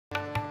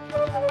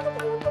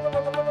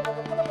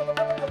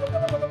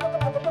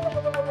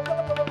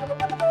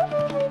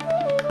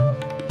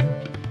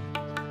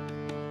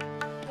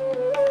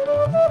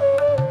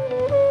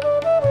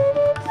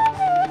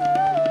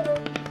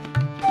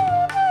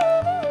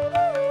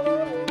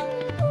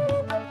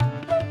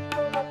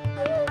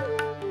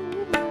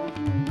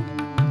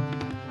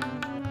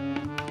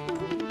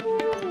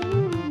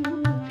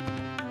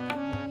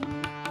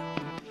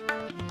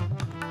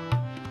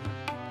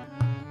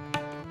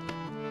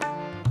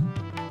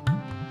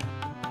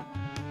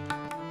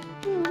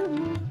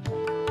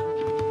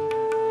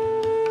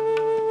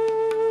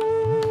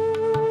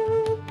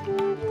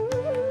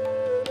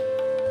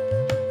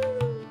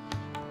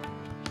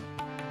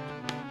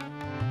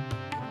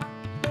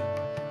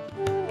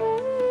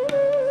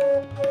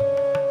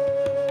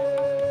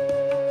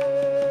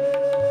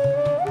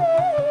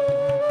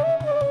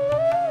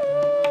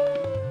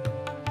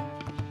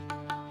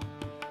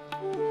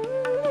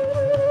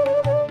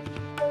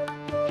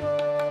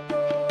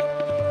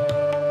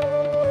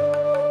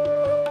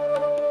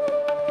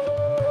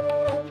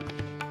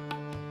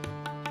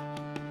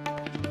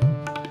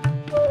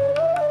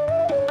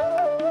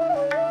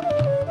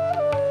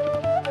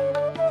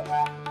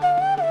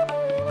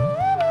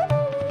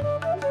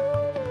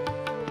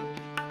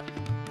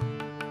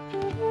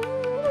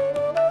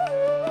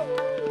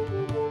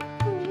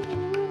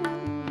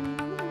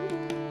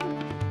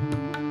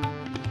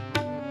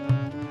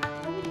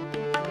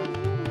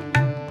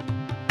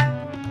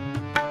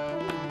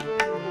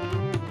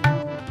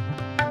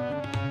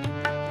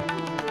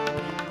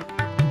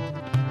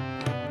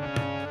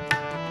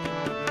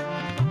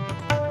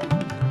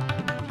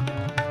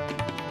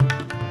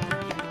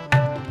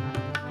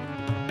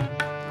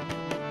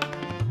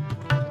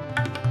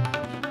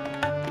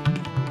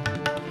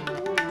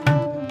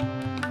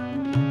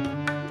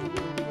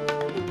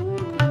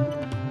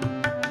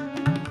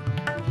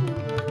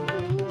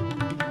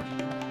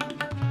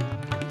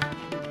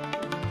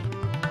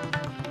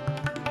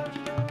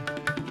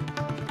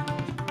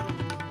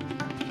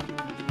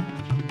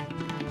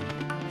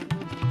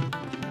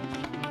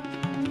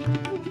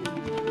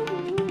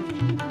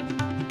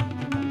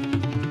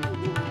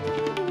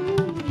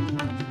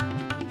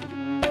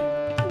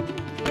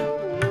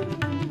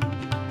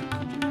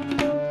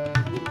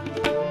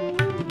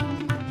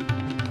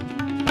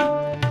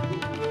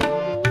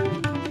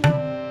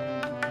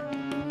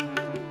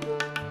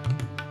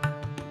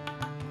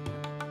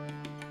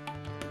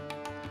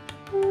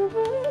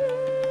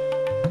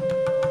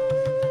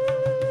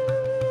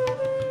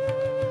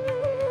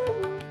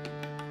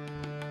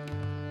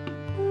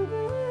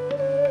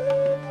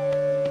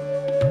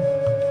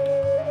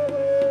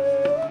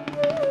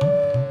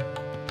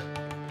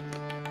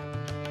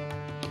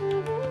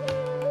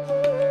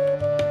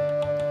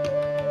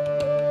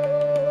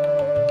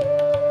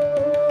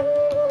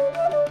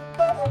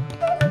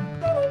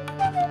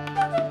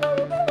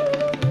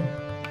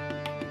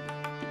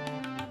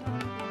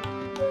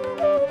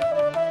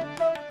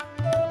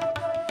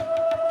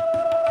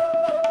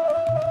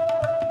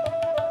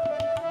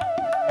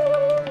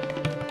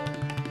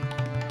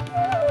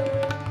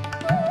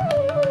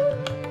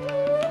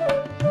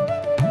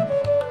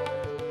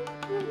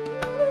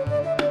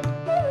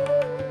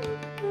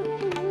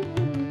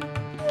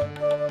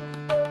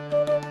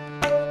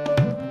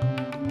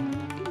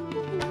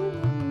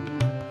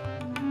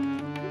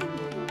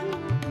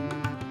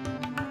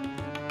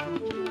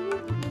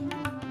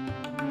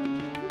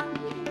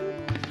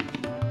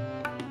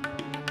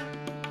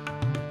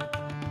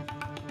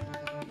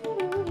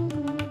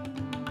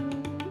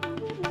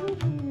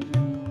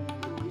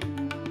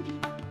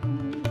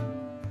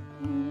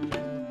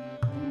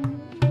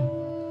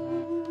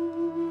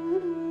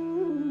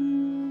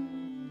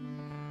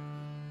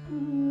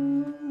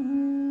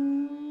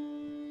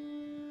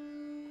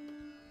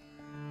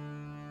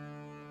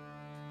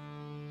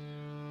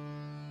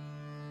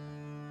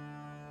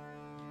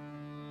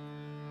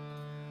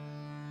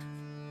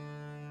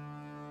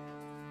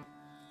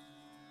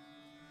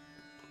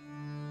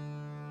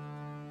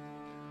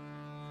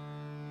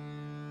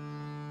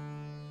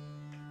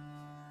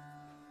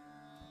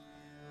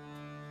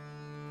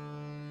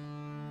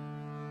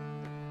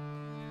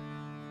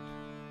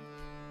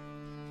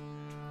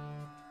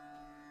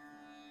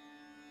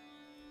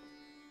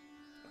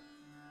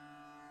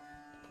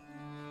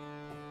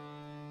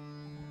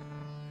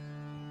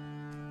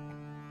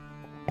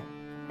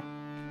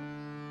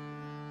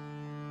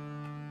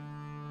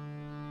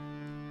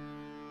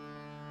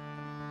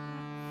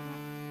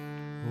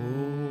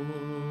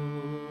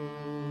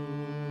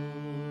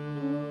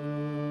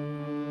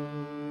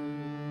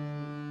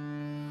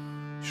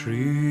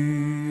Shri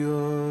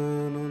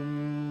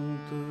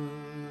Ananta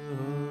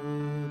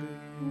Hari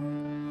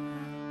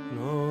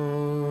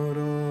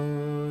Narayana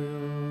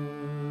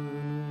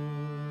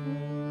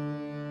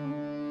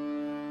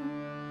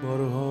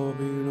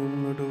Varhabhinam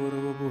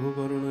Natavarapuh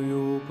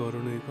Karnayo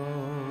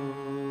Karnikaram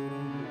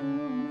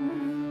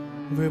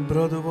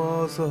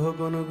Vibhradvasah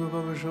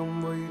Kanakakavisham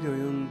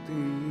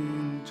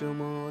Vaijayantim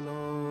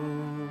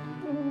Chamalam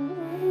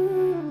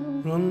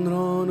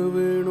Randhran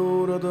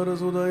Venodara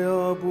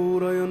Sudaya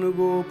Purayan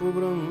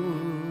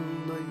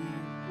Gopvrandai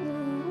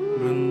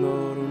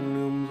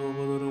Vrindaranyam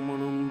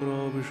Sovadaramanam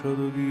Pravishad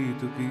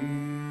Gita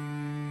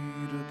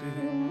Kirti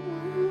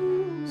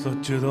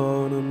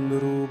Satchidananda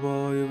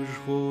Rupaya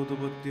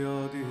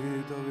Vishvotapathyadi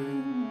Hetave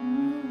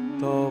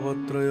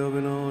Tavatraya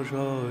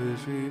Vinashaya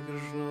Shri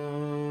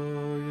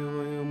Krishnaya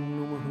Vayam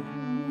Namaha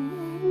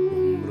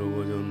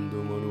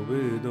Bravajantam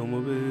Anuvedam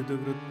Aveda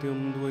Krityam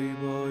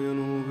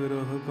Dvaipayano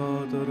Viraha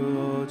Katara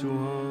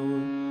Achuhava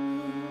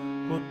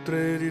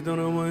Putredi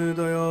Tanamaya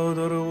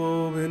Dayadarvo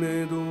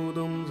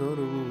Vinedudam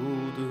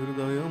Sarvabhut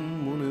Hridayam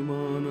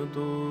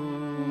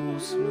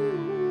Munimanatosmi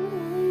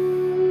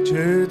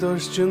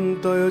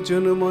Chetaschintaya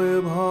Chinmaya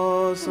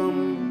Bhasam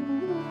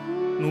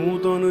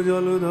Nutan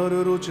Jaladhar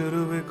Ruchir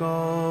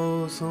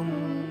Vikasam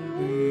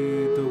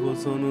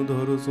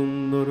Pitavasanadhar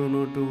Sundar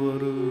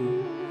Natvar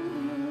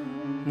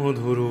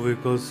Madhur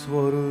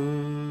Vikaswar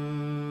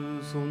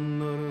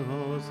Sundar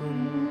Hasam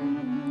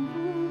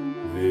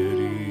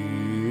Veri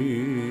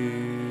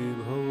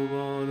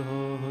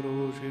Bhavadha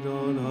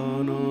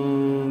Haroshidadhana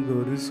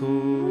Gariso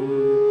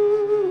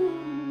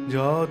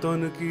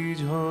Jatan ki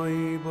jhai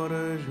par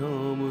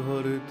sham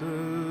harit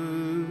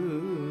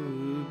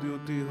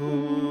dyuti ho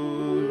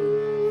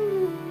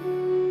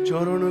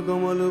Charan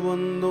kamal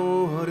bando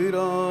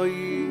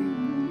harirai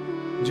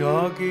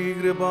Jaki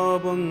kripa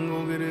bango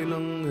giri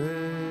langhe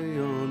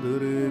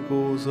Yandre ko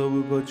sab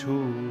kachu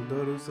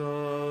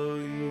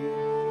darsai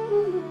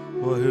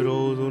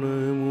Vahiro dune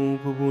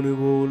mukh puni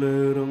bole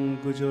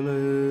rank chale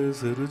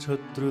sir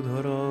chhatra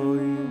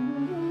dharai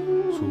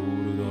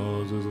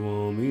Surdas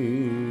Swami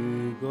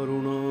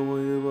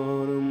Karunamay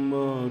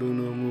Varambar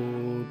Namo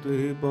Te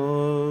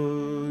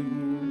Pai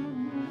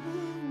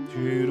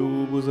Shri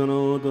Rupa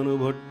Sanatan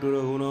Bhatt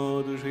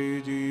Raghunath Shri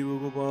Jiva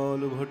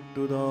Gopal Bhatt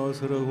Das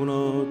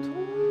Raghunath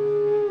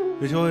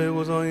Vijay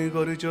Gosai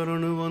Kari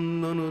Charan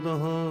Vandan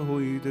Daha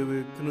Hoite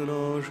Vikna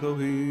Nasha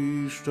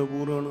Bhishta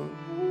Purana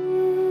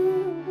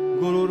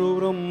Guru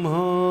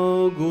Brahma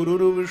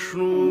Guru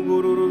Vishnu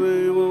Guru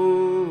Deva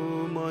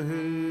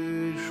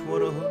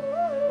Maheshwara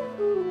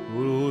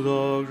Guru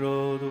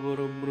Sakshat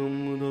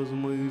Parabrahma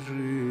Tasmai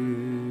Shri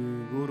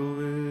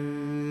Guruve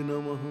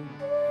Namaha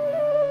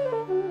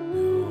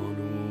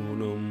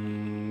Dhyanunam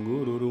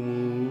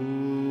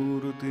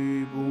Gururmurti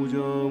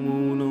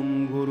Pujamunam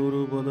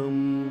Gururpadam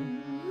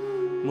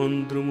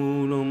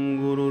Mantramulam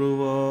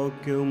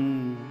Gururvakyam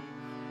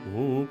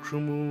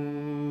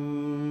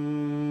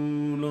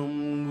Mokshamulam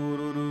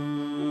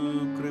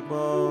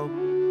Gururkripa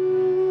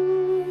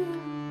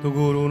तो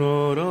गुरु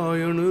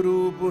नारायण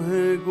रूप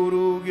है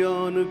गुरु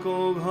ज्ञान को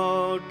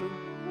घाट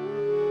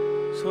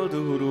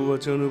सद्गुरु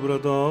वचन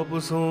प्रताप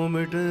सो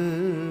मिटे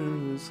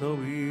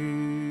सभी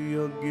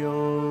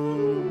अज्ञान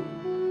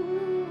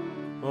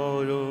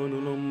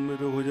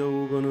आजानुलंबित भुजौ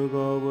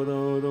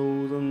कनकावदातौ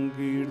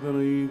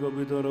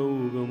संकीर्तनैकपितरौ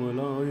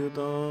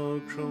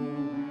कमलायताक्षौ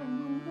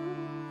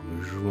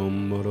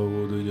विश्वम्भरौ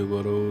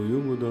द्विजकरौ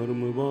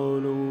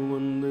युगधर्मपालौ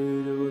वन्दे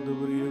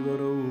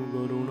जगत्प्रियकरौ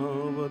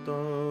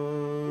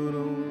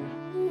करुणावतारौ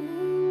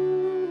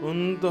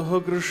अन्तः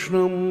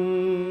कृष्णं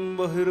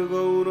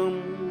बहिर्गौरं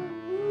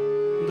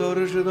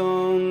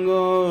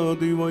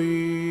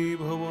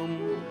दर्शिताङ्गादिवैभवम्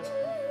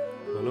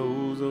कलौ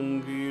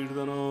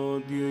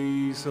सङ्कीर्तनाद्यै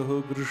सह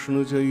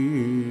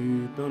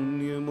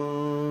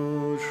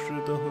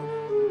कृष्णचैतन्यमाश्रितः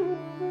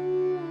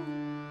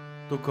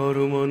तो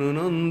कर्मन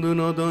नंद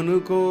नदन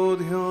को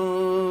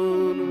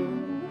ध्यान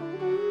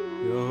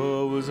यह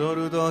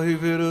अवसर ताहि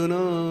फिर न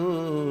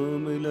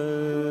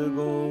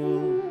मिलेगो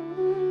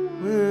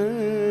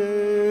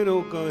मेरो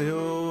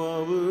कहो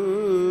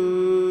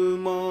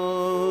अवमान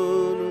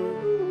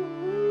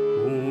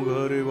हूँ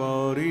घर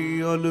बारी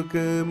अल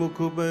के मुख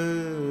पे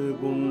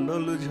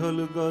कुंडल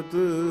झलकत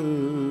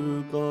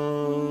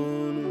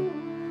कान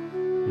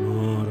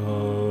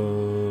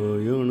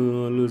नारायण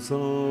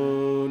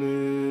अलसाने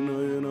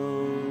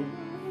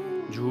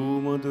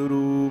झूमत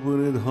रूप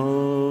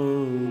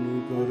निधान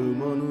कर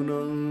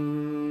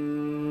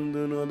मनुनंद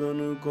नदन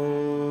को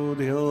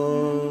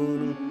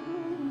ध्यान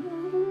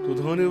तो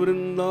धन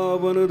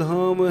वृंदावन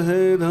धाम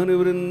है धन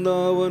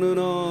वृंदावन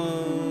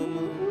नाम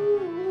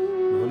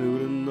धन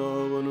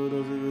वृंदावन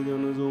रसिक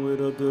जन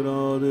सुमिरत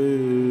राधे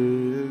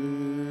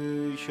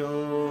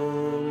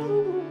श्याम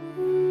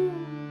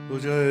तो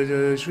जय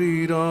जय श्री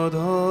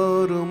राधा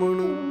रमण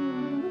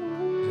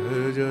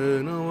जय जय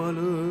नवल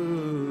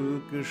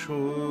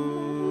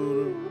किशोर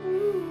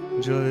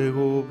जय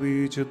गोपी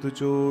चित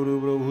चोर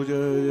प्रभु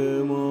जय जय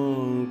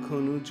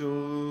माखन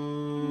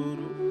चोर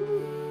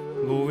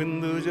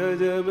गोविंद जय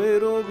जय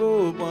मेरो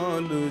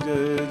गोपाल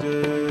जय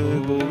जय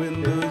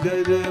गोविंद जय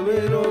जय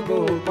मेरो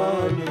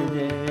गोपाल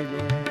जय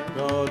जय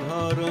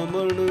राधा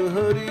रमण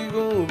हरि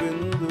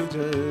गोविंद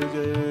जय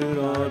जय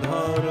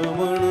राधा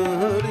रमण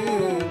हरि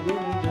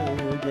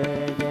गोविंद जय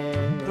जय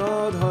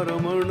राधा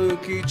रमण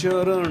की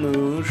चरण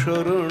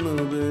शरण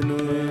बिन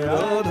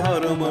राधा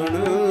रमण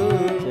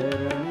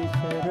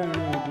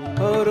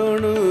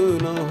हरण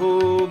न हो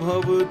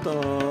भवताप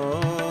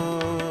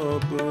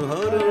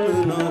हरण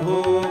न हो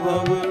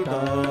भवताप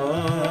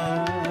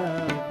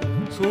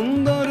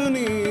सुंदर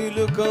नील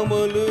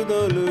कमल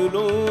दल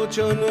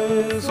लोचन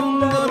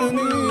सुंदर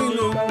नील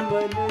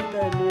कमल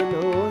दल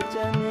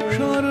लोचन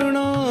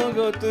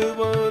शरणागत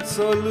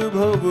वत्सल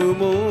भव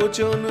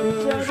मोचन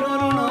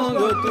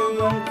शरणागत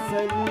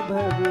वत्सल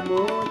भव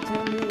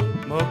मोचन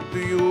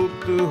भक्ति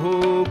युक्त हो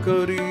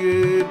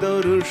करिए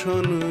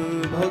दर्शन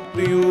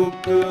भक्ति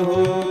युक्त हो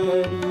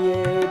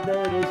करिए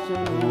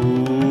दर्शन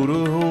दूर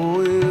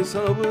होए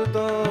सब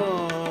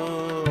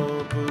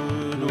ताप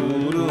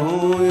दूर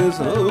होए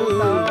सब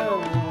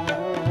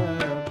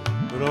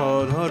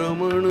राधा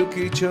रमण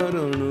की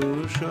चरण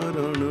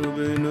शरण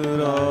बिन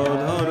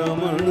राधा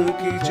रमण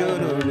की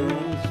चरण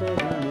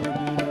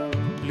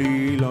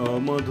लीला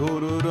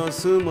मधुर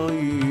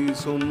रसमयी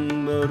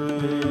सुंदर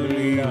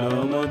लीला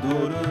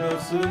मधुर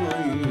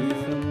रसमयी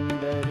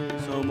सुंदर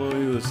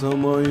समय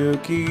समय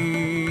की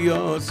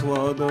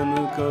आस्वादन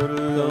कर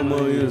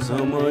समय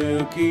समय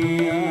की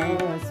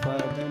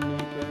आस्वादन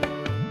कर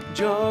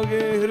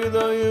जागे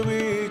हृदय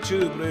बीच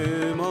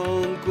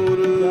प्रेमांकुर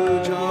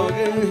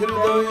जागे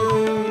हृदय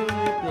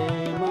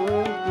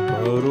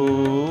करो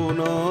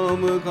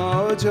नाम का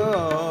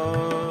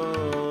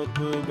जाप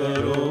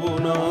करो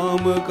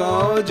नाम का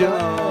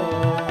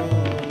जाप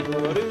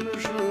हरे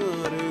कृष्ण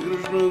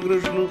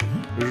कृष्ण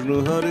कृष्ण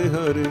हरे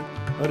हरे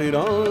हरे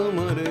राम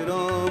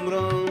राम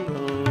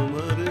राम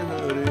हरे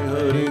हरे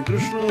हरे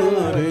कृष्ण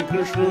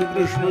कृष्ण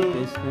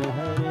कृष्ण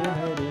हरे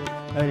हरे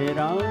हरे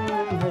राम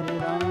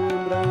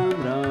राम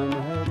राम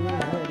हरे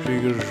हरे श्री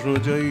कृष्ण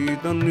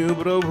चैतन्य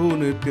प्रभु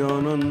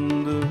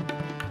नित्यानंद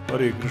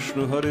हरे कृष्ण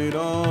हरे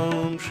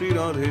राम श्री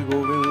राधे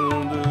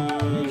गोविंद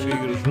श्री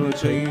कृष्ण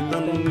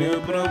चैतन्य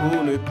प्रभु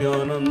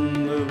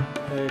नित्यानंद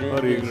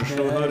हरे कृष्ण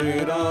हरे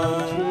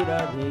राम श्री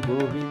राधे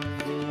गोविंद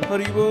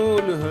हरि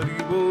बोल हरि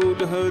बोल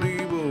हरि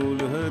बोल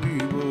हरि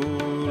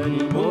बोल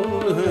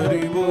बोल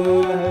हरि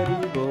बोल हरि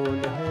बोल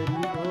हरि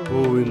बोल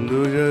गोविंद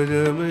जय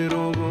जय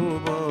मेरो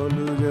गोपाल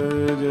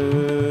जय जय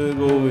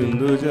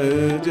गोविंद जय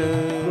जय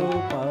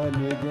गोपाल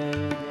जय जय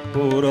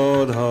ओ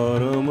राधा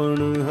रमण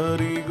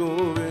हरि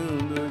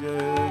गोविंद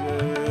जय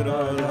जय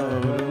राधा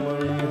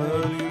रमण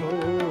हरि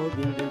गोविंद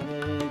जय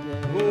जय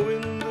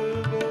गोविंद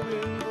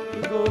गोविंद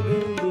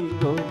गोविंद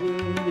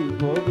गोविंद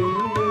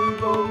गोविंद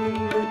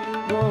गोविंद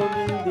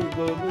गोविंद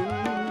गोविंद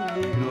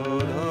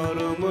राधा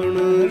रमण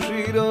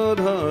श्री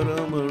राधा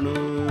रमण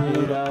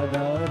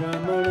राधा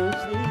रमण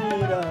श्री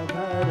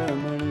राधा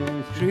रमण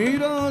श्री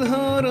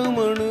राधा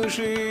रमण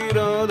श्री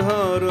राधा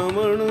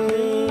रमण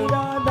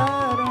राधा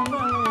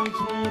रमण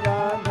श्री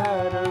राधा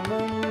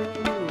रमण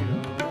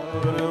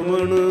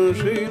रमण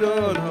श्री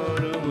राधा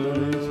रमण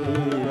श्री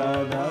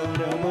राधा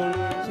रमण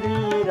श्री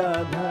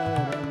राधा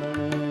रमण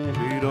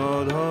श्री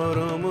राधा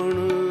रमण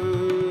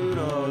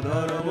राधा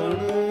रमण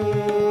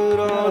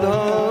राधा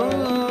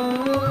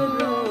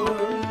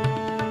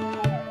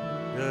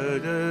जय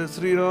जय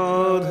श्री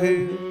राधे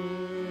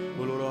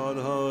बोलो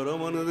राधा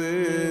रमन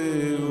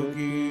देव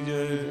की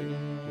जय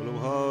बोलो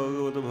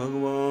भागवत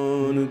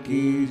भगवान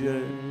की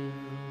जय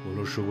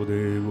बोलो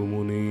शुभदेव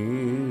मुनि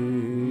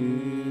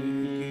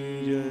की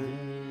जय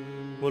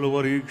बोलो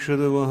परीक्षित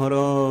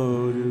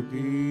महाराज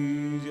की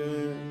जय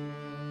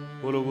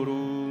बोलो गुरु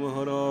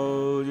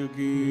महाराज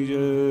की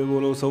जय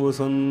बोलो सब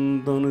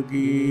संतन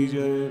की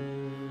जय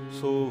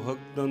सो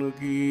भक्तन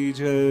की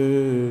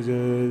जय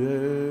जय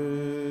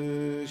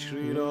जय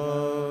Shri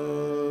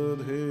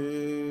Radhe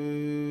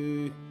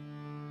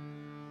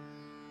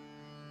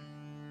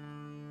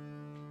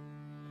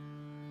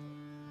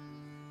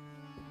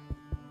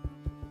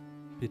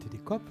Bitte die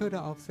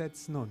Kopfhörer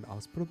aufsetzen und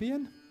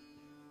ausprobieren.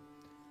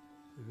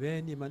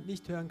 Wenn jemand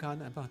nicht hören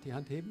kann, einfach die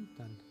Hand heben,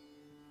 dann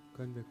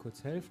können wir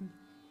kurz helfen.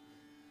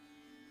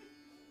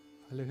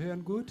 Alle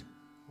hören gut?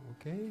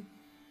 Okay,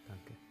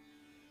 danke.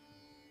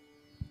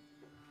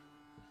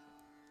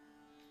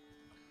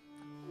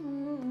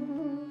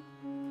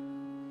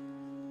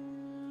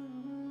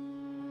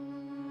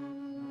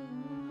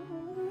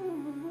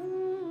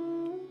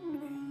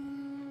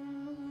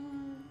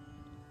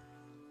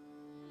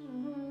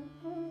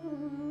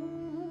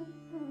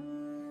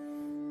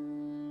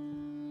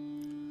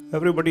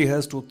 Everybody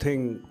has to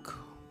think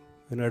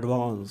in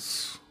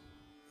advance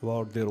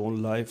about their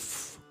own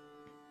life.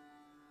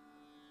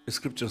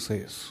 Scripture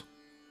says,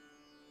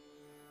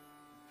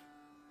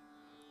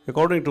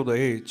 according to the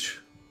age,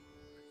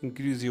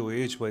 increase your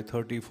age by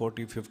 30,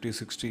 40, 50,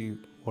 60,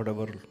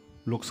 whatever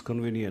looks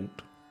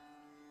convenient.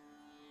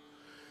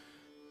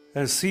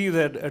 And see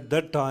that at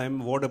that time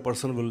what a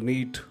person will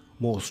need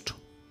most.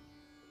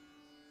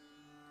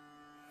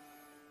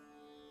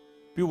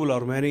 People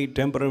are many,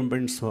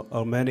 temperaments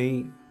are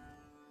many,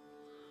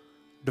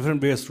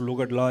 different ways to look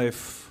at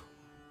life.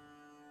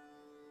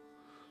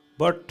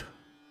 But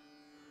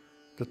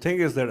the thing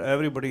is that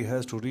everybody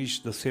has to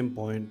reach the same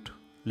point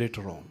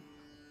later on.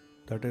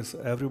 That is,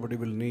 everybody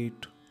will need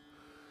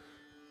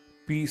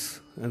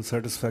peace and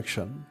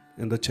satisfaction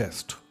in the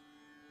chest.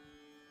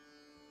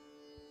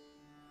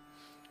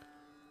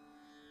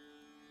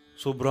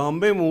 So Brahme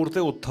Murte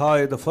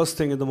Utthaya, the first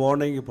thing in the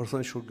morning, a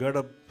person should get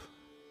up,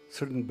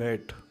 sit in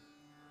bed,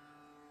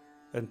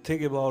 and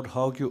think about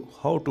how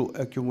to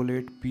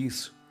accumulate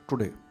peace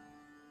today.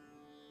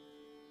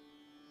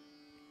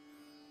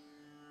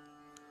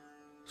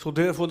 So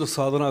therefore the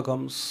sadhana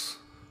comes.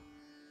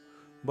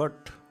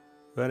 But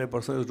when a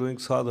person is doing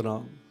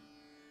sadhana,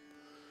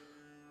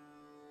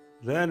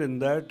 then in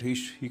that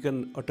he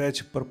can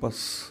attach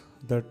purpose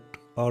that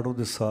out of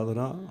this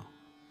sadhana,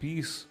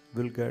 peace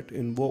will get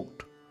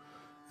invoked.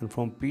 And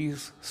from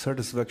peace,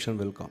 satisfaction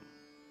will come.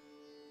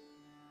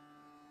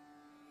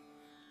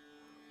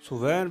 So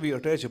when we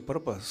attach a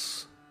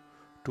purpose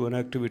to an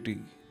activity,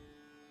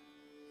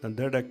 then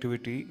that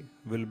activity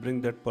will bring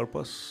that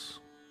purpose.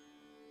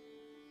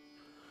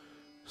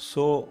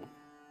 So,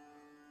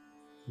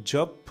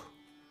 jap,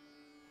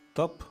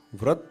 tap,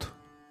 vrat,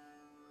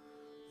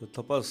 the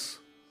tapas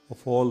of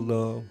all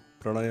the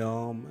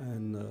pranayam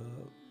and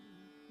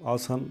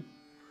asana,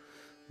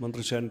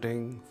 mantra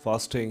chanting,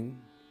 fasting,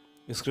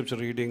 scripture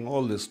reading,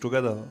 all this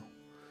together,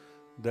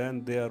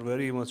 then they are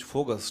very much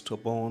focused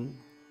upon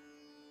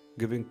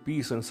giving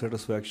peace and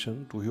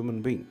satisfaction to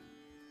human being.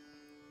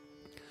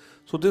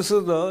 So this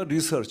is the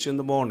research in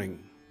the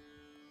morning.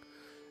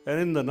 And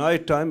in the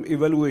night time,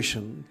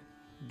 evaluation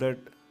that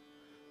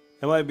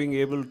am I being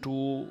able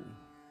to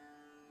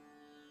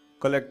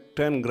collect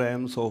 10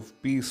 grams of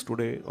peace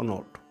today or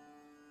not?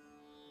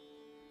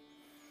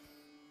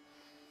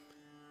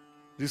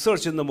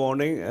 Research in the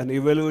morning and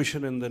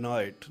evaluation in the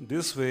night.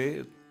 This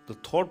way, the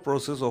thought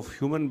process of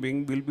human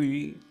being will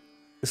be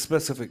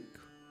specific,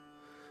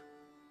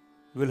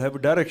 will have a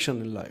direction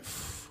in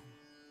life.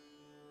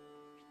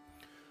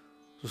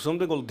 So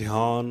something called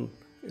dhyan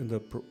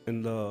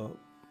in the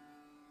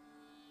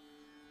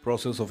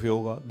process of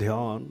yoga,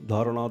 dhyan,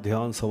 dharana,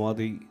 dhyan,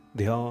 samadhi,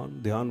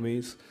 dhyan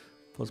means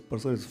first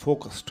person is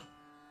focused.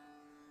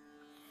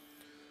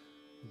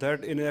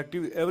 That in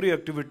every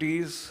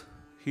activities,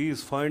 he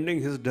is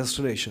finding his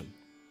destination.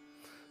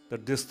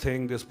 That this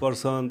thing, this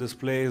person, this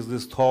place,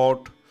 this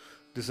thought,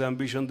 this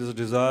ambition, this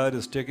desire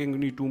is taking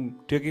me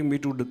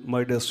to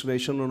my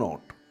destination or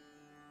not.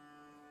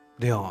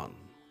 Dhyan.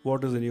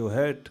 What is in your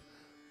head?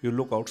 You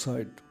look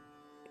outside.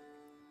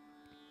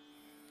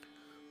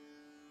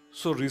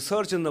 So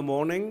research in the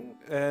morning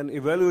and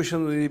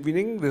evaluation in the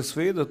evening. This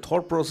way, the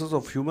thought process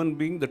of human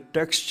being, the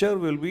texture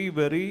will be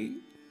very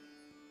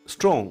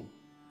strong.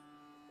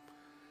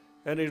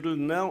 And it will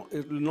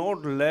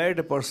not let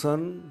a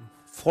person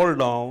fall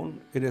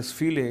down in his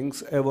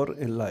feelings ever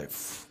in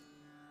life.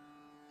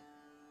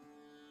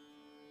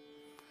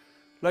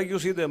 Like you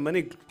see, there are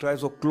many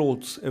types of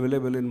clothes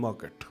available in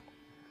market.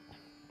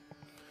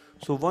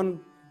 So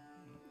one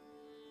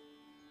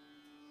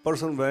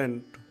person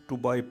went to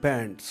buy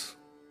pants.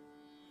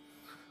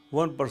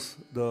 One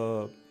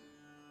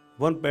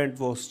pant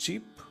was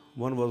cheap,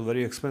 one was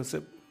very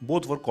expensive.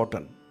 Both were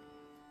cotton.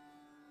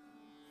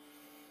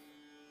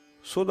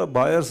 So the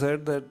buyer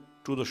said that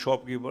to the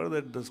shopkeeper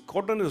that this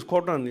cotton is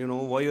cotton,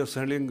 why you're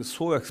selling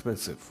so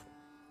expensive.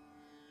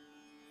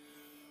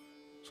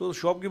 So the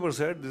shopkeeper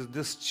said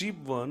this cheap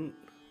one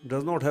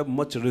does not have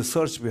much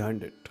research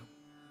behind it.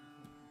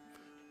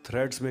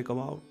 Threads may come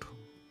out,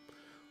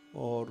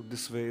 or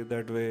this way,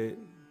 that way,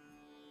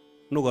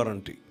 no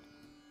guarantee.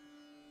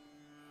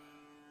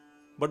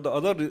 But the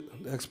other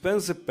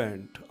expensive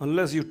pant,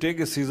 unless you take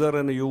a scissor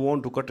and you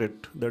want to cut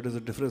it, that is a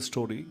different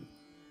story.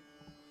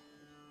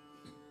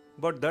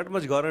 But that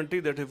much guarantee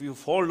that if you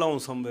fall down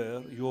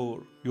somewhere,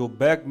 your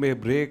back may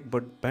break,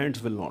 but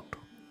pants will not.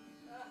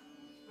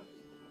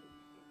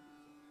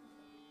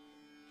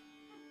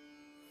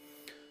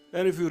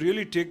 And if you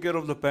really take care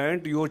of the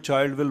pant, your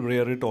child will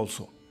wear it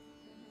also.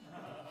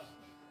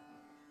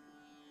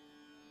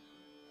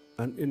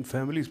 And in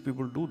families,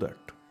 people do that.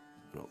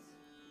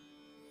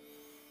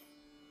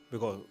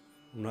 Because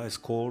nice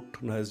coat,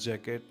 nice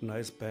jacket,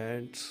 nice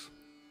pants,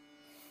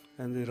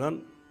 and they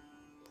run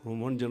from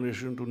one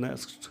generation to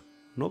next.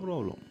 No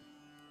problem.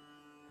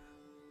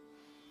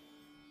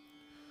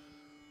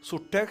 So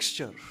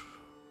texture,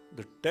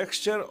 the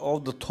texture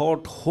of the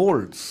thought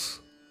holds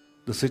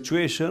the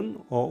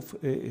situation of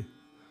a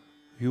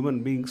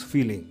human being's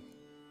feeling.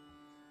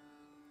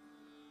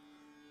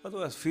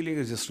 Otherwise, feeling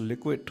is just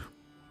liquid,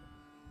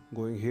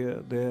 going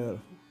here, there,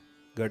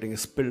 getting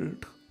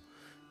spilled,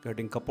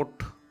 getting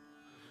kaput.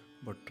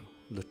 But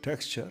the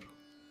texture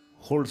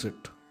holds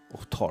it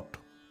of thought.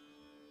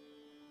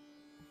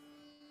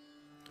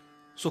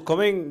 So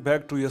coming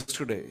back to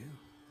yesterday,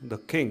 the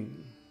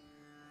king,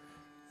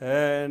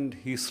 and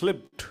he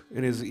slipped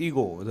in his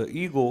ego. The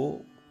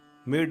ego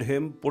made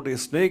him put a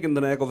snake in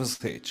the neck of his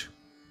sage.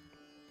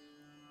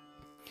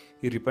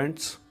 He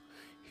repents,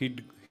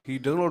 he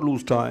does not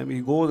lose time.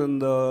 He goes in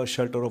the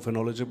shelter of a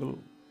knowledgeable,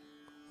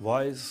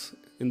 wise,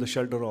 in the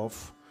shelter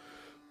of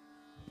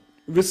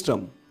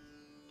wisdom.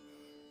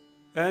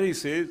 And he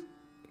says,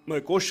 my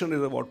question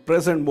is about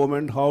present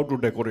moment, how to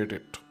decorate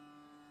it.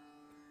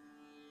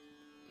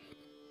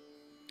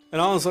 An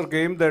answer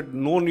came that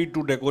no need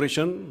to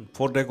decoration.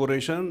 For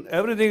decoration,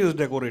 everything is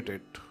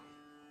decorated.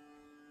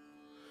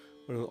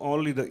 But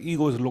only the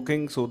ego is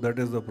looking, so that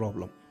is the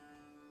problem.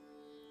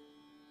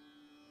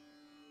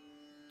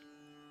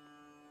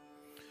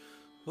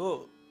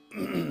 So,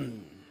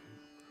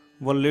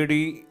 one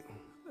lady,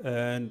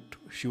 and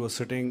she was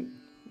sitting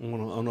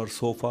on her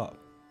sofa,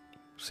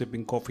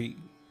 sipping coffee.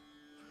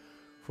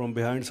 From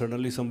behind,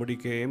 suddenly somebody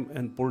came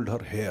and pulled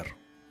her hair.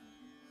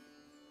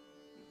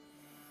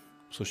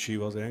 So she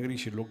was angry,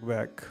 she looked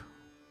back,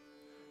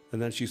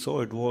 and then she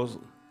saw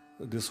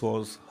this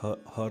was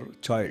her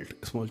child,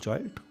 a small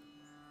child.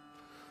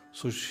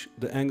 So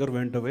the anger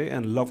went away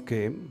and love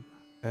came,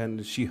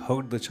 and she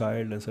hugged the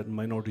child and said,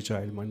 my naughty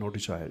child, my naughty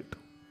child.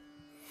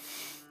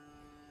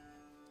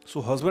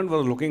 So husband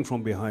was looking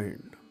from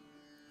behind.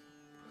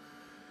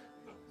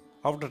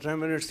 After 10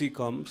 minutes he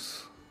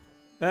comes,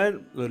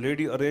 and the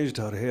lady arranged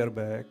her hair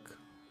back.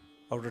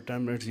 After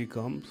 10 minutes he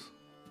comes,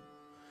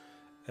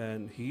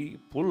 and he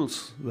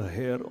pulls the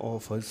hair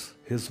of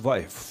his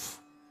wife,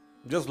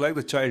 just like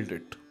the child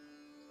did.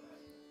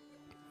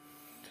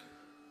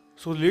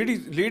 So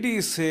lady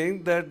is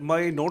saying that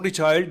my naughty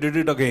child did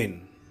it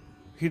again.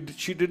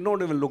 She did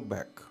not even look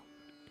back.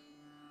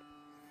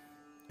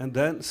 And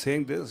then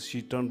saying this,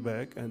 she turned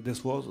back, and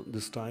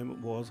this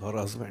time was her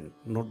husband,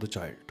 not the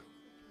child.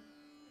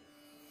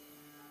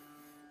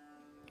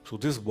 So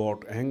this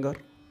brought anger,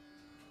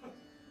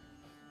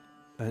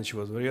 and she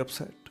was very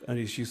upset.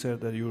 And she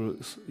said that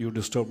you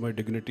disturbed my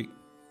dignity,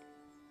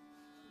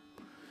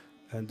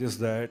 and this,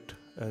 that,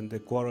 and they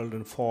quarreled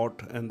and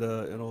fought. And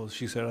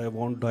she said, I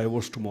want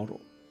divorce tomorrow.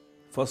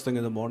 First thing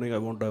in the morning, I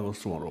want divorce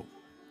tomorrow.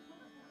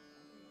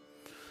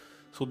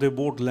 So they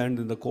both land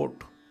in the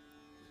court.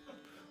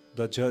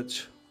 The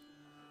judge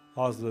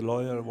asked the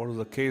lawyer, what is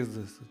the case?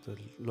 The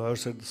lawyer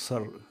said,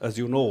 sir, as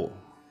you know,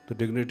 the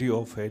dignity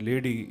of a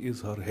lady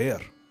is her hair.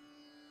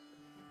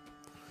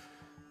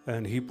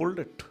 And he pulled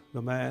it,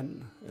 the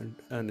man,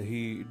 and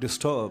he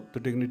disturbed the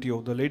dignity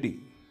of the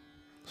lady.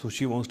 So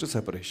she wants a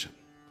separation.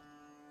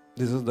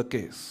 This is the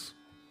case.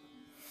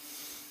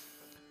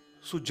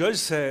 So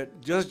judge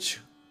asked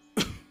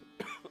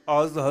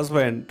the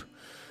husband,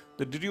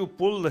 that, did you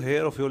pull the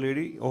hair of your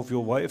lady, of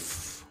your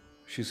wife?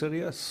 She said,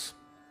 yes.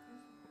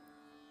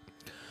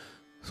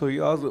 So he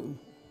asked,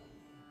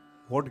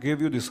 what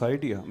gave you this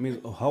idea? I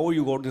mean, how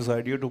you got this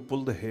idea to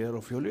pull the hair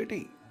of your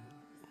lady?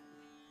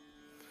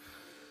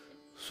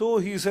 So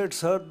he said,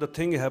 sir, the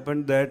thing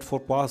happened that for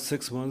past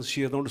 6 months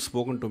she has not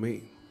spoken to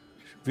me.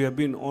 We have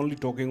been only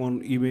talking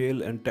on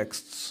email and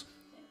texts.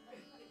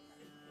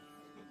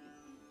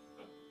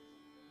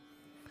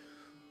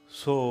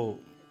 So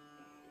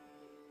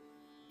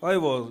I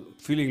was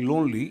feeling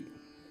lonely,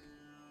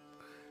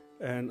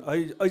 and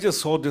I just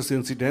saw this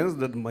incident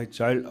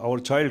that our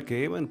child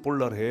came and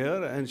pulled her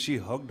hair, and she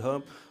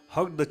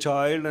hugged the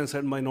child and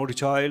said, my naughty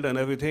child, and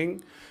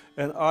everything.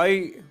 And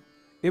I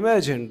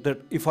imagined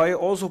that if I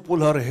also pull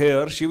her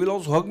hair, she will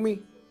also hug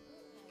me.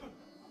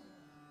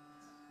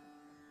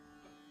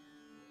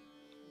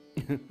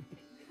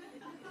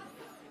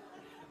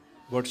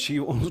 But she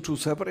wants to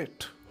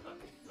separate.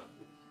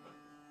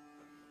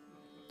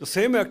 The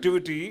same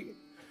activity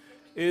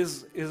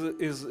is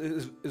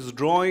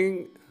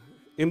drawing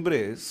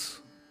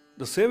embrace.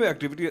 The same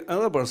activity,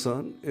 another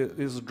person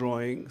is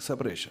drawing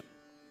separation.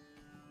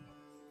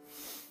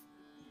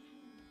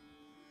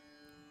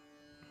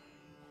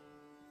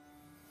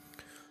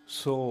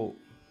 So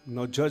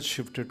now judge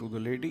shifted to the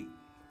lady,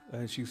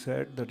 and she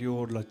said that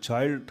your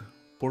child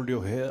pulled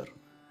your hair.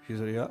 She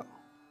said, yeah.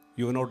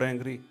 You were not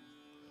angry?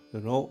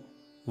 Said, no.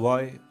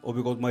 Why? Oh,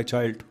 because my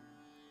child.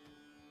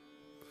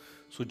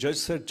 So judge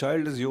said,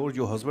 child is yours,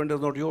 your husband is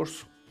not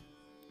yours.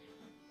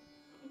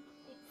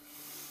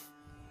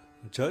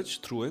 Judge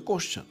threw a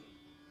question.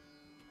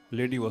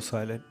 Lady was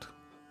silent.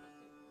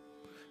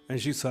 And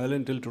she's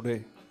silent till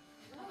today.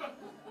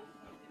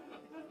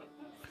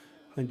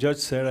 And judge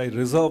said, I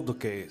reserve the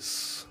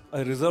case.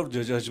 I reserve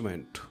the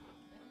judgment.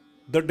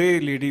 The day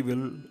lady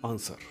will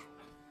answer.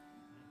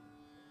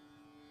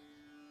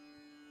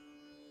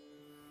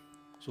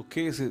 So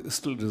case is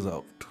still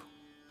reserved.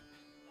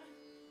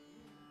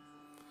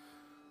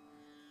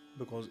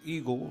 Because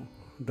ego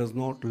does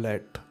not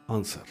let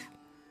answer.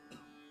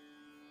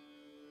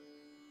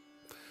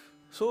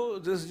 So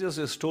this is just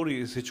a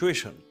story, a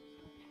situation,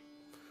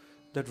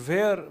 that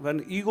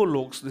when ego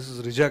looks, this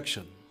is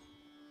rejection.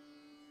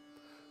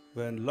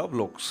 When love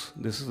looks,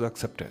 this is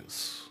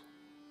acceptance.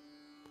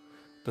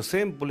 The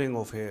same pulling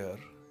of hair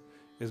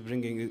is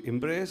bringing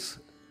embrace.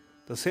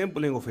 The same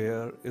pulling of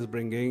hair is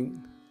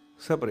bringing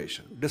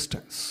separation,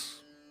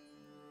 distance.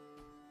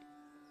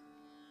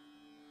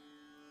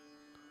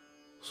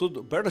 So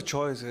the better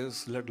choice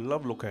is let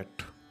love look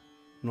at,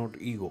 not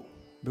ego.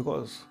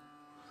 Because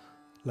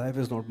life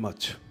is not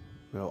much.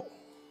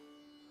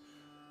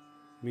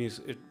 Means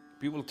it.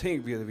 People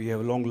think we have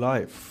a long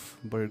life,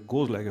 but it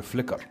goes like a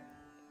flicker.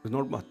 It's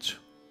not much.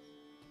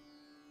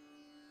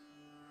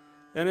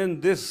 And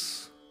in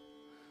this,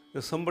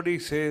 if somebody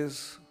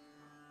says,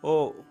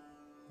 "Oh,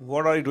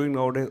 what are you doing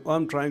nowadays?"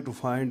 "I'm trying to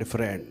find a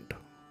friend."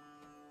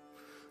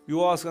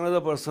 You ask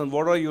another person,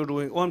 "What are you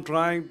doing?" "Oh, I'm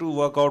trying to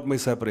work out my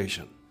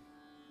separation."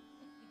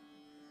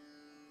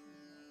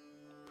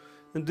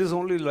 And this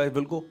only life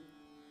will go.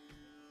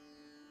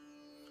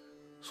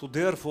 So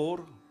therefore,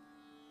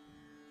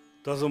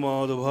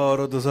 tasmad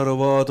bharat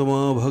sarvatma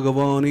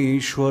bhagavan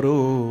ishvaro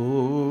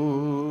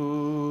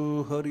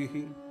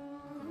harihi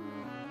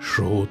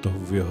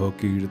shrotavyah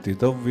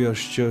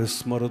kirtitavyascha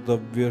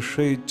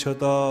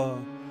smartavyashaichata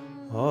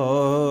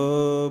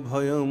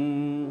abhayam.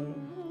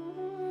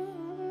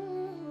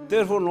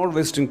 Therefore, not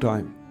wasting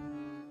time.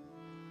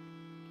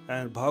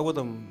 And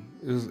Bhagavatam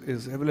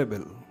is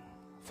available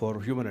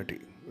for humanity.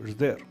 It's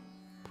there.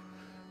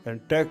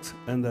 And text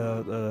and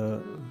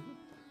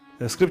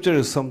the scripture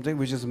is something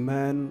which is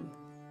man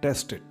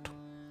tested.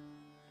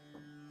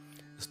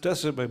 It's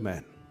tested by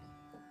man.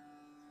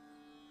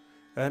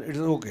 And it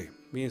is okay.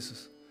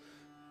 Means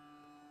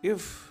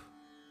if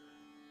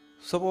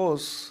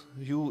suppose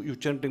you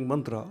chanting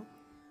mantra,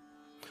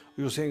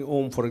 you're saying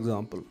Om, for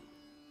example.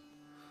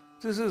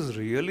 This is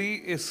really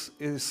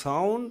a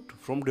sound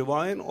from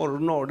divine or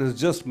not? It's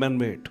just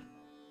man-made.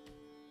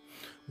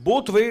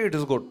 Both way it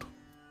is good.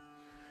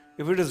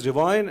 If it is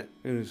divine,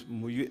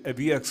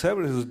 we accept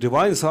it is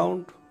divine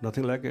sound,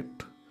 nothing like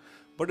it.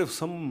 But if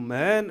some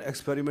man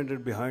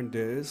experimented behind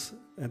this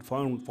and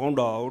found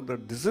out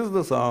that this is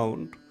the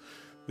sound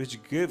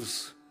which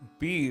gives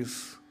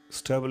peace,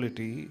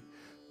 stability,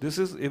 this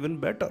is even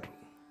better.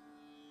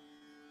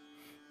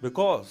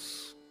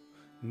 Because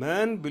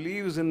man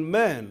believes in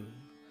man.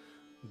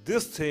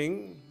 This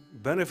thing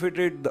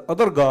benefited the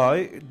other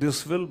guy,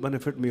 this will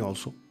benefit me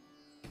also.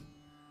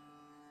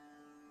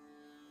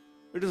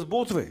 It is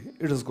both way.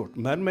 It is good.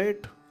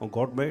 Man-made or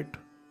God-made,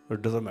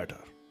 it doesn't matter.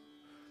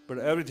 But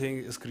everything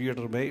is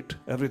creator-made.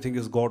 Everything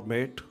is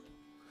God-made.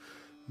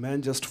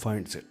 Man just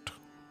finds it.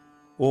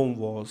 Om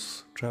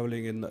was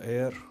traveling in the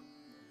air.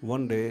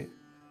 One day,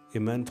 a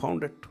man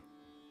found it.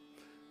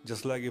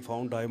 Just like he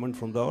found diamond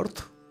from the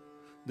earth,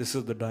 this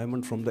is the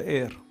diamond from the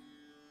air.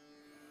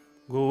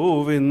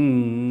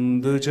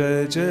 Govind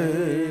jai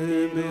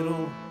jai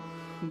mero,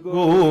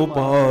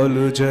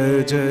 Gopal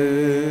jai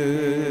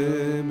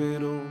jai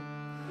mero,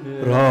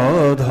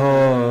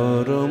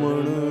 Radha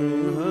Ramana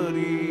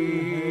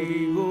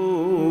Hari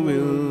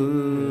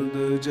Govind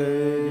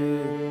jai.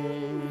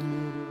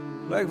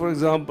 Like for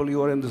example,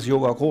 you are in this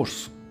yoga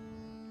course.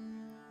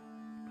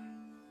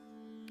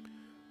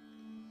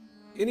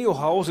 In your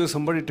house, if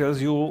somebody tells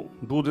you,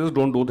 do this,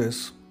 don't do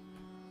this,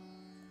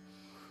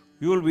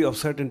 you will be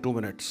upset in 2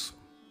 minutes.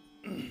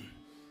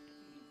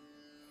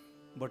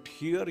 But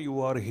here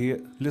you are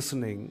here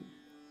listening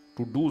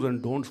to do's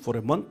and don'ts for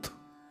a month,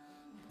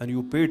 and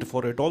you paid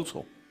for it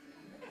also.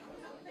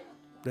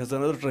 There's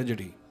another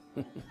tragedy.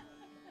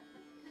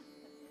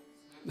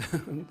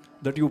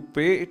 That you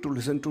pay to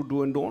listen to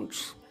do and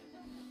don'ts.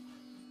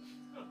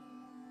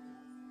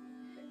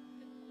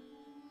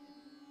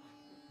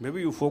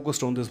 Maybe you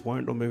focused on this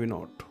point or maybe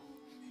not.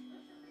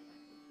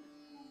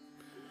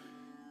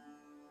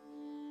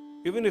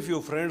 Even if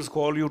your friends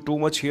call you too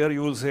much here,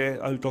 you will say,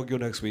 I'll talk to you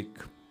next week.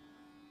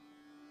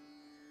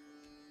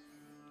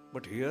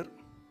 But here,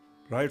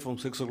 right from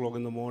 6 o'clock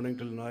in the morning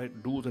till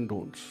night, do's and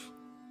don'ts.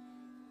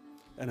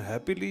 And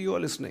happily you are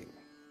listening.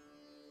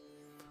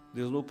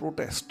 There is no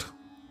protest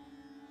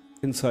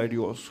inside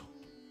you also.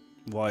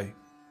 Why?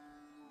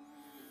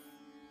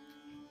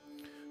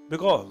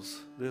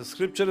 Because the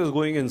scripture is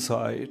going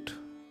inside,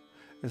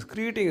 is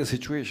creating a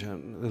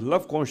situation, the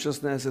love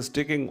consciousness is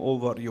taking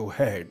over your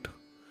head,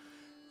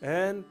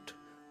 and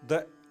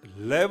the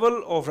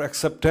level of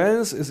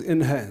acceptance is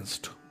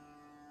enhanced.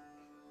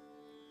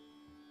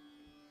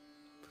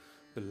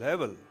 The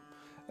level,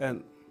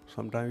 and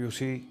sometimes you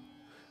see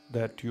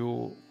that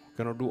you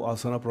cannot do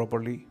asana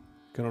properly,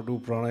 cannot do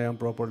pranayama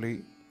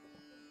properly,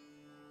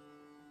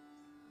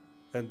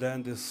 and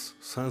then this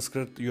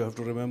Sanskrit you have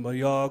to remember,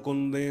 Ya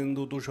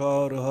kundendu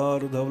tushar har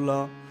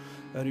dhavla,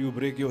 and you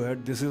break your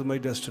head, this is my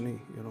destiny,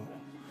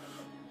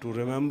 To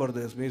remember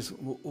this means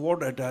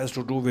what it has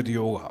to do with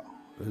yoga.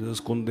 This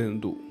is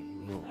kundendu.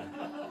 No.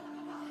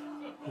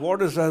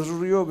 What it has to do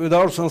with yoga?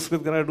 Without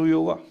Sanskrit can I do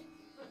yoga?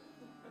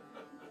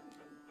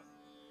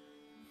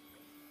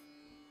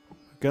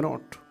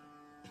 Cannot.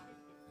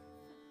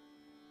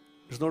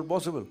 It's not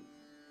possible.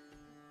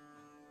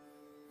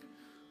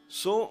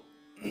 So,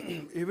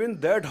 even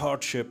that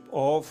hardship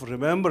of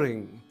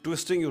remembering,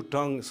 twisting your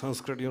tongue,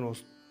 Sanskrit,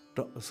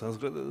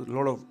 Sanskrit, there's a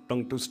lot of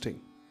tongue twisting.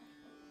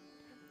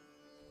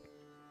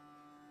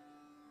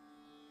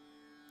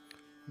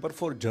 But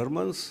for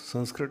Germans,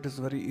 Sanskrit is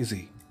very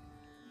easy.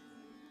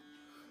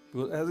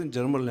 Because as in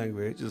German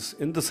language,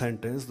 in the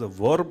sentence, the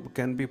verb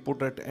can be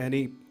put at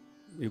any,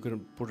 you can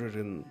put it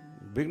in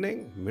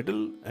beginning,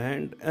 middle,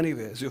 and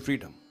anywhere. It's your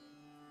freedom.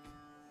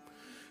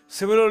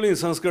 Similarly, in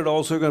Sanskrit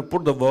also you can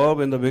put the verb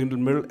in the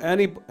beginning, middle,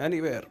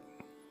 anywhere.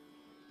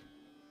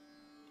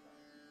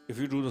 If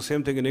you do the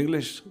same thing in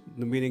English,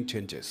 the meaning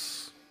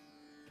changes.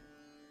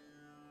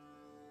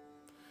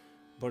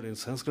 But in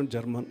Sanskrit,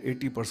 German,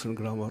 80%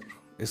 grammar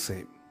is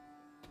same.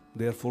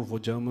 Therefore, for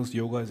Germans,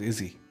 yoga is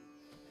easy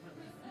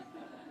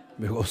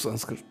because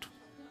Sanskrit.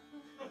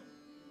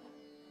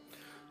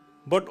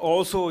 But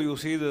also, you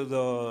see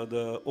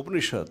the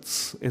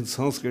Upanishads in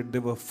Sanskrit, they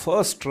were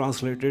first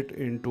translated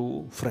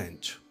into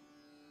French.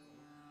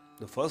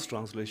 The first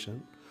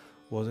translation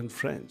was in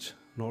French,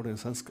 not in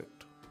Sanskrit.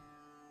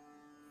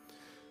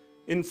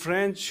 In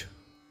French,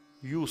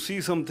 you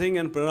see something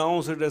and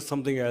pronounce it as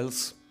something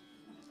else.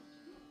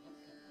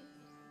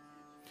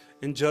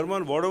 In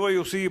German, whatever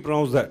you see, you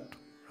pronounce that.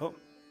 Oh.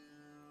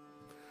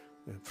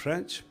 In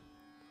French,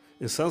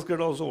 in Sanskrit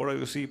also, whatever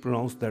you see,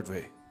 pronounce that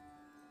way.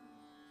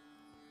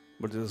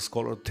 But there is a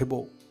scholar,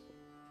 Thibaut.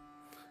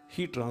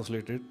 He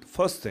translated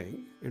first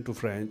thing into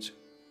French,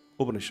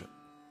 Upanishad.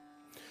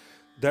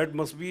 That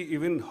must be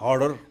even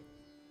harder,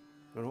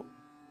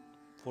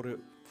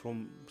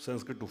 from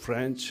Sanskrit to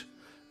French,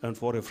 and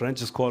for a French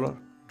scholar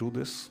do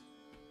this.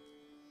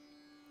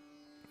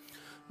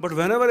 But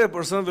whenever a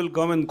person will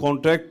come in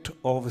contact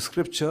of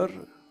scripture,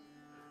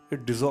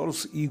 it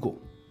dissolves ego.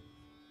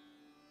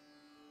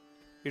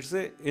 It's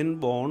an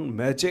inborn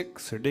magic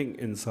sitting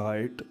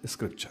inside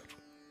scripture.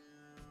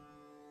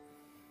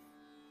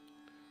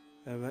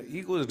 And when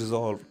ego is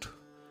dissolved,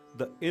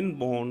 the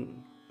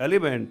inborn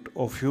element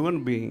of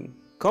human being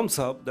comes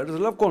up, that is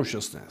love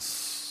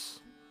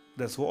consciousness.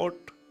 That's what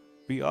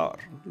we are,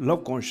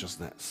 love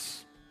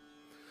consciousness.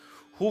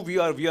 Who we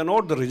are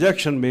not the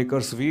rejection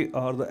makers, we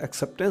are the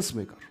acceptance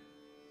maker.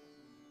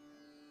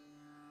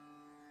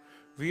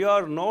 We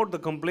are not the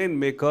complaint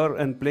maker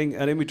and playing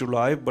enemy to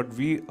life, but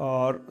we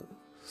are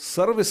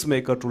service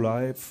maker to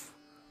life,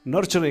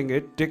 nurturing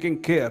it,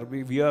 taking care.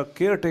 We are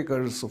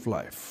caretakers of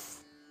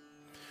life.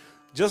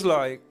 Just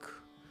like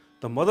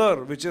the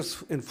mother, which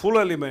is in full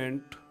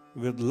element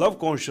with love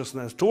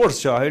consciousness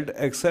towards child,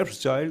 accepts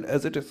child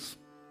as it is.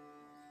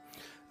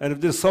 And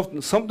if there is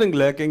something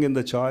lacking in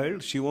the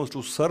child, she wants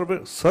to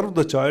serve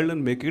the child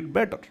and make it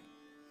better.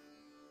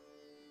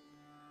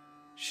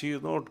 She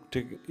is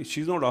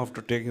not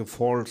after taking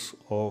faults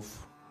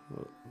of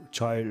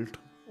child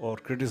or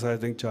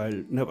criticizing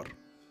child, never.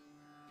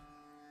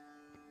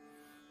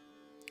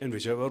 In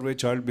whichever way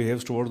child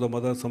behaves towards the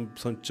mother, some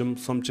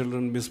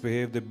children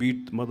misbehave, they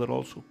beat mother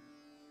also.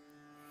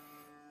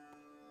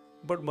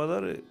 But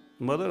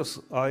mother's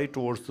eye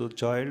towards the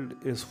child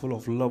is full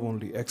of love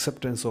only,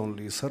 acceptance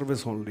only,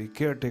 service only,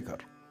 caretaker.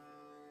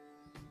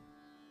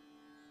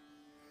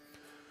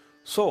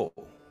 So,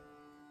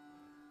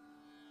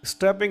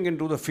 stepping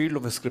into the field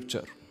of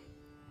scripture,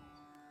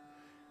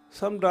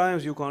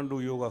 sometimes you can't do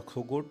yoga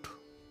so good,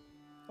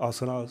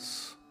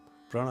 asanas,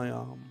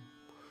 pranayam,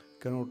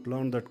 cannot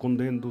learn that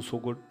kundendu so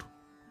good.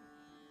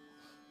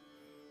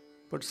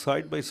 But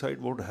side by side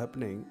what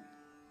happening,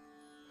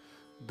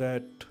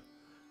 that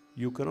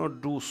you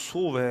cannot do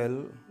so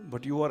well,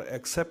 but you are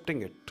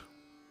accepting it.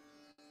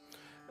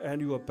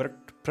 And you are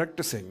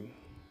practicing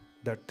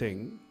that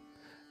thing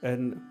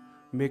and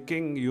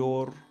making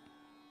your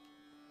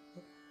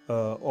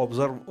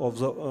observation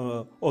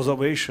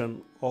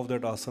of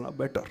that asana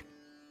better.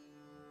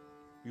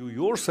 You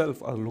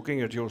yourself are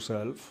looking at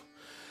yourself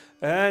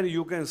and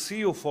you can see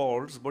your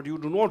faults, but you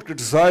do not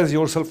criticize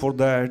yourself for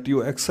that.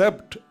 You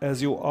accept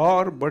as you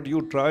are, but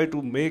you try to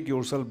make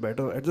yourself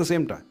better at the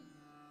same time.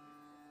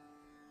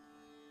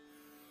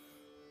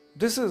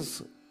 This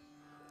is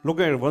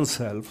looking at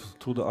oneself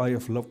through the eye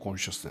of love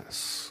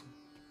consciousness.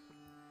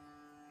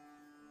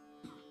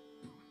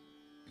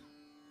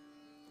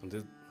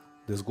 And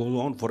this goes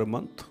on for a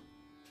month.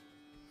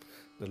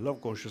 The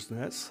love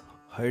consciousness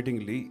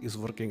hidingly is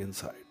working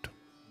inside.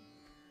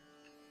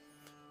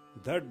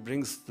 That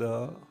brings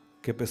the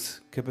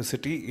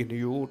capacity in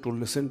you to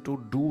listen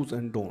to do's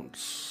and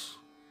don'ts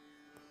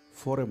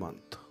for a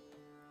month.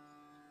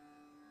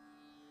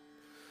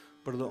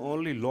 But the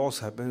only loss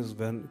happens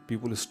when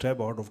people step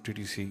out of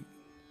TTC,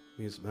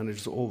 means when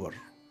it's over.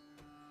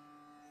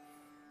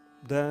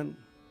 Then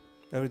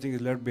everything is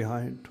left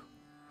behind,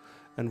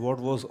 and what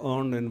was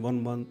earned in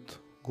 1 month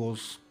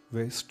goes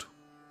waste.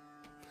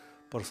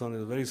 Person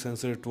is very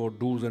sensitive toward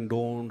do's and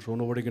don'ts, so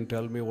nobody can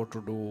tell me what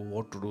to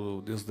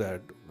do, this,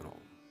 that,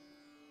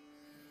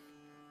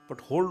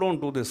 But hold on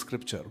to this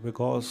scripture,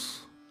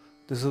 because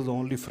this is the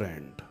only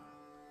friend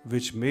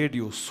which made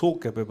you so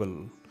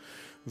capable,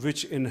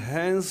 which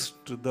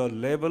enhanced the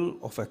level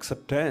of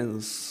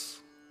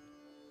acceptance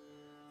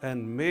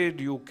and made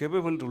you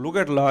capable to look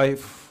at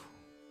life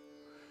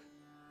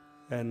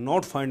and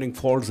not finding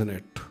faults in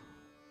it.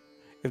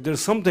 If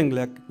there's something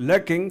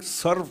lacking,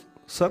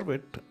 serve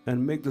it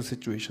and make the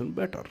situation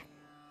better.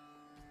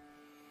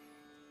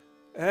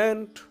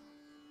 And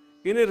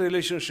in a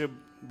relationship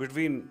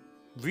between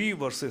we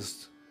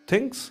versus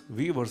things,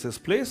 we versus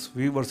place,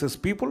 we versus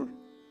people,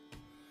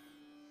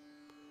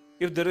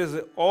 if there is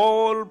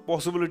all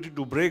possibility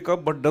to break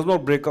up but does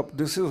not break up,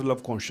 this is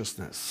love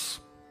consciousness.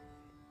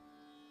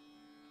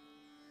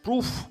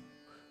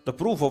 The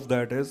proof of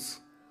that is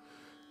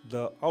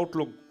the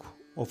outlook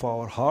of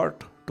our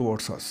heart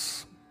towards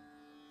us.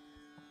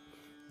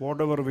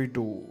 Whatever we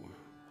do,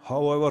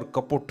 however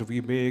kaput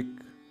we make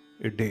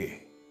a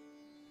day,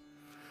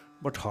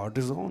 but heart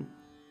is on.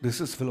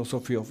 This is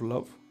philosophy of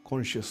love,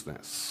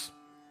 consciousness,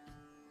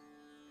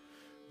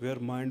 where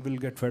mind will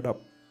get fed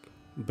up,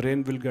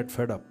 brain will get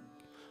fed up,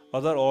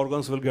 other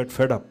organs will get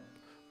fed up,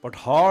 but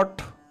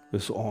heart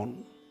is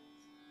on.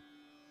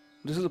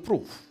 This is the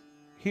proof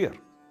here.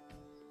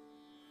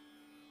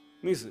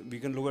 Means we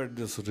can look at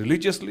this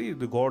religiously,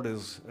 the God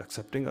is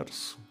accepting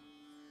us.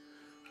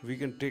 We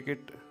can take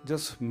it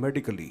just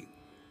medically,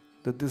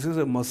 that this is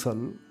a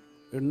muscle,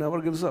 it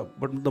never gives up,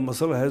 but the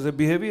muscle has a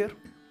behavior.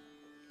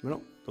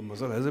 The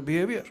muscle has a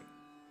behavior.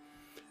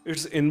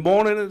 It's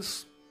inborn in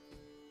us.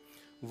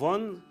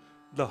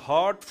 The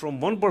heart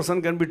from one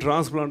person can be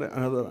transplanted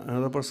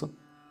another person.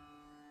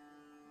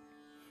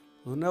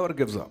 It never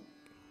gives up.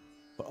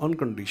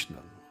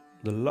 Unconditional.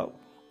 The love,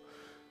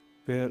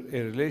 where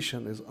a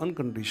relation is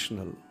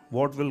unconditional,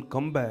 what will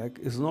come back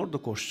is not the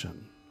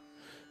question.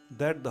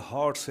 That the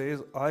heart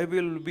says, I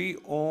will be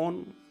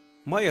on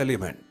my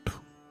element.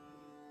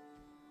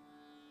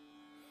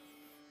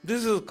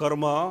 This is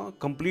karma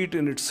complete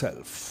in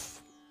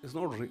itself. It's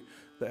not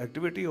the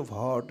activity of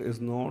heart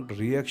is not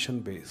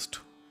reaction based.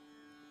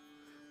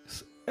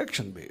 It's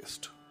action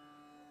based.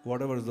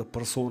 Whatever is the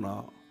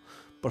persona,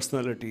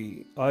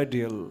 personality,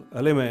 ideal,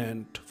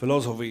 element,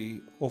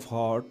 philosophy of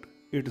heart,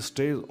 it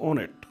stays on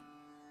it.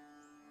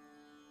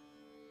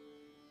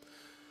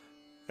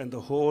 And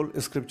the whole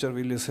scripture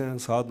we listen,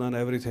 sadhana and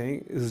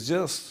everything is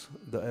just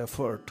the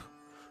effort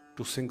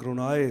to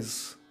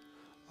synchronize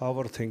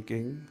our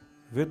thinking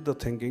with the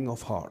thinking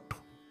of heart.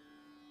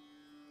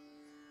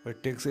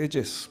 It takes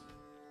ages.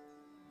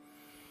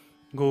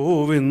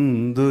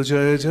 Govind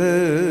Jai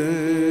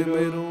Jai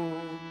Mero,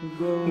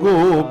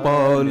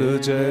 Gopal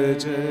Jai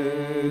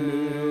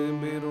Jai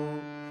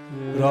Mero,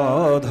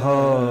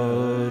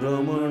 Radha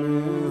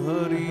Raman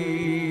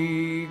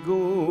Hari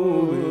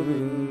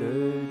Govind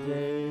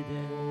Jai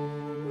Jai.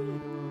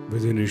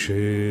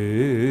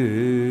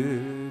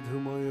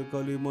 Vidinishedhamaya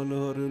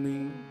Kalimalharani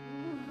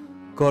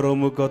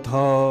Karam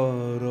Katha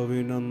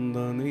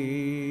Ravinandani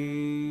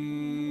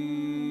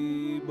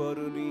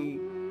Barani.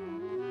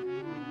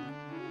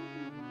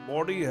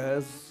 Body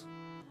has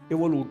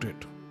evolved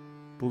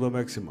to the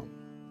maximum.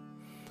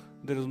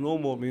 There is no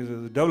more, means it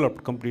is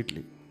developed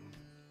completely.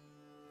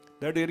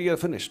 That area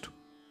finished.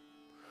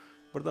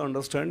 But the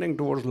understanding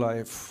towards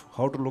life,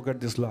 how to look at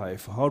this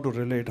life, how to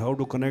relate, how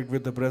to connect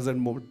with the present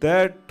moment,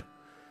 that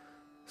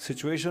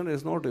situation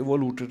is not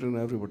evolved in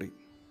everybody.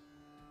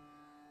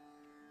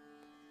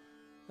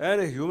 And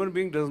a human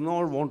being does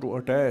not want to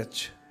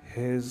attach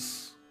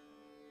his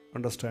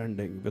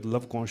understanding with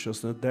love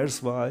consciousness.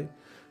 That's why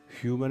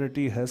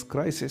humanity has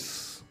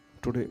crisis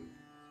today.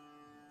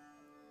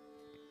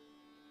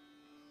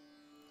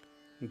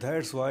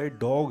 That's why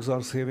dogs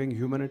are saving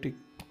humanity.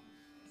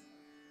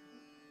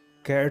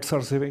 Cats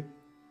are saving.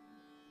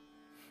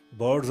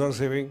 Birds are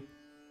saving.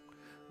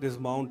 This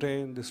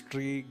mountain, this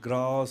tree,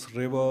 grass,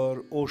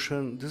 river,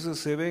 ocean, this is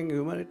saving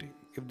humanity.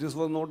 If this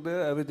was not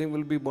there, everything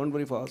will be burned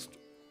very fast.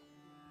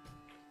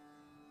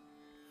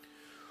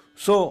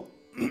 So,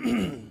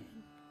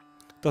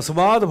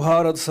 Tasmad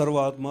Bharat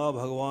Sarvatma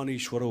Bhagavan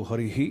Ishwaro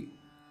Harihi,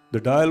 the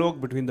dialogue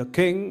between the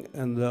king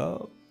and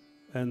the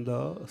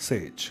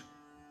sage.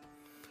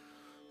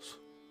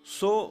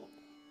 So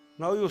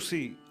now you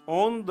see,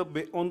 on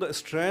the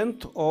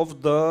strength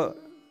of the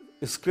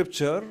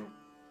scripture,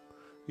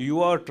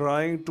 you are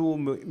trying to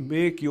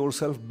make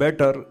yourself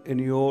better in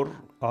your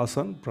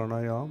asana,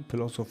 pranayam,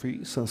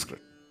 philosophy,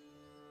 Sanskrit.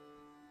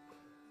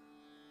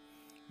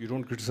 You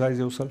don't criticize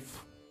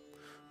yourself.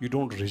 You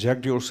don't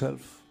reject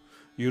yourself.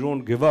 You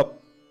don't give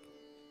up.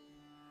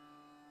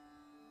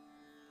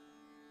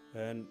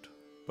 And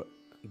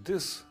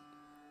this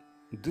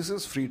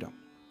is freedom.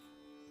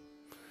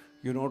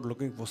 You're not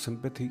looking for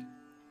sympathy.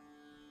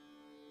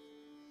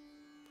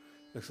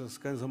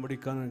 Can somebody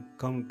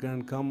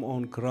come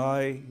on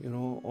cry,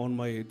 on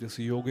my this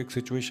yogic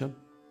situation?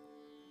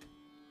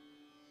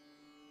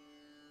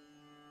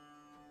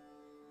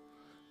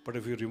 But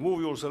if you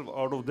remove yourself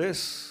out of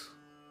this,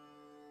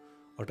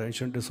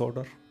 attention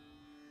disorder,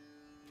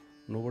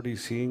 nobody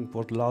is seeing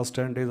for the last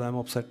 10 days I'm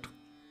upset.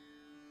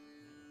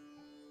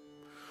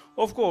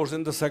 Of course,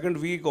 in the second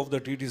week of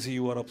the TTC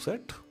you are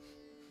upset.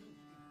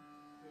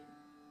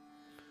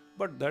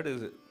 But that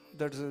is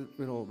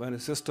when a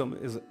system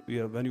is,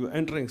 when you are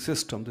entering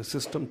system, the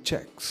system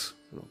checks,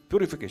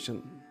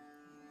 purification,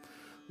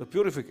 the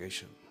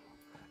purification.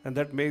 And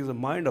that makes the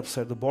mind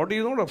upset. The body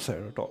is not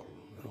upset at all.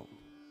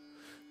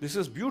 This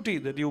is beauty,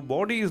 that your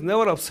body is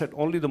never upset,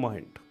 only the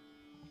mind.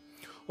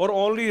 Or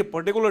only a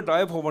particular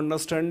type of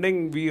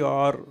understanding we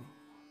are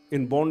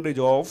in bondage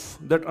of,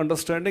 that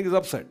understanding is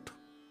upset.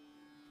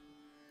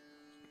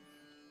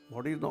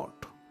 Body is not.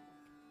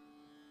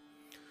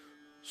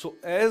 So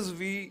as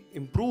we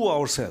improve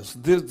ourselves,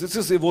 this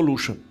is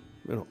evolution.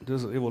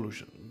 This is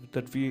evolution,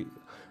 that we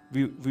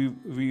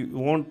we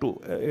want to,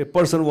 a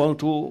person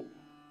wants to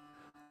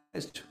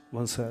attach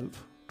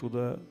oneself to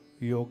the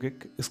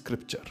yogic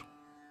scripture.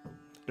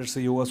 Let's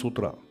say Yoga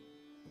Sutra.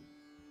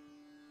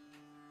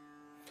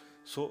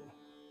 So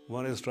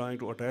one is trying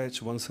to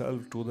attach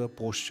oneself to the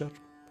posture,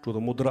 to the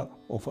mudra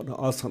of an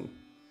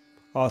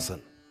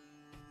asan.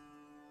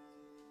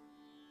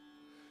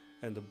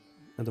 And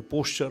the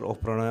posture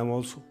of pranayama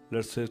also.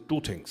 Let's say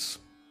two things.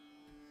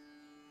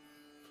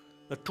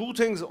 The two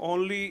things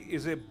only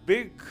is a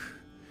big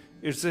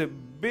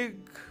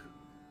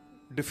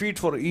defeat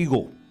for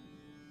ego.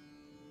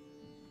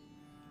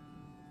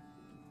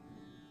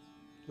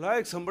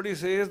 Like somebody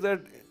says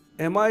that,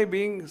 am I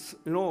being,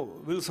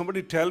 will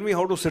somebody tell me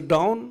how to sit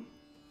down?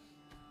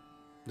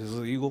 This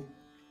is ego.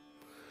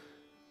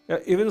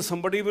 Even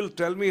somebody will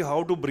tell me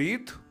how to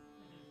breathe?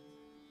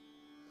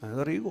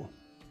 Another ego.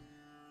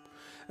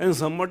 And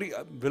somebody,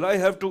 will I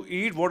have to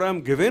eat what I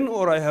am given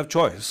or I have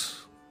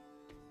choice?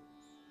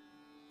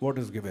 What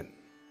is given?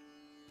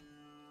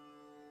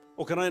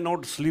 Or can I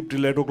not sleep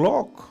till 8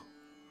 o'clock?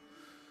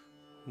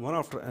 One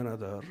after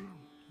another,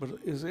 but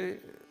is a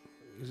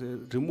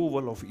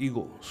removal of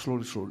ego,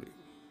 slowly.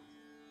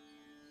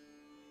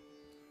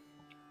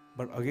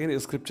 But again,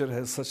 scripture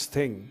has such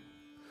thing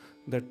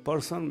that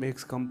person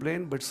makes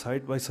complaint, but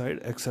side by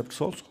side accepts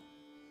also.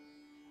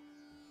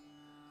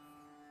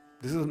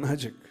 This is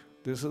magic.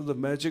 This is the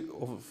magic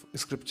of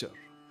scripture.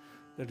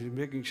 That he's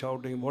making,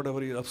 shouting,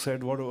 whatever he's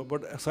upset, whatever,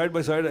 but side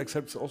by side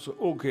accepts also,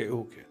 okay,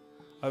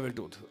 I will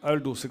do this. I will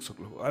do 6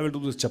 o'clock. I will do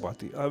this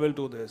chapati. I will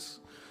do this.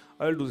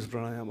 I will do this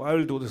pranayama. I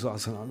will do this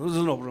asana. This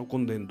is no problem.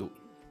 Kundendu.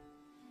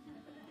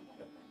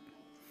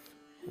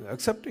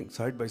 Accepting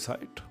side by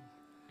side.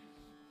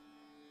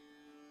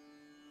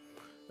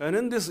 And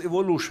in this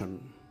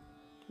evolution,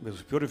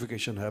 there's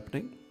purification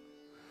happening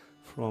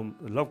from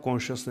love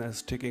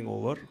consciousness taking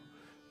over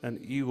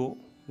and ego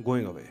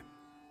going away.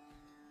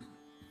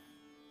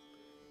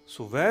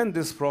 So when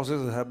this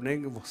process is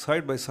happening,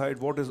 side by side,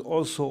 what is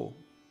also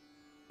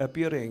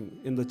appearing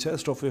in the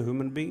chest of a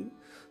human being?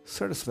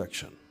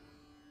 Satisfaction.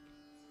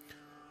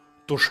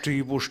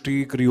 Tushti,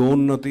 pushti,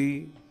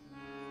 kriyonnati.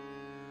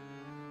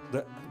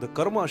 The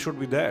karma should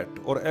be that,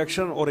 or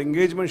action or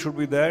engagement should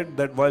be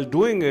that while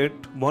doing it,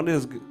 one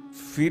is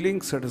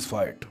feeling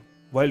satisfied.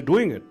 While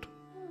doing it,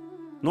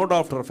 not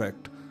after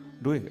effect,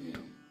 doing it.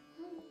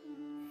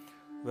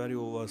 When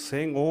you are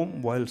saying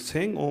Om, while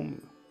saying Om,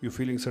 you're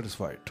feeling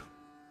satisfied.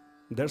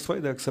 That's why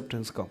the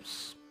acceptance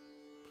comes.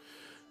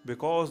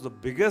 Because the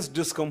biggest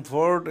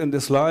discomfort in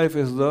this life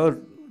is the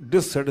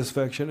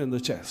dissatisfaction in the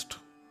chest.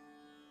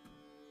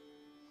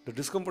 The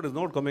discomfort is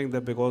not coming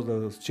there because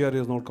the chair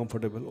is not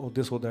comfortable or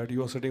this or that.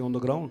 You are sitting on the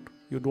ground.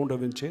 You don't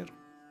have a chair.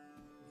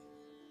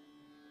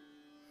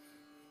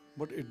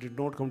 But it did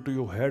not come to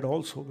your head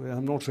also. I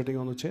am not sitting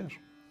on the chair.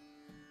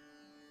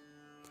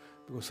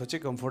 Because such a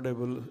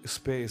comfortable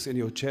space in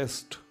your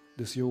chest,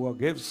 this yoga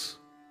gives.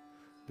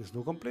 There's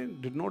no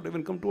complaint. Did not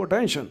even come to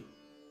attention.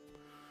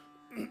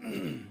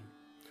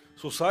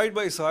 So side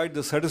by side,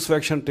 the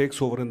satisfaction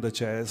takes over in the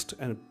chest,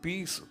 and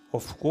peace,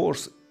 of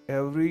course,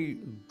 every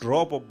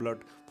drop of blood,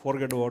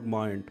 forget about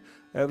mind,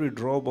 every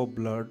drop of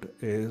blood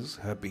is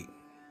happy.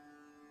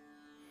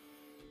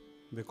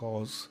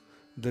 Because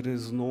there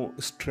is no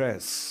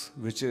stress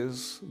which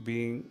is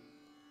being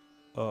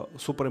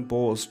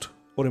superimposed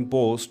or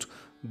imposed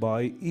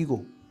by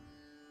ego.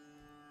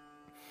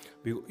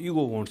 Because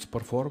ego wants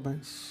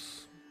performance.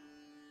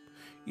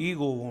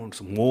 Ego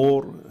wants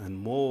more and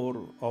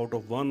more. Out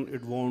of one,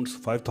 it wants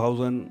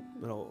 5,000,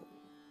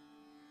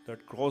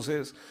 that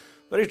crosses.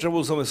 Very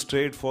troublesome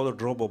state for the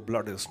drop of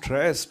blood is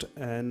stressed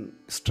and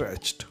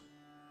stretched.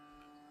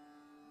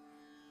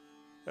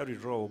 Every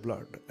drop of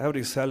blood,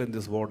 every cell in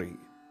this body,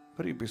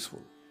 very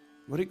peaceful,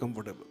 very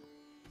comfortable.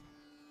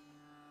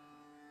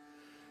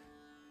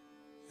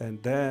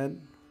 And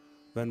then,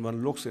 when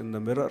one looks in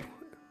the mirror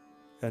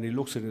and he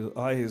looks in his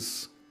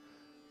eyes,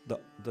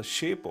 the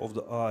shape of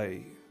the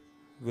eye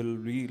will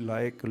be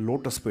like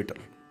lotus petal.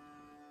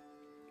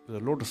 The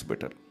lotus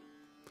petal.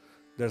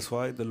 That's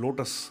why the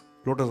lotus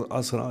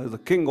asana is the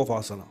king of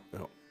asana.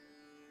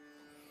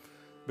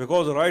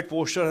 Because the right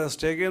posture has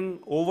taken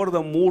over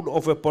the mood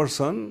of a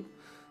person.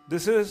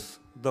 This is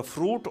the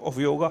fruit of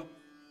yoga.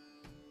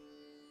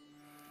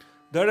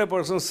 That a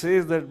person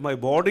says that my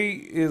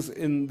body is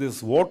in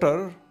this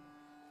water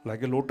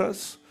like a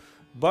lotus,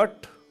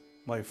 but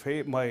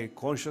my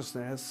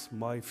consciousness,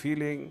 my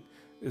feeling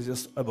is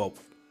just above.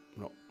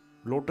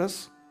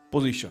 Lotus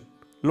position.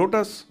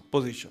 Lotus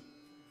position.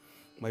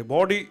 My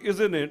body is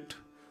in it,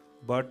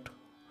 but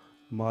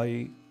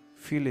my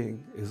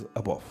feeling is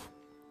above.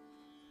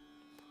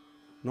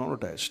 Not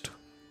attached.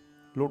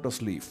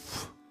 Lotus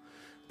leaf.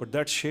 But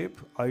that shape,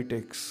 I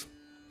takes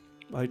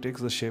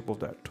the shape of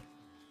that.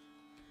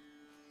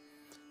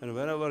 And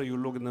whenever you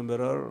look in the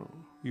mirror,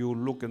 you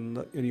look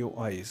in your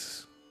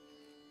eyes.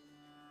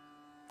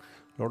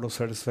 Lot of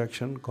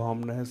satisfaction,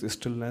 calmness,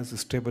 stillness,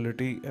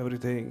 stability,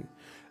 everything.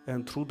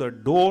 And through the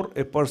door,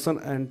 a person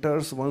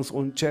enters one's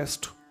own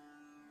chest.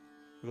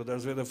 Because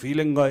that's where the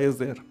feeling guy is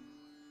there.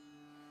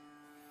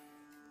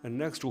 And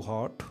next to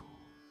heart,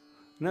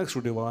 next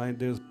to divine,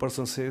 this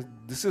person says,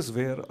 this is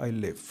where I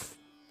live,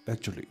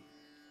 actually.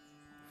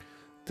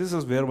 This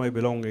is where my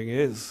belonging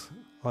is.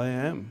 I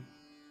am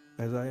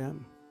as I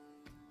am.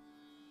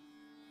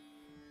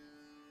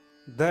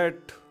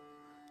 That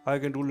I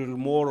can do a little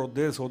more of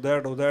this or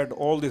that,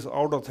 all these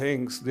outer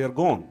things, they are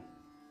gone.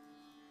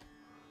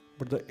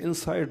 But the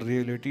inside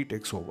reality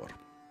takes over,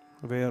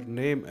 where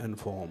name and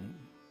form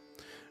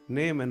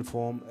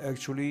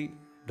actually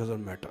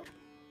doesn't matter.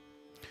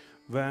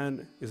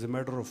 When it's a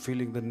matter of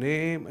feeling, the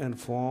name and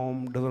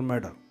form doesn't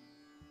matter.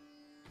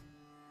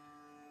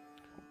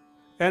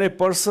 And a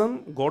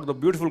person got the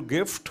beautiful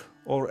gift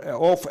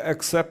of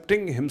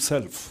accepting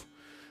himself,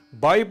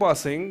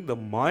 bypassing the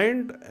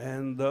mind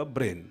and the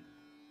brain.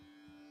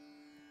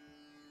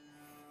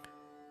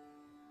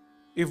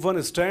 If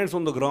one stands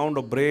on the ground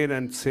of brain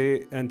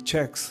and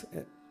checks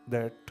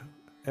that,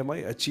 am I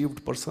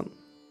achieved person?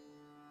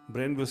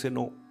 Brain will say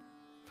no.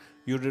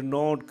 You did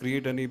not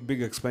create any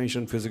big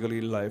expansion physically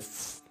in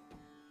life.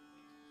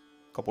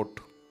 Kaput.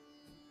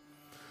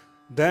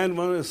 Then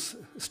one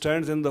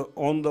stands on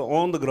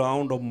the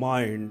ground of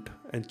mind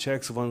and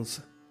checks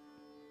one's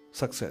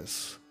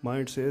success.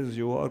 Mind says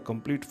you are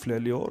complete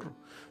failure.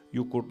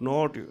 You could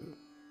not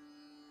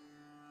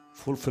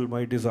fulfill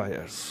my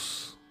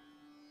desires.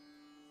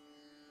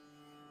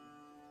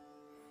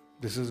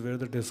 This is where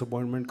the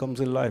disappointment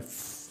comes in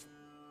life,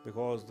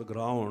 because the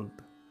ground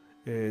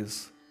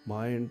is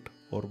mind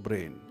or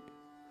brain,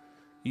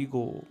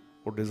 ego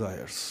or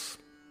desires.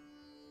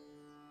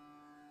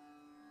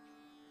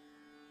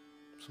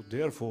 So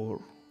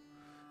therefore,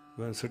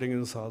 when sitting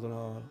in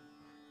sadhana,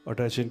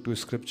 attaching to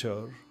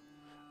scripture,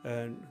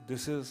 and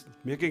this is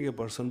making a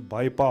person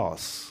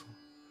bypass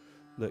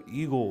the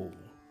ego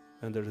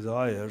and the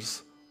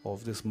desires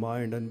of this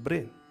mind and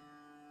brain,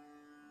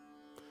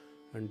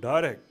 and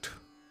direct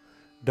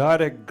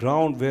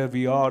ground where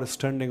we are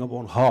standing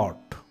upon heart.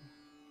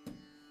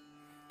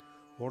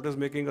 What is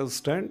making us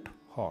stand?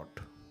 Heart.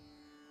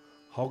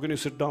 How can you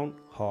sit down?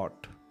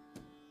 Heart.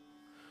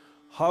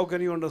 How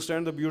can you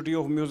understand the beauty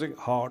of music?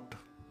 Heart.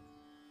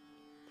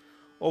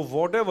 Of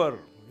whatever,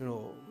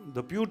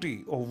 the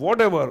beauty of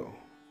whatever,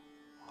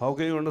 how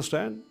can you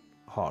understand?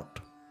 Heart.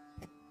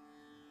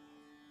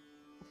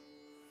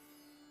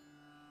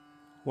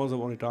 Once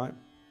upon a time,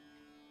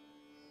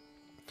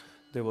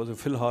 there was a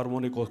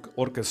Philharmonic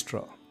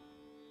orchestra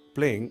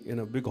playing in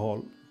a big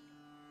hall,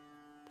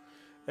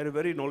 and a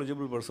very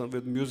knowledgeable person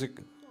with music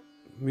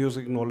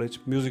knowledge,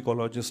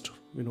 musicologist,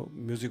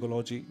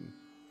 musicology,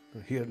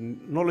 he had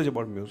knowledge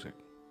about music,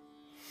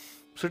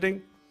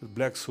 sitting with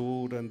black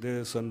suit and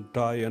this and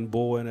tie and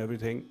bow and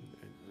everything,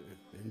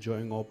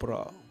 enjoying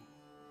opera.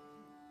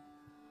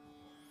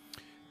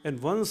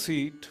 And one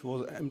seat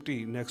was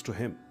empty next to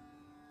him.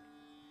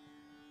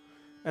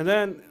 And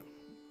then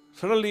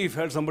suddenly he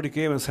felt somebody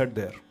came and sat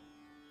there.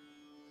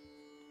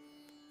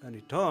 And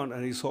he turned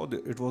and he saw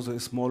it was a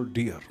small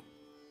deer.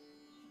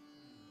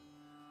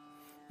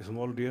 A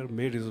small deer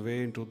made his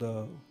way into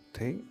the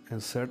thing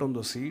and sat on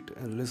the seat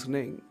and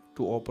listening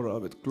to opera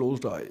with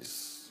closed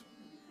eyes.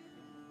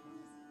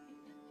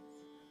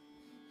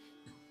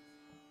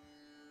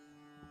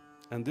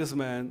 And this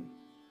man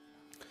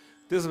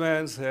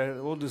said,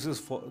 oh, this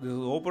is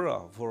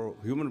opera for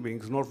human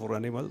beings, not for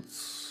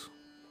animals.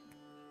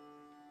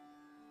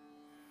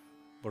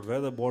 But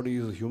whether body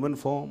is human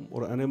form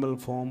or animal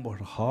form, but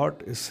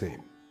heart is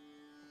same.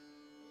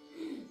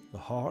 The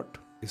heart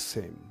is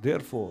same.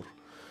 Therefore,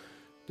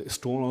 the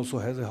stone also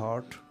has a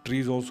heart,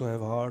 trees also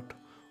have heart,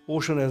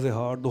 ocean has a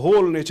heart, the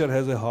whole nature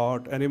has a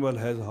heart, animal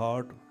has a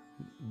heart,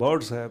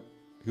 birds have,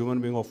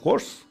 human being of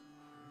course.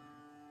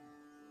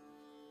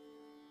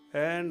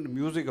 And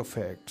music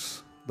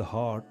affects the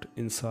heart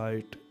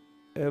inside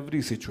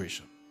every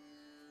situation.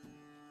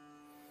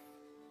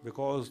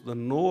 Because the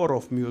knower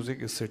of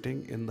music is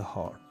sitting in the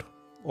heart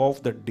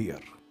of that deer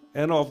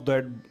and of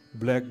that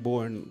black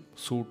bow and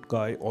suit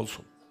guy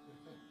also.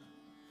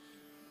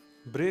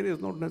 Brain is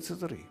not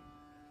necessary.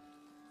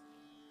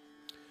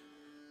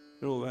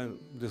 When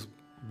this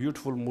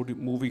beautiful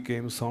movie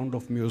came, Sound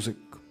of Music,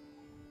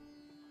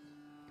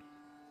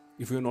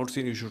 if you have not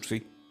seen, you should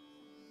see.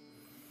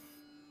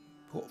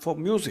 For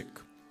music.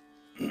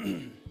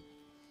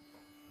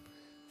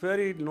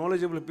 Very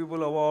knowledgeable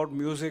people about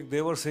music,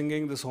 they were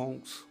singing the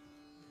songs.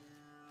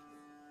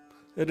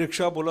 A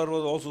rickshaw puller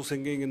was also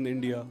singing in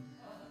India.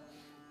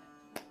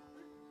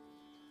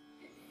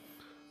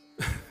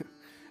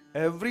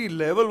 Every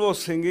level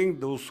was singing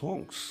those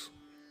songs.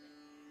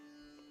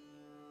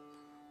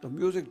 The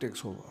music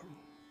takes over.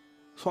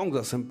 Songs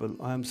are simple.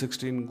 I am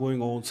 16,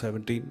 going on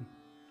 17.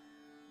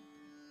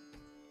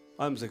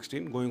 I am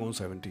 16, going on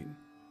 17.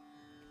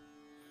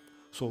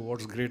 So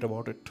what's great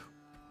about it?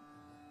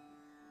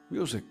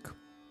 Music.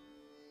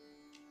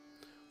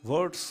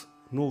 Words,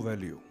 no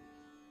value.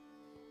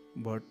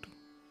 But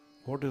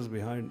what is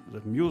behind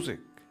the music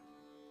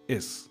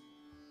is.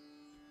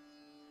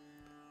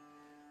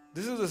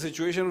 This is a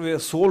situation where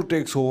soul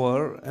takes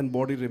over and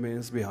body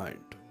remains behind.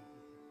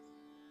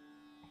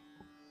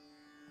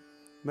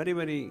 Many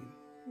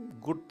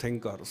good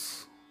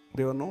thinkers.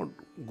 They were not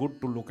good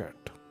to look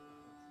at.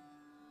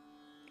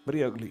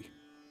 Very ugly.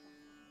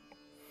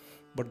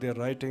 But their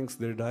writings,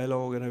 their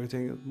dialogue and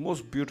everything is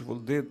most beautiful.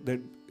 They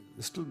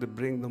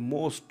bring the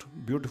most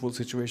beautiful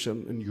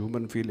situation in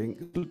human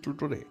feeling till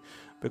today.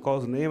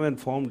 Because name and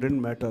form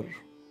didn't matter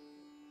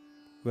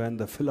when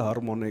the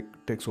philharmonic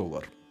takes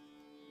over.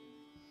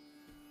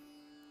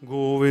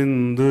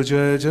 Govind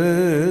Jai Jai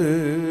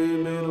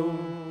Mero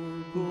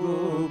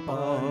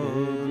Gopal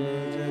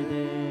Jai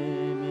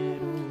Jai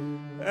Mero.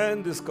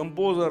 And this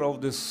composer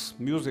of this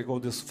music,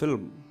 of this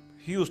film,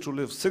 he used to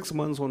live 6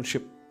 months on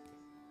ship.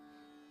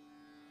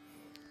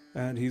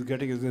 And he's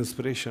getting his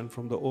inspiration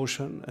from the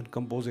ocean and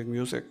composing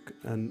music.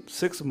 And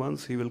 6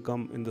 months he will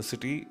come in the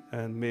city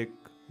and make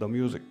the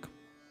music.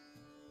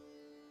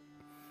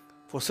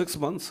 For 6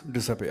 months,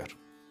 disappear.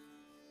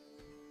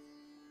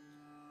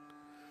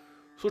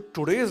 So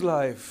today's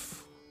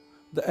life,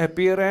 the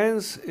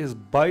appearance is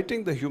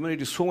biting the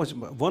humanity so much.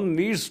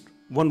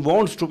 One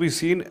wants to be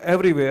seen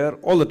everywhere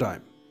all the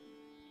time.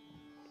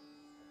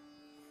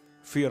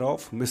 Fear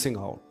of missing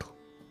out.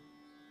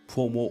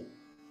 FOMO.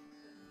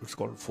 It's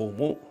called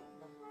FOMO.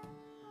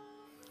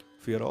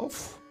 Fear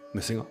of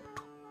missing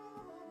out.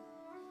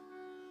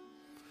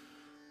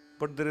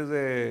 But there is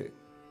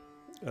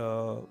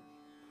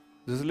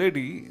this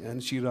lady,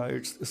 and she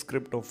writes a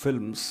script of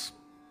films,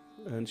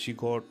 and she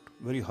got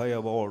very high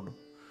award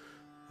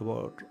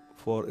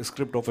for a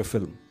script of a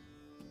film.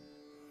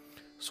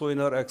 So in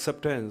her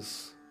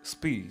acceptance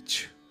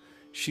speech,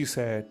 she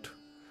said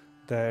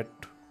that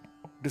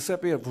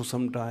disappear for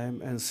some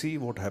time and see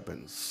what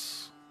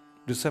happens.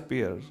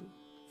 Disappear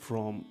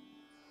from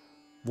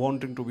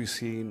wanting to be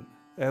seen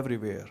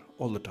everywhere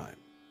all the time.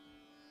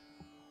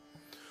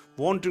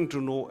 Wanting to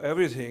know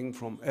everything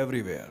from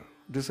everywhere.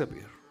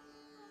 Disappear.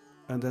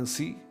 And then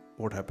see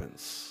what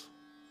happens.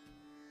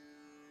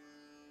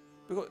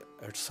 Because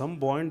at some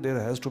point there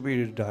has to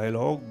be a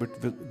dialogue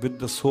with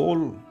the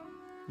soul,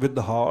 with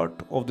the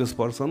heart of this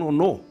person, or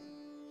no.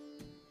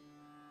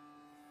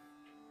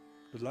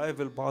 The life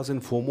will pass in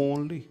FOMO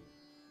only.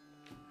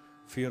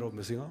 Fear of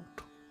missing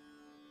out.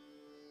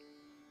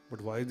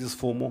 But why this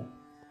FOMO?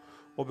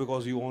 Or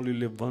because you only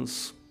live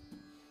once.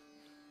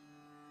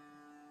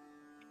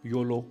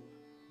 YOLO.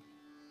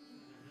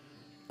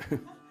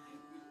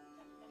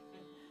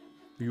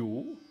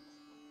 You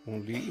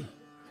only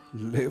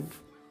live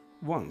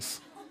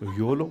once.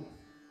 YOLO.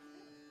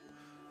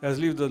 As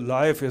if the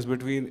life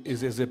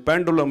is a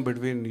pendulum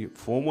between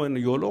FOMO and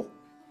YOLO.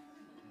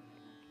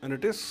 And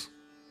it is.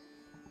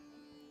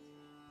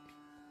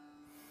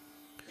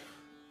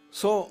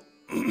 So,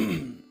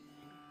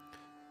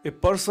 a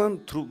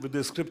person with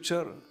the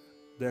scripture,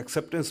 the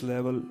acceptance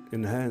level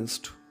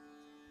enhanced,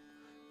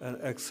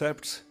 and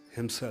accepts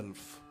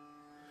himself,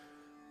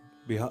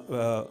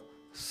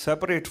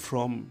 separate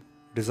from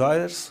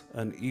desires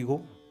and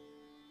ego,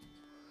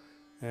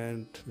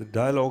 and the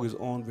dialogue is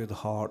on with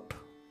heart,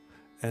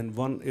 and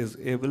one is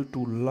able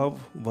to love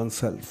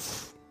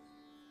oneself.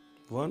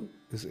 One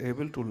is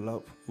able to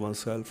love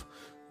oneself.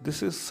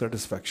 This is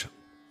satisfaction.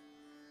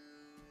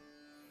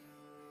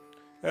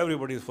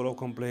 Everybody is full of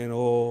complaint.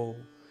 Oh,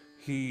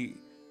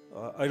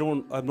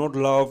 I'm not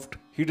loved.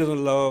 He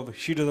doesn't love.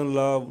 She doesn't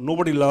love.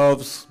 Nobody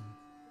loves.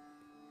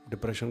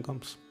 Depression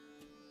comes.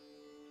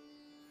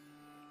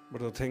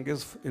 But the thing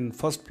is, in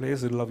first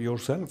place, you love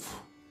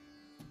yourself.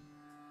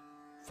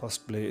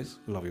 First place,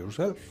 love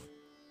yourself.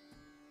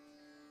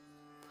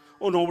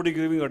 Oh, nobody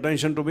giving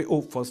attention to me.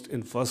 Oh,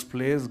 in first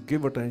place,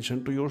 give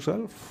attention to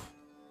yourself.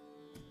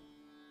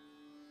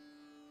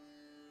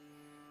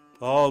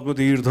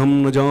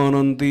 Atmatirtham na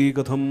jananti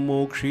katham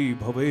mokshi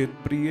bhavet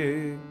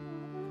priye.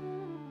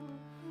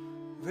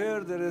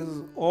 Where there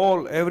is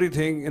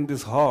everything in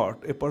this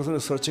heart, a person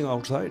is searching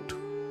outside.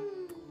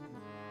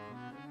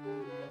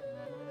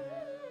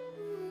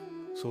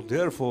 So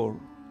therefore,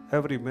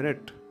 every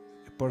minute,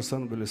 a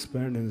person will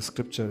spend in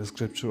scripture,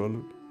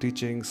 scriptural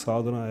teaching,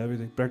 sadhana,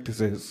 everything,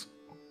 practices.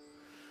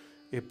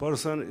 A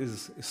person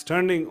is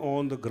standing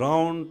on the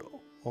ground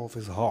of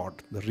his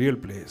heart, the real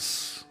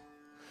place.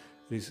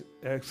 He is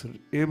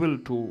able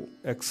to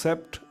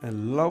accept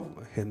and love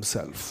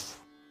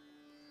himself.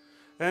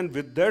 And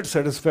with that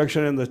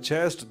satisfaction in the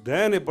chest,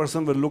 then a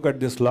person will look at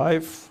this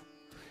life.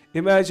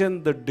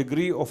 Imagine the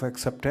degree of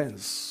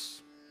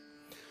acceptance.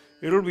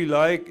 It will be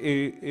like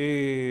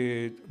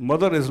a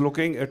mother is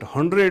looking at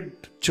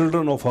 100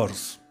 children of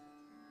hers.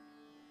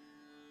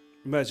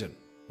 Imagine,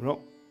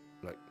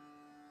 like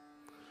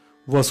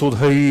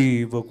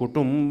Vasudhaiva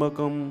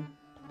Kutumbakam.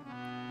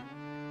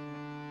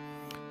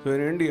 So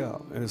in India,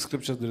 in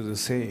scriptures, there is a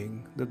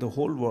saying that the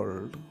whole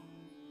world,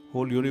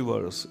 whole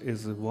universe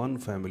is one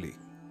family.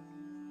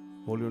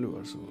 Whole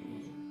universe.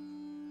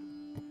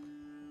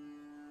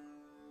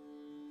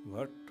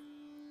 But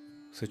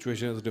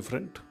situation is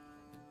different.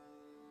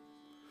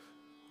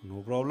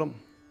 No problem.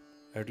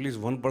 At least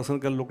one person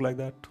can look like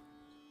that.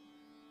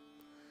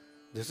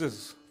 This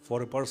is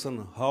for a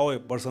person, how a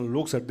person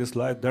looks at this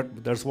life,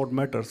 that's what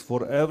matters.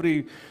 For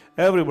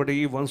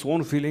everybody, one's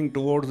own feeling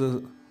towards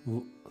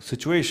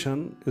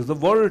situation is the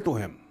world to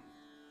him.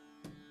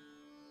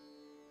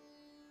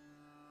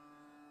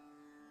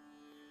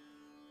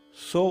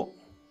 So,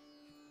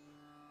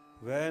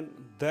 when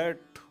that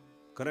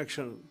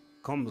connection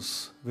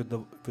comes with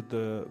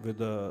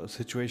the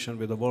situation,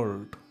 with the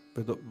world,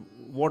 with the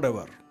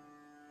whatever,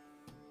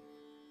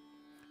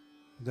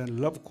 then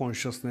love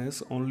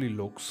consciousness only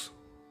looks,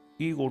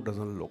 ego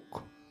doesn't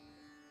look.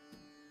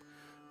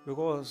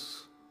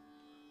 Because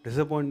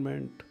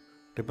disappointment,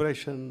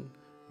 depression,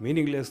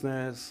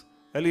 meaninglessness,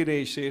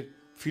 alienation,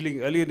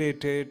 feeling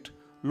alienated,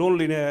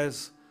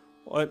 loneliness,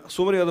 and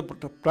so many other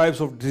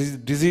types of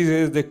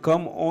diseases, they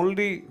come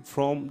only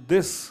from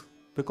this,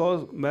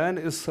 because man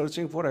is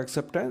searching for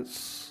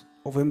acceptance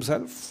of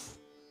himself.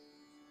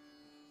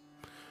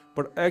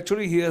 But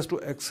actually he has to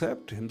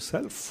accept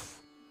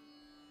himself.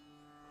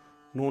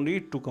 No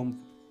need to come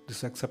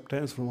this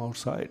acceptance from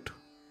outside.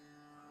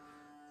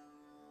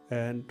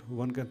 And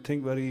one can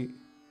think very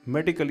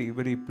medically,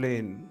 very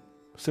plain,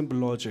 simple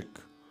logic.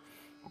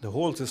 The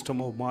whole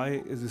system of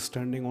Maya is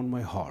standing on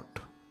my heart.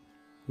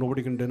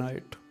 Nobody can deny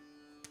it.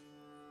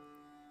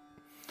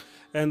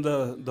 And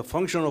the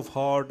function of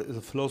heart is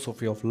a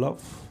philosophy of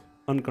love,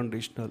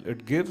 unconditional.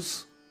 It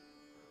gives,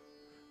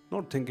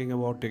 not thinking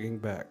about taking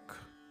back.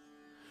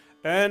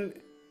 And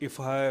if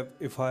I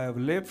have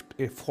lived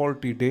a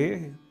faulty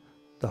day,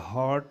 the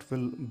heart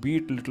will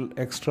beat little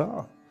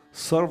extra,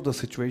 serve the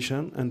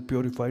situation and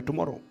purify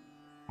tomorrow.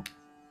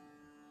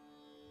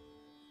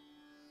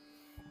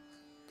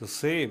 The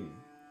same,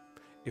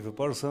 if a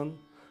person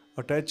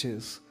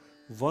attaches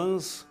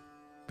one's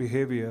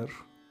behavior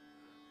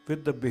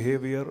with the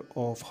behavior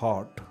of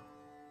heart,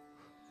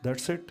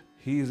 that's it.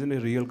 He is in a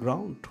real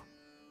ground.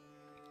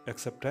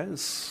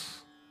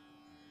 Acceptance.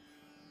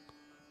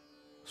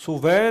 So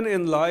when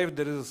in life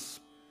there is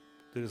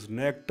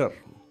nectar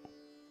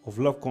of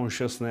love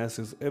consciousness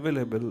is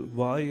available,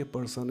 why a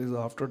person is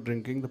after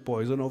drinking the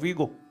poison of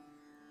ego?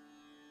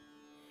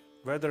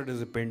 Whether it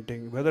is a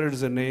painting, whether it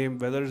is a name,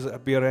 whether it is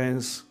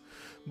appearance,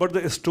 but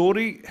the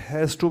story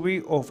has to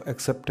be of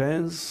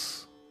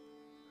acceptance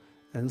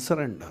and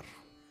surrender.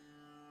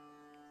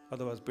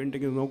 Otherwise,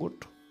 painting is no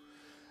good,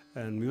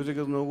 and music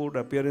is no good,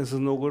 appearance is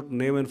no good,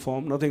 name and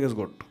form, nothing is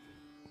good.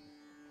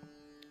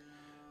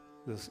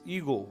 This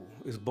ego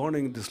is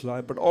burning this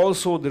life, but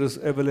also there is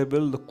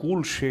available the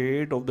cool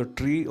shade of the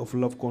tree of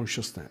love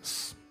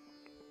consciousness.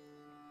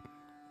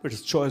 It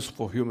is choice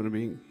for human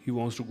being. He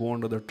wants to go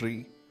under the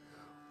tree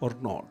or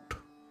not.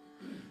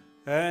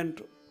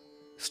 And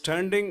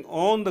standing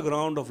on the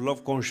ground of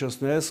love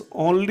consciousness,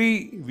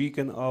 only we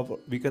can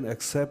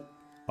accept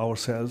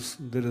ourselves.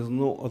 There is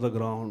no other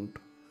ground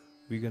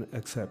we can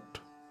accept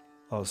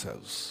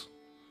ourselves.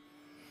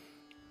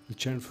 We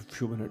chant for a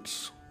few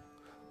minutes.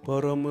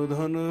 Param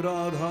dhan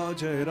Radha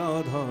Jai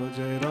Radha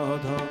Jai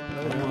Radha,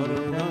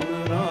 Param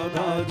dhan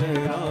Radha Jai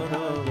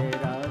Radha Jai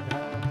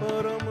Radha,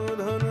 Param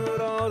dhan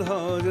Radha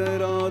Jai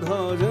Radha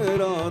Jai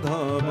Radha,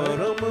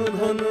 Param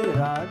dhan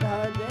Radha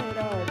Jai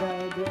Radha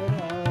Jai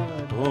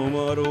Radha,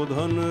 Hamaro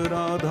dhan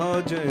Radha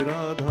Jai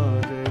Radha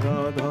Jai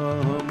Radha,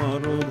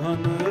 Hamaro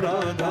dhan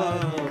Radha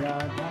Jai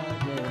Radha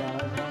Jai Radha,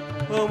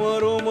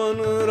 Hamaro man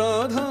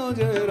Radha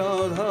Jai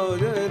Radha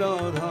Jai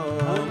Radha,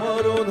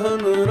 Hamaro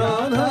dhan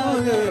Radha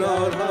Jai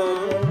Radha,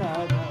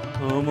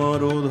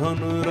 Hamaro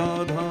dhan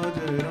Radha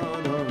Jai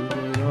Radha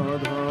Jai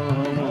Radha,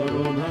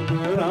 Hamaro dhan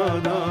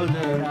Radha Jai Radha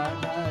Jai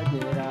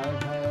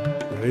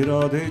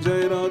Radha,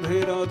 Jai Radhe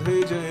Radhe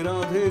Jai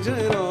Radhe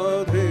Jai Radhe Jai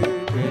Radhe,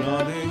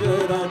 Jai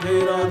Radhe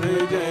Radhe Radhe,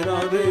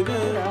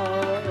 Jai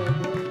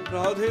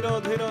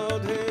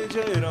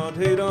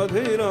Radhe Radhe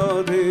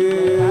Radhe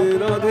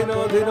Radhe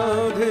Radhe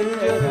Radhe,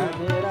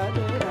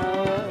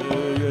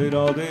 Jai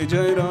Radhe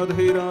Jai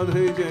Radhe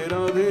Radhe Jai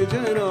Radhe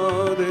Jai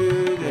Radhe,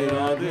 Jai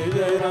Radhe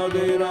Jai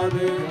Radhe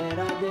Radhe Radhe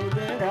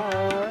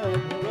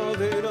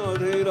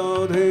Radhe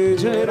Radhe,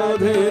 Jai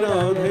Radhe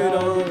Radhe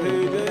Radhe,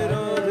 Jai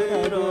Radhe Radhe Radhe.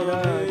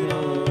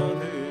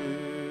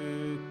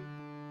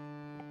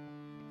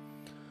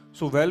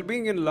 So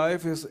well-being in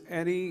life is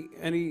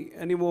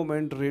any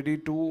moment ready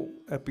to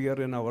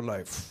appear in our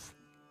life.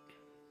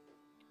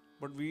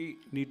 But we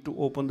need to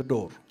open the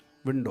door,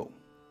 window.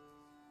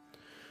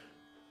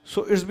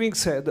 So it's being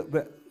said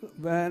that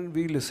when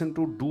we listen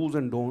to do's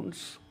and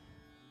don'ts,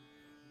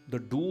 the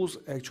do's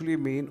actually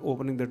mean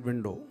opening that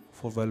window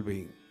for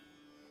well-being.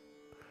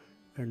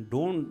 And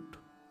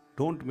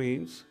don't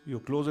means you're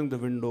closing the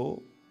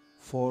window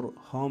for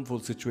harmful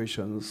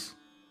situations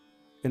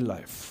in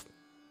life.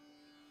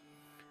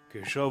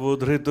 Keshav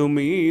dhrit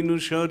meen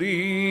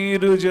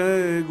sharir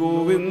jai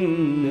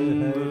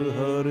govind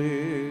hare.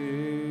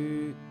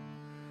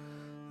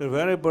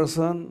 When a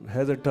person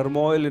has a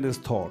turmoil in his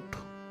thought,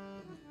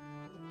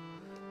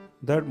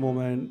 that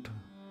moment,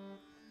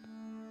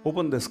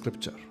 open the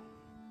scripture,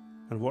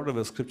 and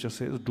whatever scripture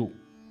says, do.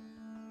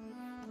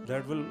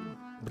 That will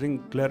bring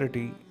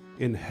clarity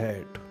in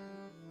head.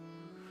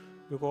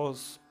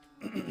 Because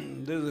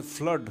there is a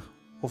flood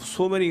of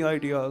so many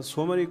ideas,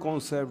 so many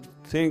concepts,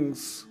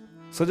 things,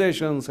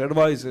 suggestions,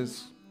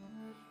 advices.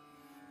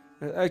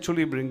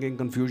 actually bringing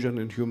confusion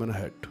in human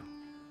head.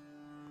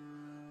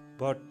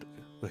 But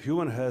the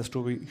human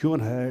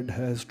head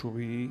has to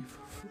be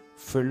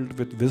filled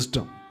with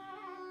wisdom.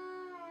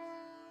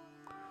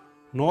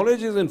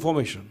 Knowledge is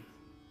information.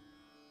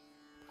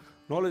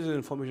 Knowledge is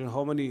information.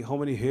 How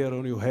many hair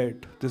on your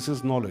head? This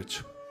is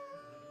knowledge.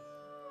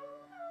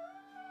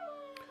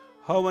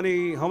 How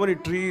many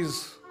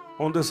trees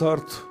on this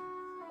earth?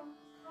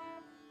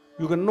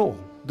 You can know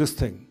this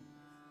thing.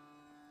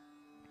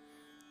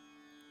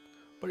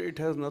 But it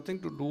has nothing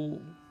to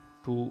do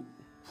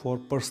for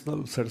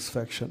personal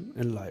satisfaction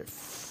in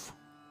life.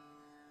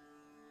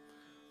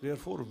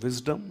 Therefore,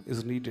 wisdom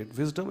is needed.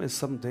 Wisdom is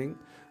something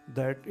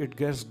that it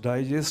gets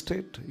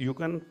digested. You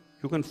can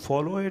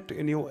follow it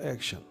in your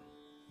action.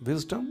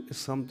 Wisdom is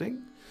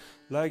something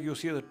like you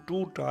see the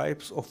two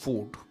types of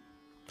food.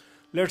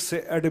 Let's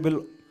say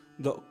edible,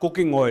 the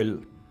cooking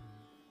oil.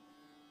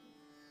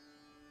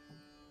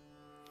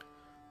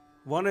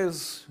 One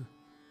is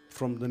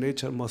from the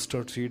nature,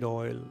 mustard seed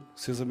oil,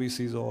 sesame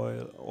seed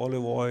oil,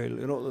 olive oil,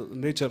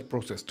 nature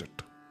processed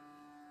it.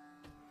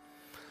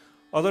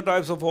 Other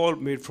types of oil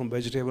made from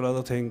vegetable,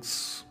 other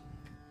things,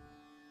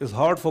 is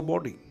hard for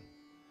body.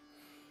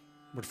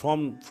 But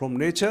from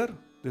nature,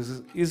 this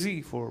is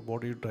easy for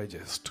body to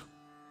digest.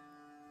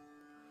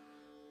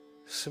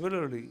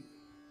 Similarly,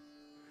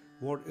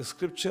 what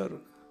scripture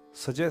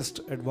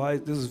suggests,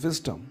 advise, this is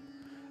wisdom,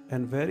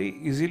 and very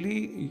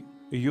easily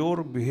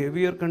your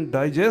behavior can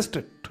digest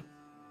it.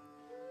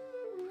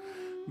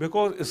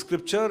 Because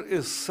scripture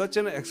is such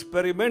an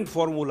experiment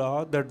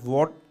formula that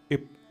what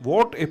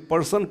a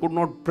person could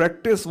not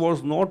practice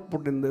was not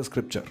put in the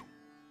scripture.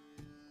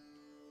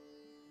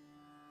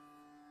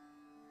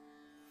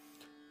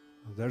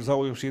 That's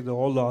how you see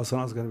all the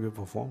asanas can be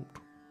performed.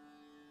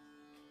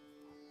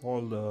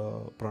 All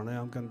the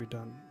pranayam can be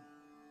done.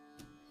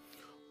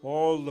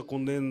 All the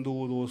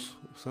kundendu, those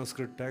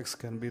Sanskrit texts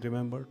can be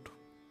remembered.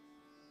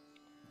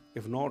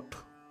 If not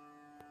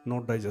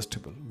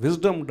digestible.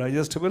 Wisdom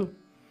digestible,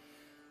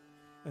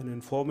 and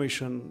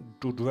information,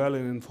 to dwell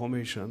in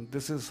information,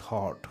 this is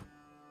hard.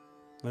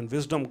 When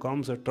wisdom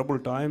comes at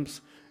troubled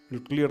times, it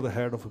will clear the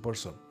head of a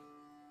person.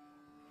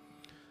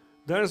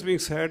 That is being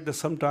said that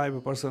sometime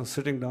a person is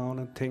sitting down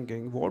and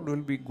thinking, what will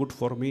be good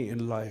for me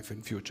in life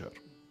in future?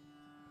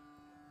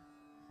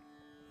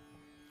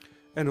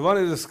 And one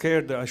is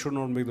scared that I should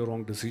not make the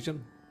wrong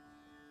decision.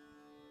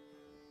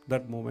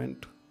 That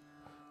moment,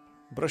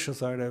 brush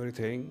aside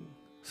everything,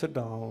 sit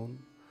down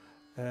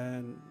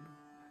and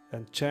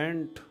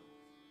chant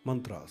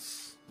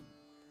mantras.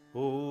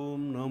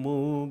 Om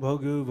Namo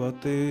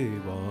Bhagavate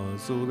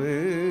Vasudevaya.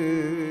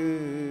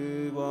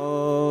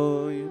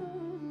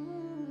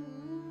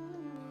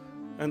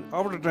 And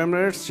after 10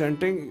 minutes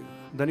chanting,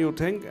 then you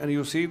think and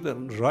you see the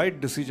right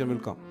decision will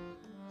come.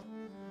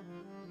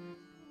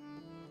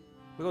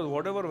 Because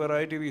whatever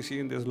variety we see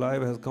in this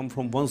life has come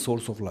from one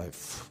source of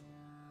life.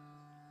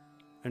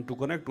 And to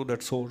connect to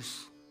that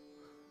source,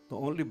 the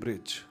only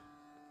bridge,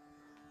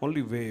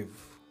 only wave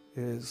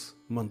is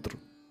mantra.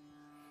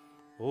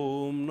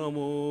 Om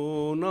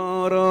Namo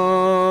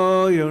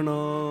Narayana.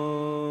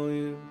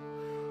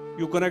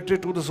 You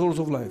connected to the source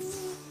of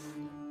life.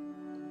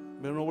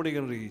 Where nobody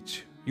can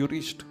reach. You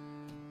reached.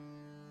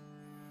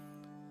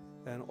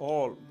 And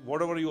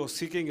whatever you are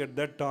seeking at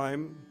that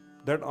time,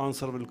 that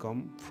answer will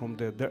come from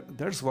there.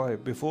 That's why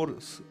before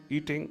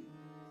eating,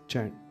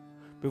 chant.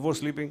 Before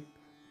sleeping,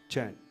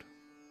 chant.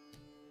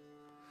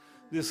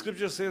 The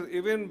scripture says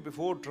even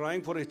before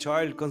trying for a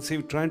child,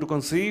 trying to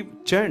conceive,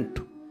 chant.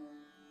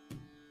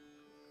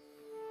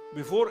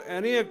 Before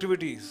any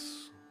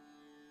activities,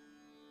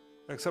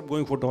 except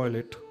going for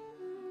toilet,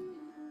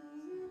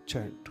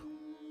 chant.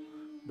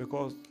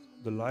 Because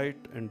the light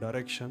and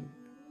direction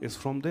is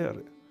from there.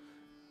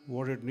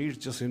 What it needs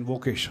just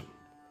invocation.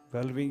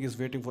 Well-being is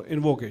waiting for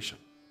invocation.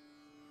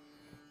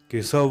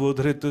 Kesav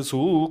dhrit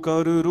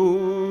sukar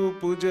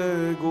roop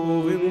jai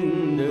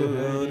govind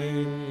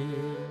hari.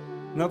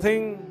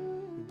 Nothing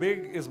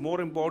big is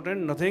more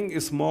important. Nothing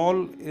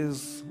small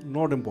is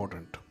not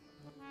important.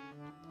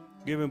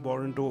 Give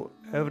importance to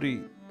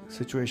every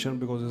situation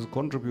because it's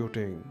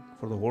contributing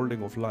for the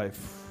holding of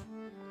life.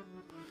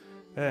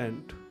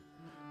 And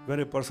when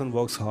a person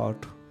works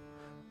hard,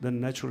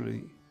 then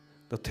naturally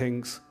the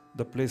things,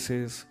 the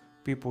places,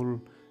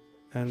 people,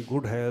 and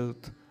good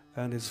health,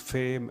 and his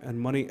fame and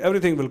money,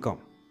 everything will come.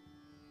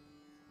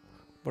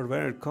 But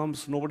when it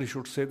comes, nobody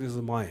should say this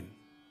is mine.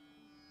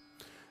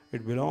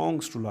 It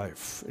belongs to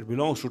life. It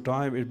belongs to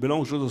time. It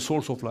belongs to the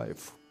source of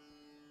life.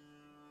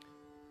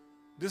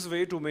 This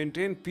way to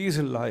maintain peace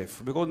in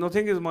life, because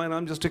nothing is mine.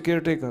 I'm just a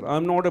caretaker.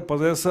 I'm not a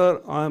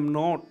possessor. I'm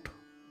not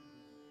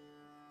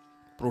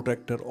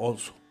protector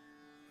also.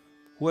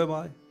 Who am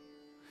I?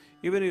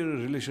 Even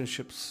in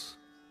relationships,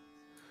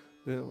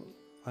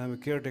 I am a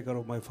caretaker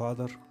of my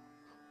father,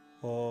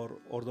 or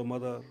the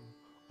mother,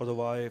 or the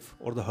wife,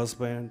 or the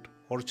husband,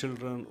 or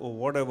children, or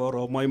whatever,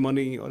 or my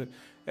money, or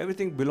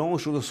everything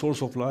belongs to the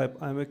source of life.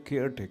 I am a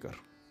caretaker.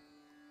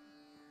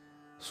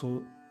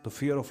 So the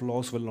fear of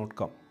loss will not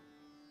come.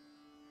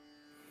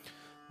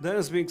 Then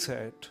it's being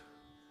said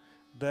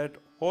that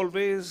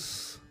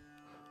always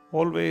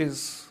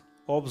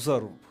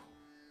observe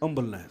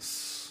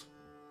humbleness.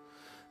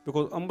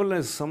 Because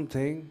humbleness is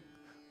something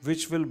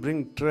which will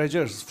bring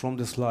treasures from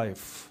this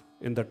life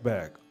in that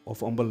bag of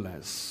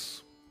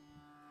humbleness.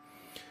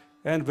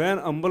 And when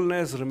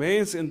humbleness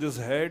remains in this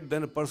head,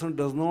 then a person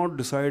does not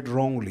decide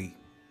wrongly.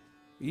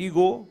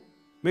 Ego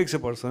makes a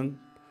person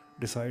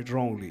decide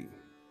wrongly.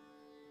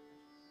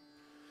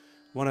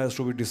 One has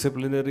to be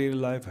disciplinary in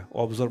life,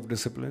 observe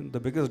discipline. The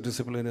biggest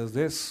discipline is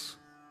this,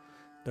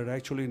 that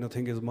actually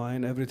nothing is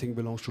mine, everything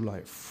belongs to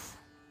life.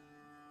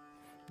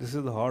 This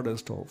is the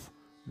hardest of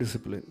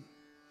discipline.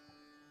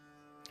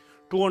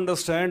 To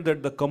understand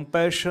that the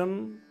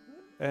compassion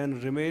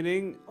and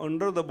remaining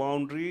under the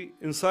boundary,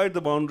 inside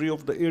the boundary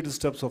of the 8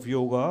 steps of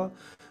yoga,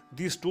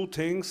 these two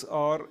things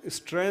are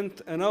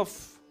strength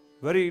enough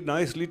very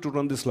nicely to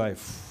run this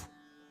life.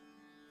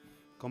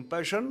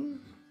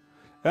 Compassion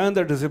and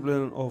the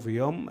discipline of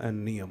yam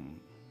and niyam.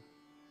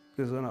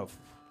 This is enough.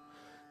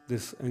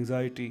 This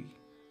anxiety,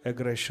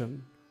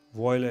 aggression,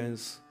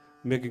 violence,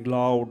 making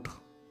loud,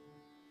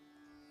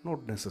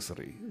 not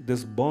necessary.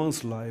 This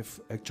burns life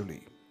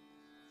actually.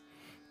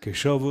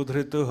 Keshav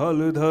dhrit hal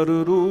dhar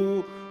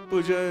roop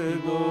jai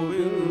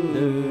govind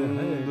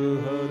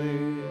hare.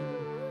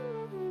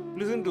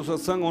 Listen to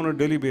satsang on a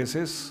daily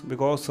basis,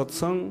 because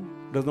satsang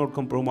does not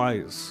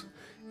compromise.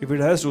 If it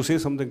has to say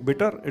something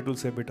bitter, it will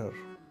say bitter.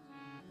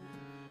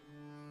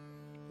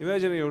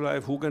 Imagine in your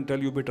life, who can tell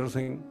you bitter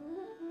thing?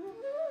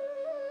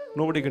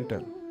 Nobody can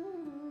tell.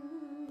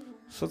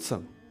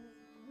 Satsang.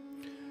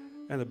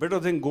 And the bitter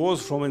thing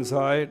goes from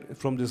inside,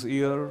 from this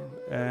ear,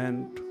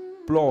 and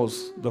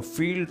plows the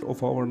field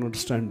of our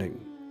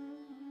understanding.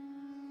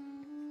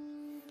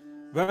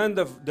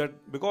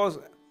 Because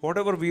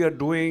whatever we are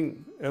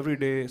doing every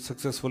day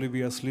successfully,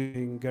 we are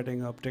sleeping,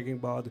 getting up, taking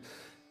bath,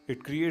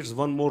 it creates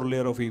one more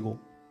layer of ego.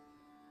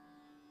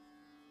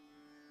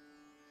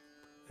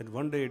 And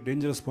one day a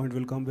dangerous point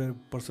will come where a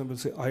person will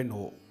say, I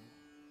know.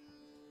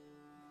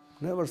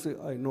 Never say,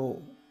 I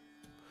know.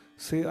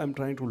 Say, I'm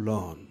trying to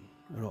learn.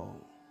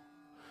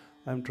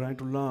 I'm trying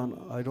to learn.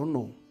 I don't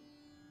know.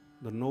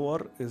 The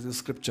knower is the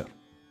scripture.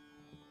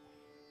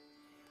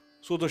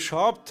 So the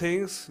sharp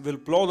things will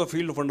plow the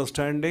field of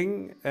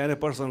understanding, and a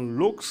person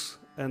looks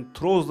and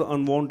throws the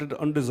unwanted,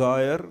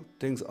 undesired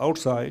things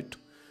outside,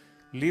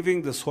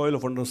 leaving the soil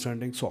of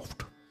understanding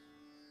soft.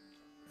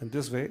 And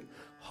this way,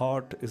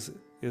 heart is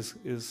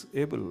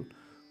able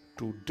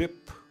to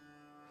dip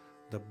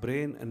the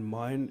brain and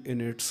mind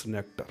in its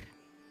nectar.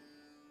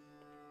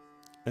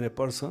 And a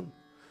person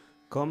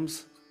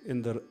comes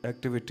in the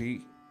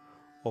activity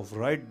of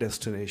right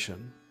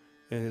destination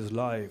in his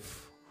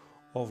life,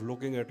 of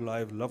looking at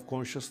life, love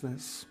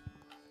consciousness,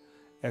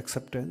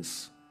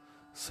 acceptance,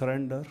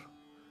 surrender,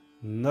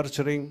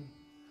 nurturing,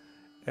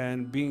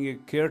 and being a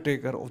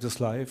caretaker of this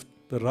life.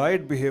 The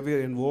right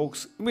behavior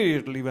invokes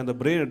immediately when the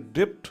brain is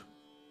dipped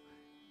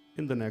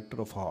in the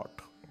nectar of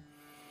heart.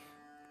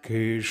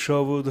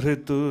 Keshav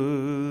dhrit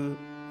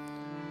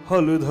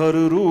hal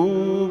dhar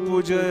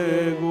roop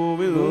jai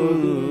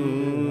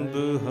govind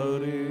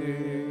hare.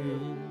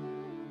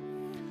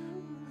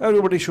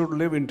 Everybody should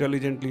live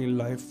intelligently in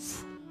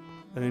life.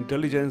 And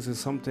intelligence is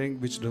something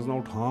which does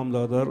not harm the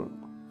other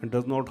and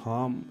does not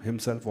harm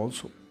himself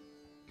also.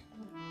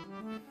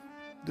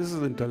 This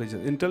is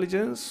intelligence.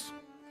 Intelligence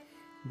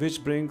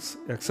which brings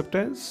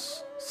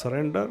acceptance,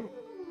 surrender,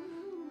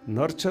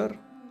 nurture,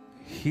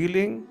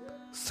 healing,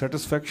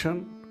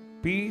 satisfaction,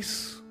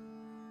 peace.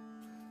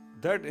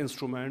 That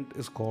instrument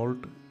is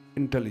called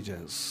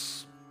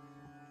intelligence.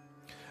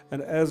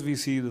 And as we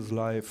see this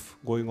life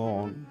going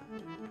on,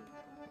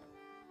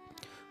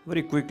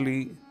 very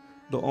quickly,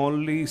 the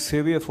only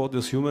savior for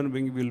this human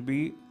being will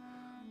be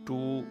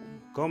to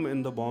come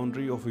in the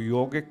boundary of a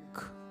yogic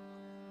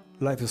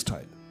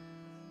lifestyle.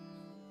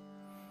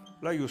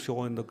 Like you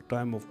saw in the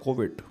time of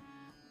COVID,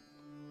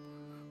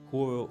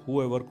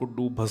 whoever could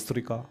do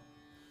bhastrika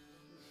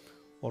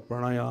or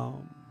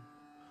pranayam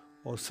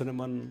or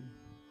cinnamon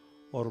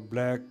or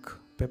black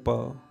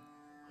pepper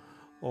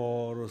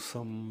or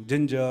some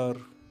ginger,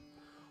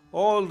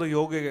 all the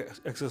yogic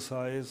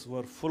exercise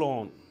were full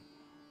on,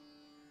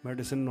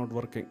 medicine not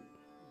working.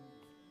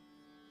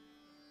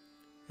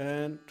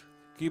 And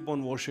keep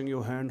on washing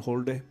your hand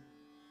whole day.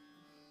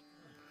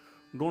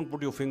 Don't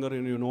put your finger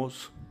in your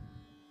nose.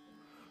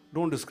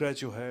 Don't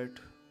scratch your head.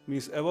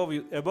 Means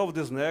above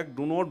this neck,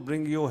 do not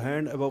bring your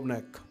hand above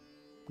neck.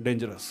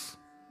 Dangerous.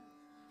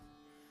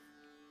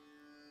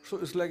 So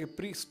it's like a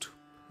priest,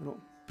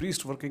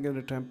 priest working in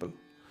a temple.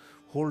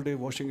 Whole day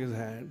washing his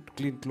hand,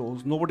 clean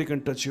clothes. Nobody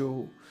can touch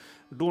you.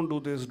 Don't do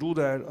this, do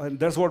that. And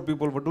that's what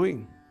people were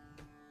doing.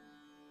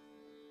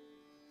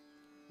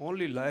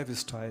 Only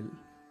lifestyle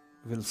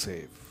will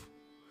save.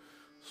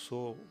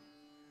 So,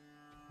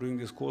 during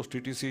this course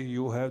TTC,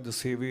 you have the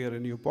savior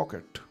in your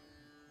pocket,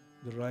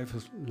 the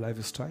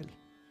lifestyle.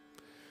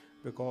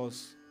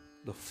 Because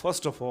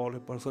first of all, a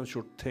person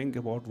should think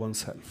about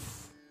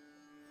oneself,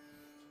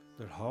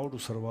 that how to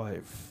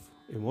survive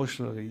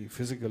emotionally,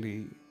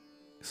 physically,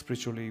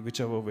 spiritually,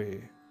 whichever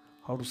way,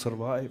 how to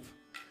survive.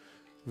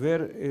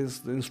 Where is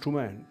the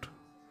instrument?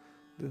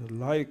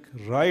 The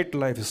right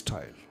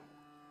lifestyle.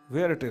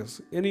 Where it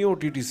is? In your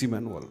TTC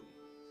manual.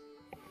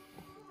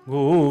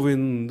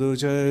 Govind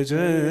Jai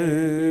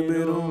Jai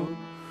Mero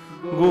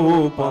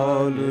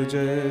Gopal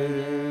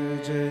Jai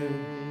Jai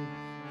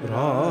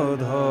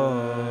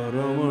Radha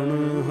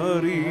Raman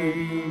Hari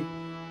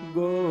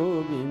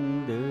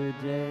Govind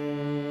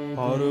जय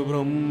और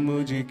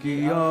ब्रह्म जी की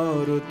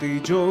आरती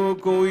जो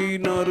कोई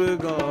नर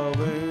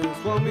गावे,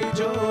 स्वामी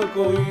जो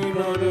कोई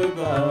नर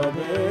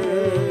गावे,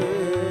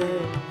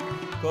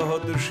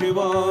 कहत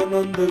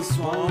शिवानंद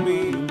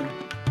स्वामी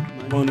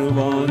मन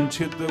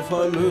वांछित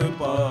फल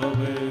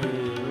पावे।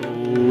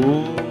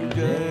 ओम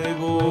जय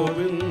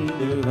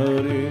गोविंद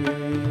हरे,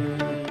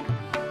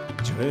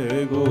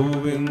 जय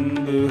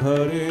गोविंद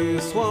हरे,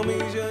 स्वामी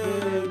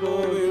जय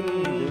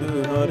गोविंद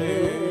हरे।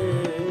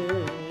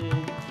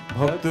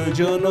 भक्त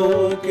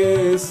जनों के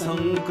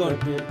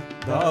संकट,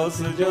 दास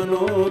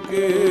जनों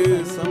के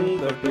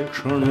संकट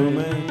क्षण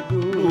में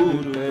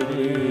दूर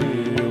करे।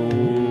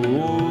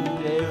 ओम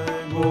जय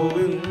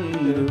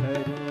गोविंद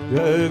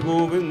जय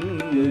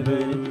गोविंद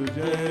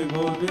जय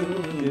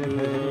गोविंद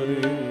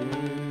हरे।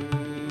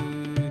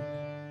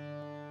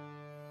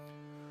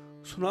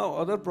 So now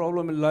other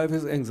problem in life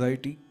is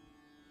anxiety.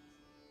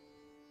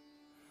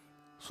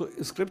 So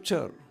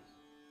scripture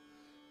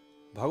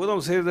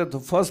Bhagavatam says that the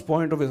first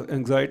point of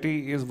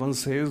anxiety is one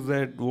says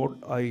that what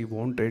I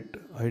wanted,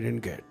 I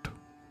didn't get.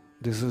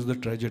 This is the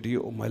tragedy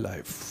of my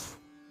life.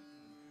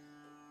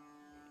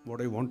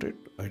 What I wanted,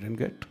 I didn't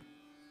get.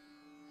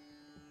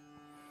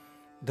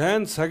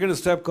 Then second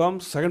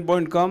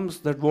point comes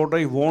that what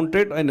I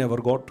wanted, I never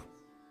got.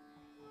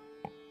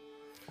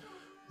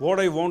 What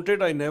I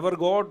wanted, I never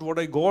got. What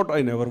I got,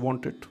 I never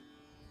wanted.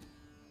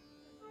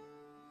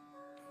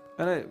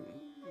 And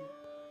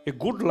a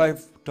good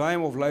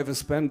time of life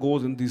span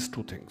goes in these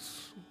two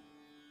things.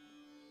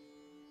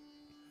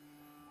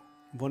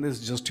 One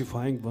is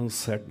justifying one's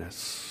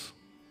sadness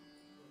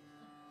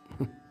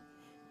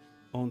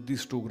on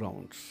these two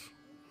grounds.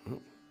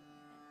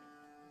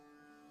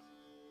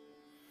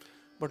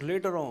 But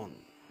later on,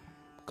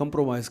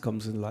 compromise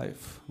comes in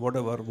life.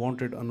 Whatever,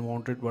 wanted,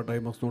 unwanted, but I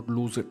must not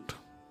lose it.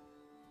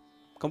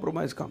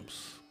 Compromise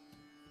comes.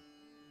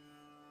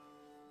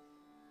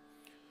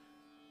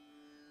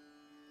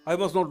 I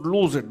must not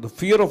lose it. The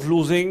fear of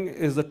losing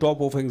is the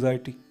top of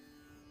anxiety.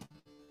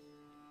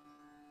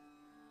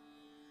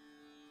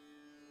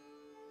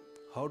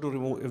 How to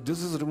remove? If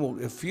this is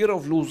removed, if fear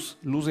of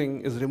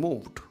losing is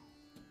removed,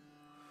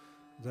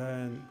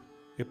 then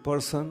a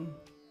person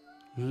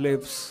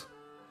lives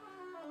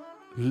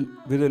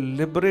with a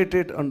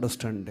liberated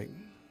understanding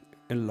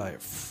in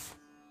life.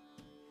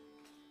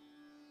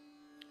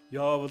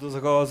 Yavat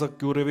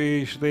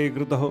sakasakhyureveshte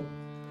kritah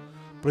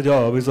प्रजा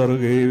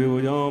विसर्गे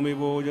विभजामि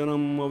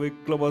भोजनम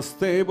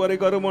अविक्लवस्ते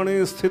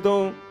परिकर्मणि स्थितो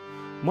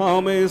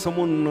मामे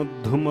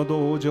समुन्नद्ध मदो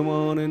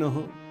जमानिनः.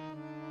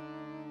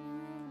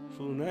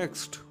 So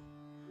next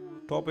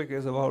topic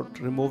is about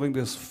removing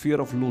this fear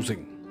of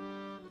losing.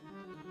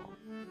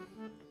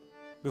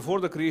 Before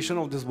the creation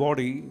of this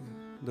body,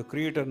 the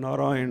creator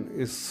Narayan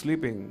is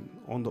sleeping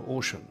on the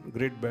ocean,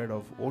 great bed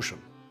of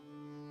ocean.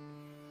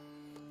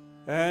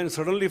 And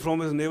suddenly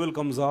from his navel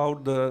comes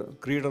out the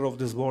creator of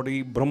this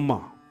body,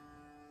 Brahma,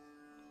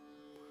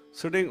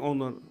 sitting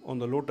on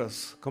the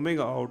lotus, coming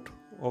out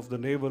of the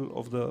navel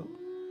of the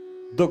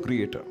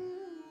creator.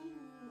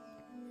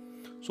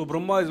 So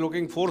Brahma is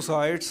looking four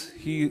sides,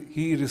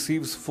 he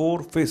receives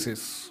four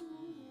faces.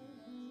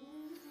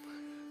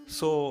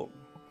 So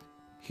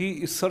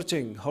he is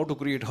searching how to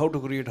create.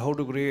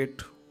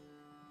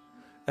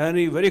 And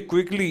he very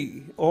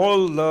quickly,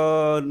 all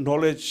the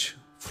knowledge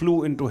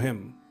flew into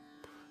him.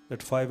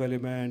 That 5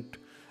 element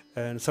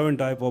and 7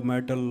 type of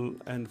metal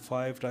and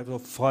 5 types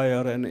of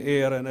fire and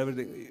air and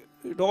everything.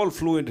 It all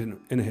flew in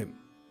him.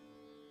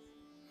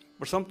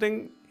 But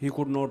something he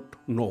could not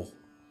know.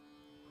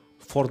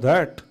 For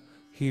that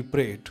he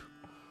prayed.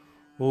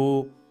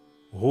 Om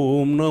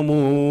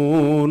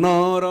Namo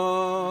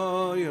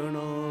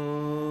Narayana.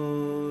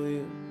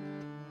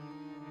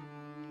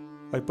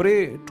 I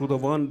pray to the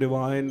one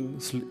divine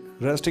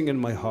resting in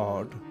my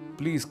heart.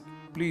 Please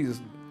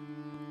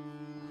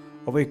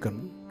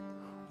awaken.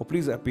 Or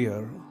please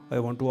appear, I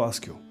want to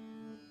ask you.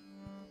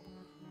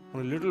 On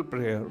a little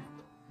prayer,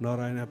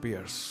 Narayana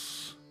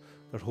appears.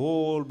 That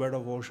whole bed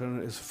of ocean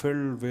is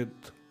filled with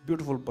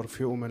beautiful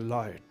perfume and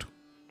light.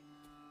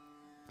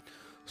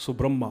 So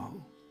Brahma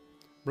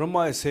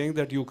is saying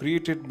that you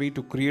created me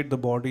to create the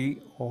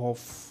body of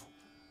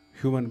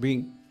human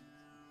being.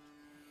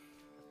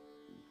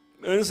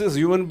 And since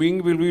human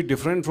being will be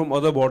different from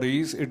other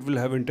bodies, it will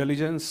have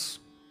intelligence,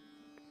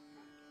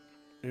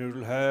 it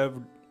will have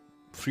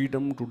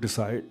freedom to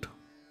decide,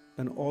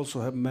 and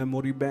also have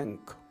memory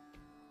bank.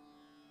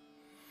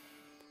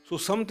 So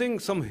some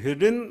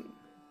hidden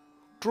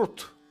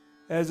truth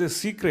as a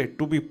secret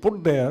to be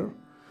put there.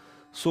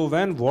 So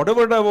when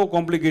whatever type of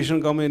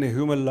complication come in a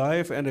human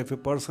life, and if a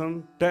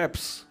person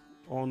taps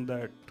on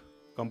that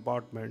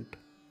compartment,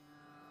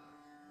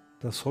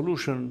 the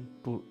solution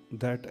to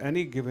that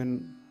any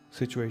given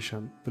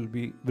situation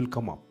will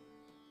come up.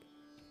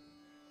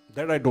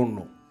 That I don't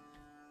know.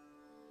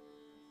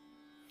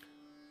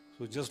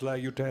 So just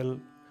like you tell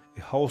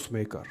a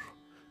housemaker,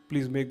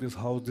 please make this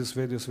house this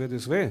way, this way,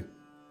 this way,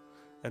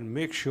 and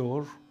make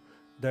sure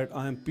that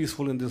I am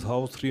peaceful in this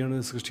house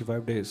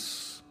 365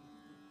 days.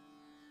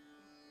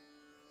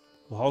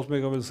 The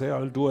housemaker will say,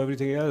 I'll do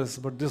everything else,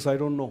 but this I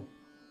don't know.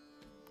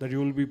 That you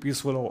will be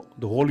peaceful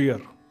the whole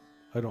year.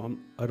 I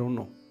don't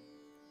know.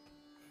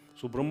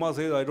 So Brahma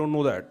says, I don't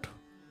know that.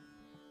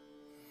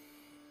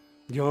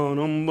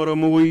 Jnanam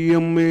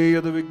paramuvyam me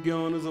yad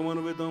vijnana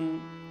samanvitam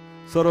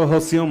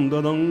sarahasyam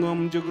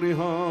dadangam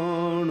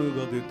jagrihan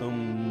gaditam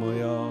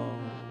maya.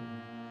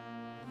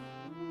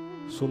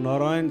 So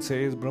Narayan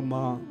says,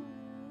 Brahma,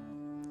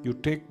 you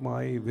take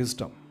my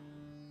wisdom,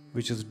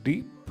 which is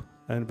deep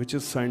and which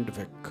is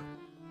scientific.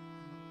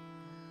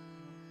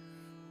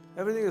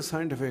 Everything is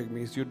scientific,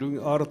 means you're doing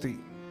arati.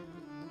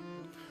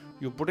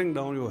 You're putting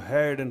down your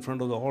head in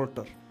front of the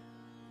altar.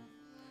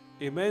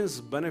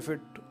 Immense benefit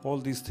all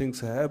these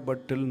things have,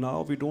 but till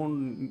now we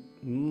don't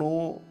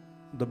know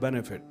the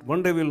benefit.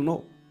 One day we'll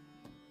know.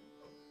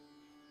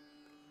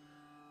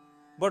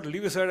 But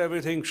leave aside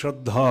everything,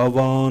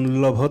 Shraddhavan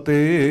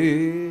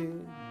labhate.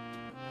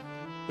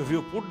 If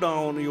you put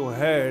down your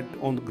head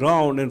on the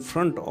ground in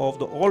front of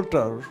the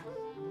altar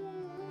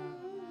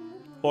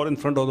or in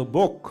front of the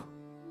book,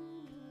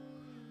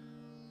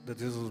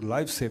 that is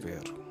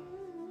lifesaver.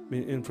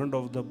 In front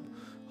of the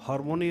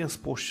harmonious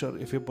posture,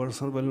 if a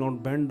person will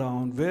not bend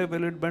down, where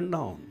will it bend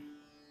down?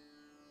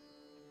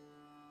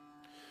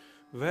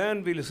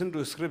 When we listen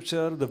to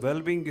scripture, the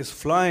well-being is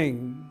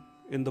flying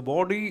in the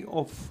body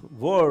of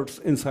words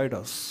inside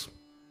us.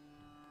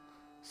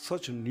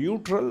 Such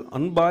neutral,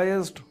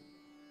 unbiased,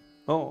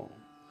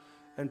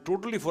 and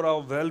totally for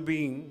our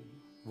well-being,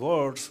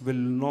 words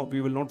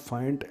we will not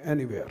find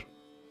anywhere.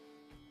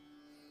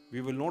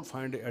 We will not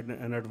find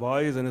an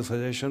advice and a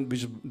suggestion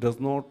which does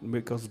not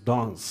make us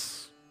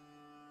dance.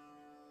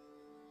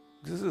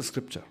 This is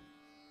scripture.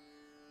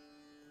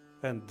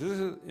 And this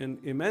is an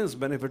immense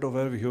benefit of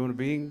every human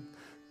being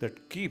that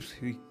he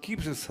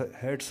keeps his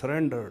head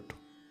surrendered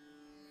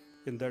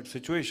in that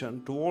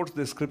situation towards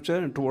the scripture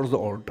and towards the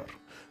altar.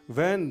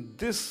 When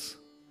this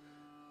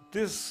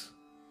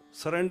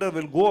surrender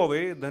will go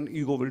away, then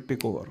ego will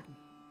take over.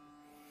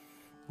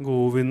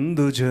 Govind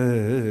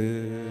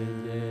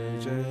Jai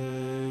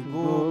Jai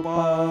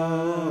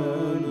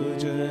Gopal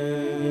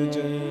Jai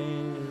Jai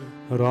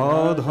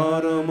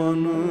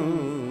Radharaman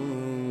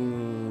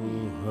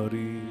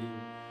Hari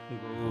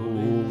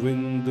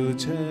Govind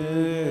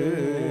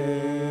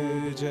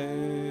Jai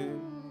Jai.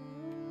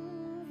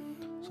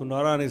 So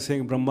Narayan is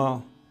saying,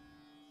 Brahma,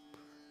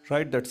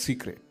 write that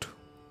secret.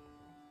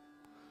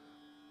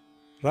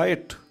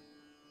 Write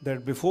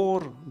that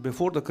before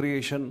the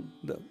creation,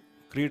 the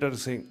Creator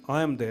is saying,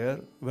 I am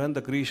there. When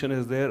the creation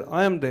is there,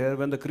 I am there.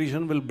 When the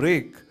creation will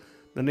break,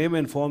 the name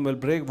and form will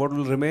break, what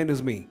will remain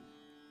is me.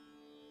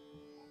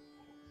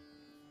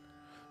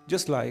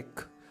 Just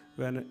like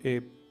when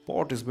a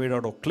pot is made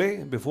out of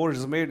clay, before it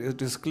is made,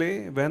 it is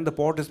clay. When the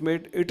pot is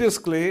made, it is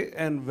clay.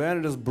 And when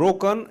it is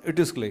broken, it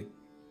is clay.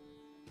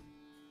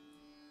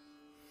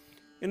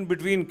 In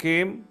between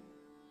came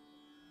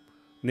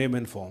name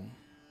and form.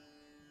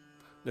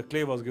 The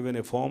clay was given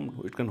a form,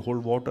 it can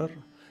hold water,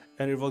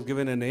 and it was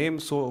given a name,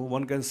 so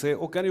one can say,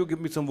 oh, can you give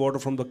me some water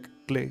from the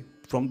clay,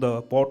 from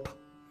the pot?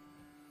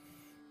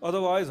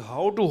 Otherwise,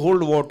 how to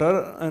hold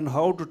water and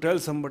how to tell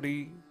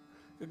somebody,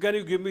 can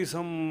you give me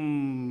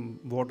some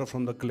water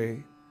from the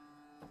clay?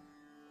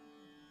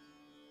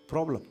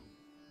 Problem.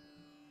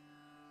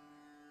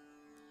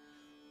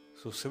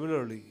 So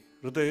similarly,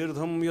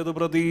 Ritairdham yad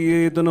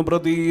pratiyetana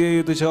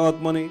pratiyet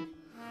chatmani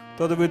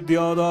tad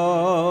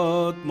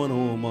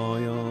vidyadatmano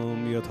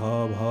mayam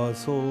yatha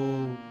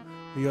bhaso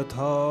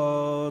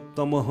yatha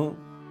tamah.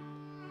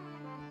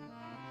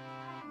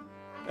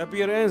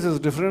 Appearance is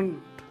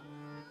different,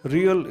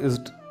 real is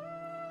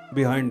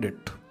behind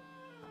it.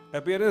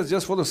 Appearance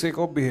just for the sake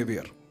of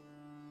behavior.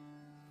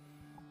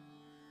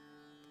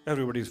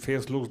 Everybody's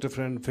face looks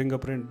different,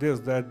 fingerprint, this,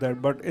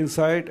 that, but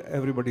inside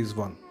everybody is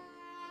one.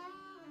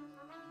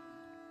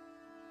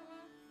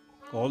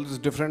 All these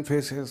different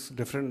faces,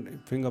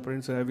 different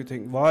fingerprints and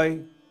everything.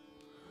 Why?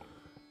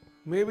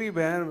 Maybe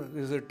when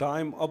is a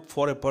time up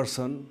for a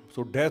person,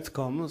 so death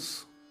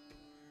comes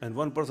and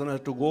one person has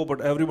to go, but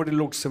everybody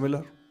looks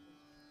similar.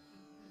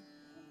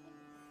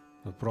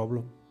 The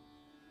problem.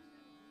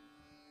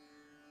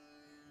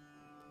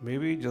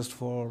 Maybe just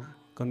for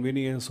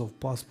convenience of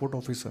passport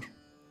officer.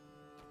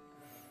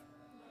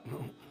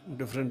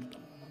 Different.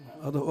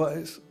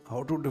 Otherwise,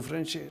 how to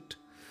differentiate?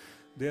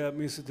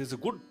 There's a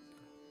good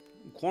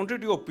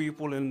quantity of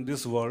people in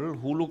this world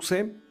who look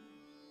same.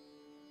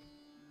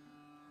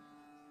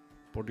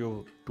 Put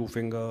your 2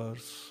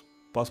 fingers,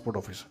 passport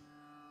officer,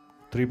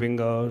 3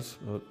 fingers,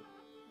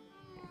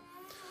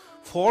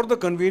 for the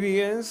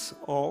convenience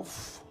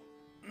of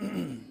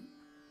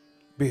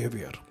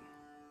behavior.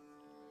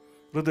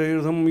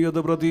 Hridayardham yad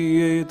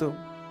pratiyet.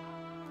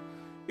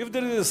 If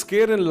there is a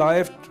scare in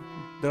life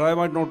that I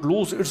might not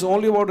lose, it's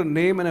only about a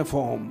name and a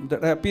form.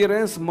 That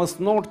appearance must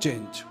not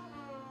change.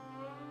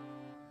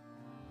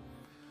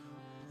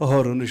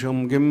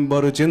 Aharnisham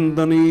gimbar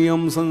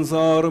chintaniyam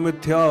sansar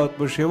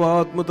mithyatma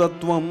shivatma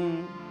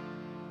tattvam.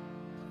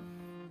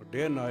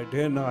 Day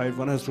and night,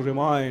 one has to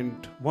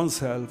remind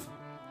oneself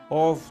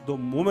of the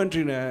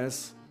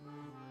momentariness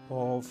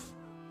of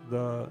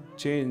the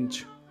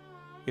change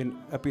in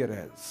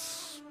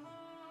appearance.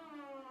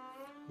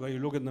 When you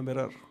look in the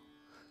mirror,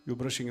 you're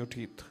brushing your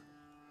teeth.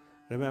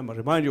 Remember,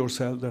 remind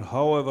yourself that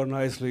however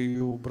nicely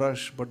you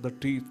brush, but the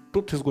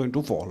tooth is going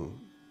to fall.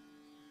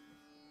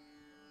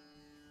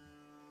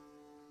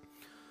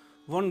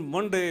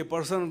 One day a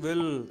person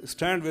will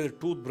stand with a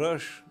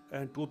toothbrush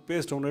and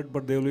toothpaste on it,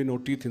 but there will be no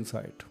teeth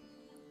inside.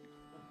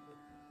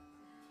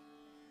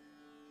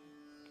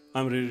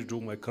 I'm ready to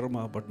do my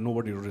karma, but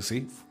nobody will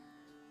receive.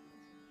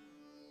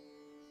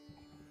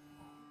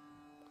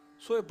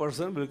 So a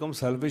person will become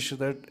selfish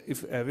that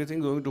if everything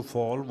is going to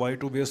fall, why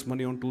to waste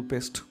money on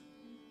toothpaste?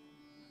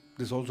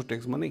 This also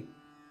takes money.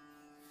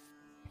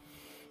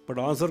 But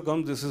answer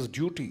comes, this is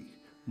duty.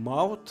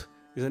 Mouth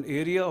is an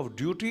area of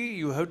duty.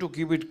 You have to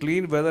keep it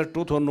clean, whether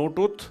tooth or no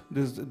tooth.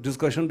 This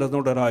discussion does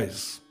not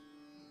arise.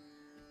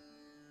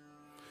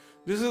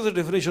 This is the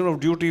definition of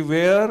duty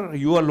where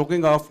you are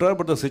looking after,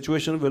 but the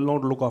situation will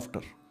not look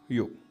after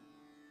you.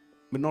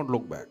 Will not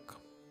look back.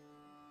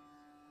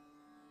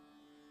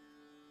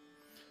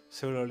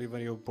 Similarly,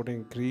 when you're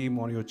putting cream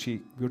on your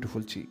cheek,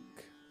 beautiful cheek,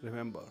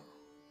 remember,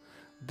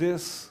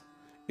 this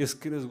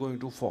skin is going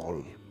to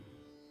fall.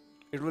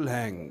 It will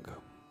hang.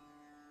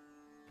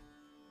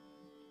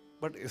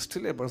 But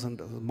still a person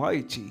does.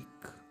 My cheek,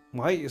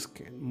 my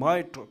skin,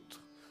 my tooth.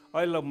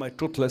 I love my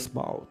toothless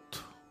mouth.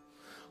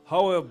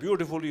 However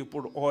beautiful you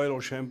put oil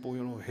or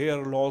shampoo,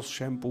 hair loss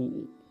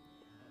shampoo,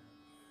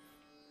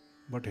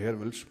 but hair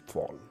will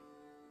fall.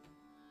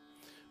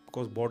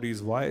 Because body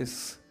is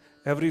wise.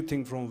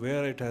 Everything from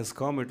where it has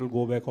come, it will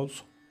go back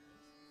also.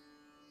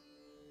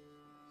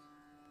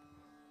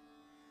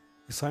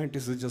 A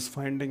scientist is just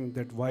finding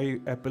that why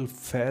apple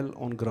fell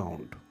on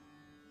ground.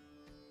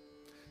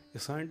 A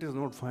scientist is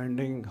not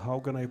finding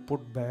how can I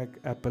put back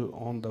apple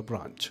on the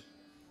branch.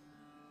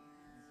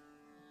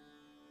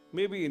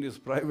 Maybe in his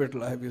private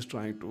life he is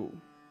trying to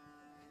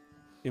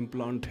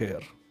implant hair.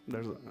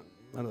 That's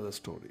another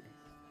story.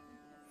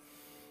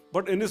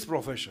 But in his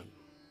profession,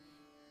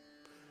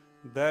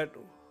 that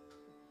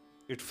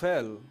it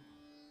fell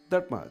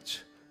that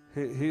much.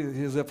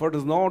 His effort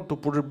is not to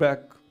put it back.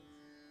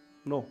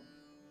 No.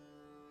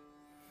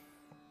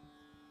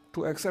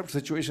 To accept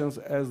situations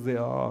as they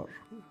are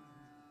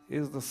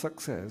is the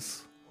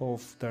success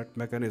of that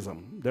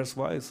mechanism. That's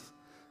why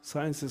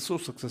science is so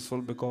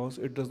successful, because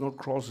it does not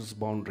cross its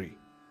boundary.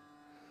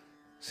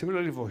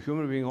 Similarly for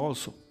human being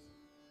also.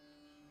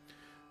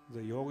 The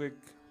yogic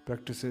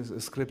practices,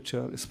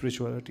 scripture,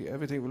 spirituality,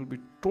 everything will be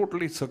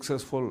totally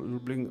successful, will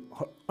bring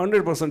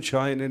 100%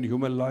 shine in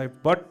human life,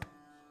 but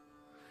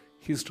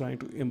he's trying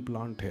to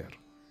implant hair.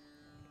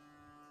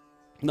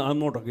 Now I'm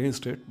not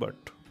against it, but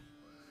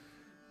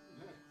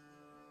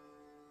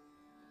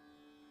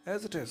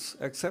as it is,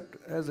 accept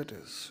as it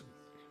is.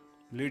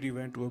 Lady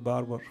went to a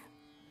barber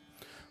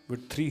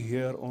with 3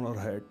 hair on her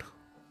head.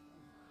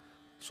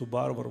 So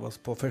barber was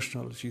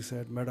professional. She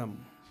said,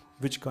 "Madam,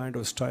 which kind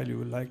of style you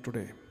will like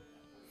today?"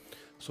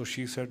 So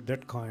she said,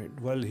 "That kind."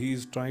 Well, he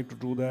is trying to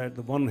do that.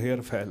 The one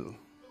hair fell.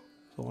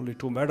 So only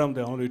 2. "Madam,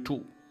 there are only 2.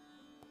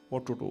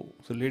 What to do?"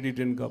 So lady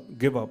didn't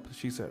give up.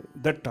 She said,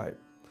 "That type."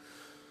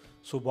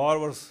 So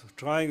barber was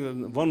trying.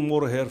 One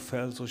more hair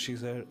fell. So she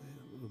said,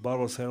 the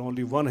barber said,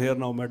 "Only 1 hair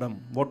now, madam.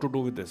 What to do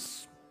with this?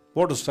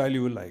 What style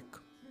you will like?"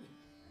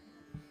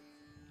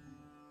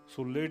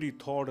 So lady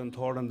thought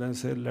and then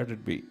said, "Let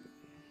it be.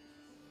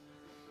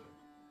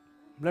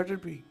 Let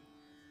it be."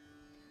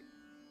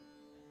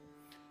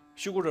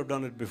 She could have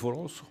done it before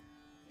also.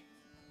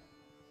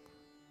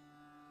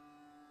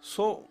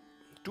 So,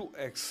 to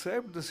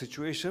accept the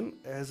situation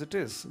as it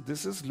is,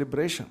 this is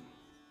liberation.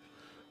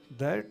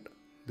 That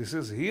this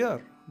is here,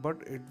 but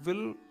it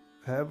will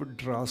have a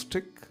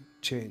drastic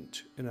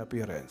change in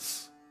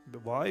appearance.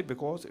 Why?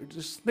 Because it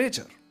is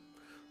nature.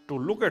 To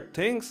look at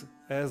things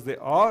as they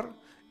are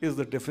is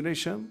the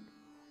definition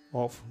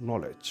of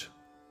knowledge.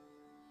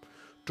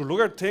 To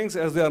look at things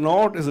as they are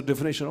not is the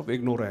definition of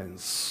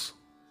ignorance.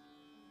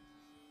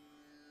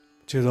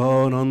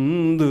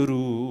 Chidananda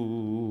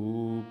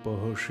Rupa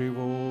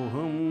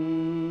Shivoham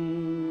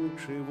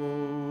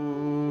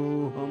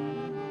Shivoham.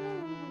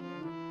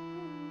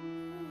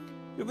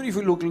 Even if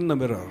you look in the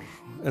mirror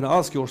and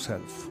ask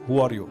yourself, who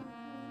are you?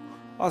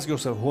 Ask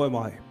yourself, who am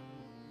I?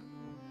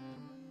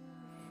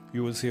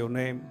 You will say your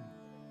name.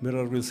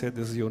 Mirror will say,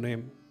 this is your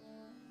name.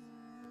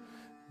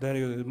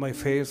 Then my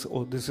face,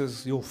 oh, this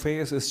is your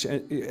face is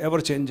ever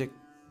changing.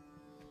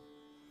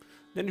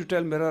 Then you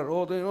tell mirror,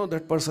 oh,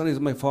 that person is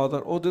my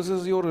father. Oh, this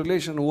is your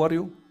relation. Who are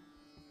you?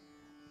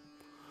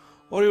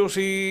 Or you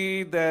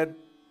see that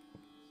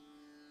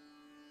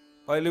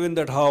I live in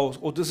that house.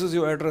 Oh, this is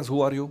your address.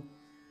 Who are you?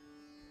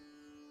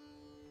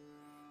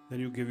 Then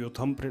you give your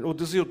thumbprint. Oh,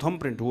 this is your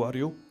thumbprint. Who are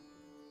you?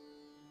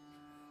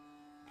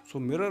 So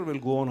mirror will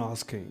go on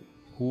asking,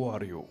 who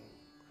are you?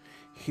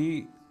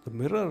 The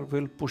mirror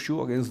will push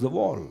you against the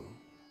wall.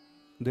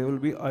 There will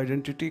be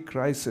identity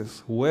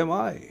crisis. Who am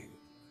I?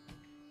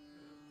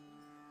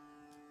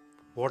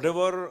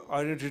 Whatever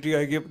identity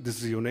I give,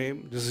 this is your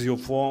name, this is your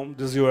form,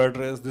 this is your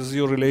address, this is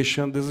your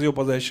relation, this is your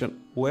possession.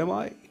 Who am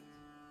I?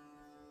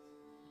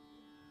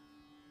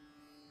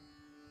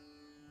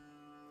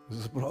 This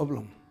is a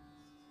problem.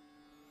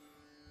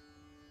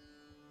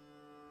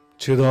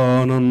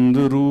 चिदानंद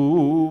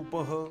रूप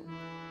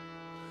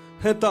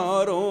है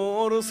तारों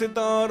और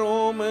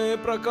सितारों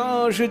में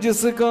प्रकाश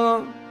जिसका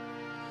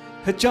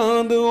है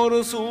चांद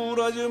और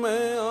सूरज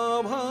में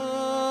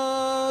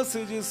आभास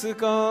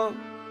जिसका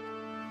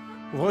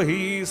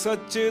वही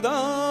सच्चिदानंद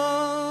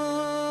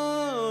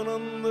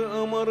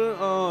अमर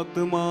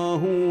आत्मा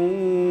हूँ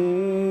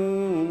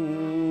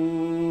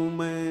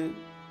मैं.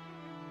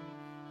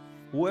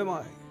 Who am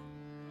I?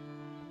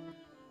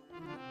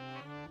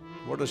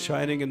 What is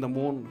shining in the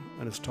moon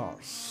and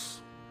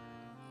stars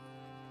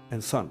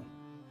and sun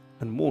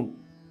and moon?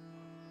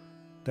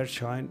 That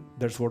shine,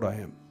 that's what I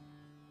am.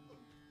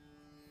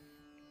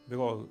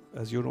 Because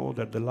as you know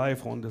that the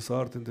life on this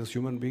earth in this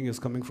human being is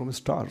coming from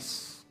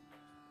stars.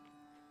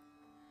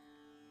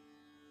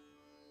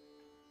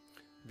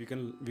 We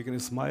can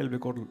smile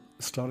because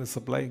star is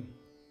supplying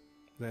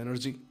the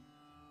energy.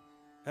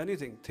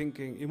 Anything,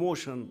 thinking,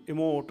 emotion,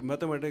 emote,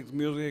 mathematics,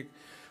 music,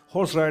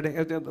 horse riding,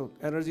 the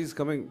energy is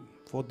coming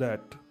for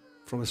that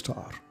from a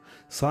star.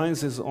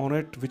 Science is on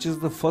it, which is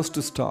the first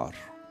star.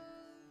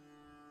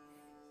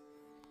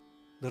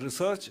 The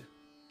search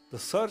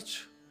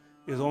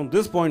is on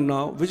this point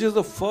now, which is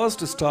the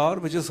first star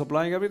which is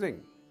supplying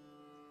everything.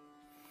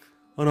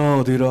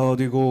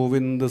 Anadhiradi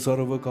Govinda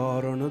Sarva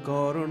Karana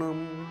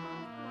Karanam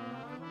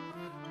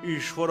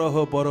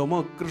Ishvaraha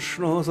Parama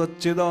Krishna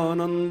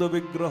Satchidananda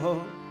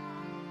Vigraha.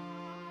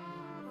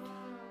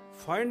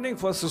 Finding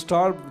first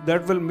star,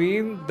 that will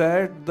mean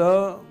that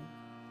the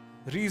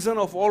reason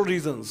of all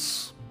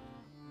reasons.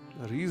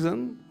 The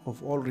reason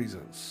of all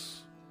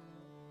reasons.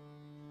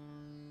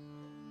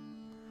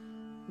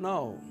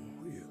 Now,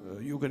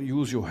 you can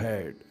use your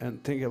head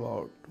and think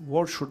about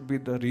what should be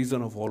the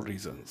reason of all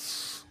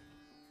reasons.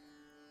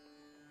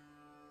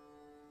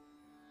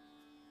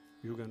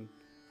 You can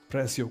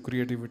press your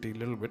creativity a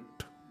little bit.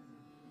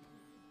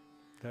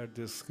 That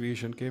this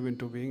creation came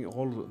into being,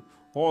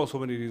 all so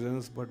many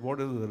reasons, but what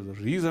is the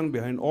reason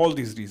behind all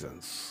these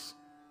reasons?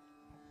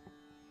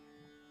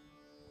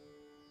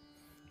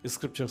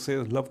 Scripture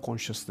says love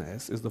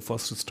consciousness is the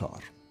first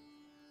star.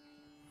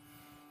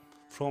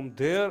 From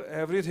there,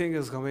 everything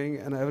is coming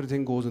and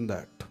everything goes in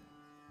that.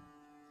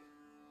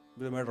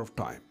 With a matter of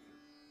time.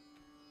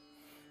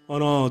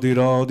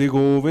 Anadiradi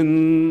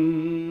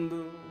Govind.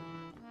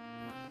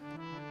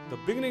 The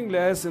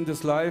beginningless in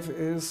this life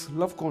is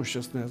love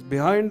consciousness.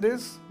 Behind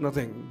this,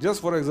 nothing.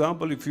 Just for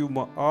example, if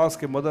you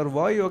ask a mother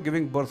why you are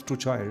giving birth to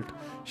child,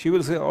 she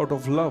will say out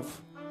of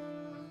love.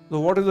 So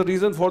what is the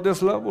reason for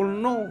this love? Well,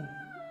 no,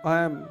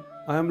 I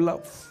am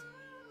love.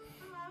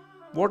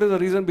 What is the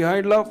reason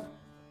behind love?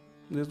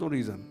 There is no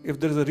reason. If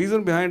there is a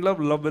reason behind love,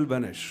 love will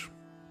vanish.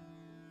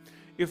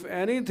 If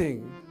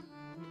anything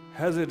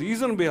has a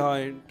reason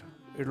behind,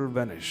 it will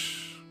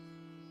vanish.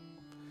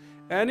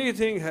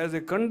 Anything has a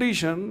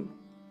condition,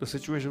 the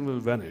situation will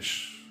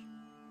vanish.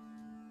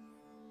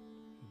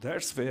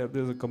 That's where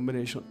there is a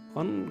combination,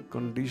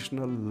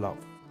 unconditional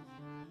love.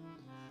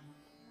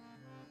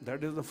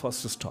 That is the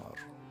first star.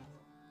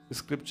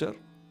 Scripture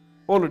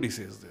already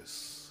says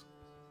this.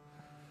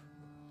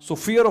 So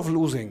fear of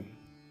losing.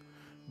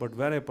 But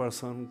when a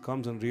person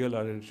comes in real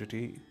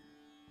identity,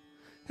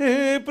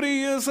 Hey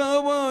priya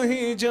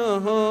savahi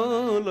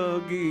jahan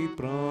lagi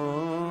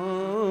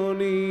prani.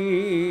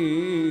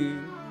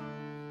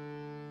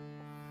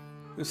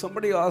 If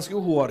somebody asks you,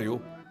 who are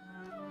you?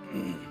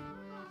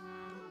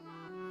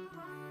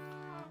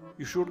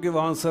 You should give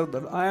answer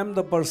that I am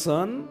the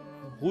person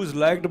who is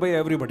liked by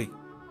everybody.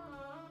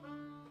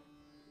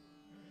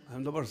 I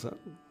am the person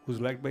who is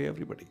liked by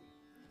everybody.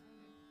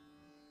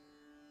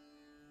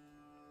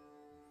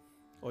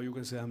 Or you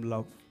can say I am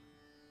love.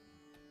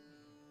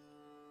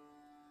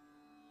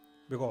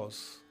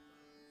 Because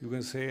you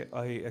can say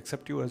I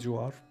accept you as you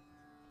are,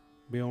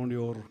 beyond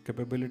your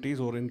capabilities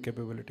or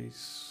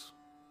incapabilities.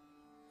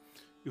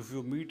 If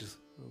you meet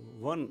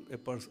one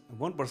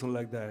person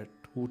like that,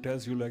 who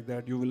tells you like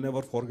that, you will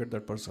never forget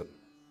that person.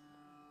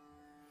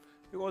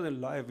 Because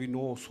in life we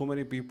know so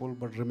many people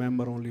but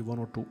remember only one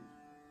or two.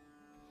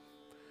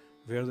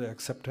 Where the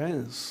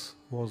acceptance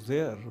was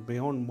there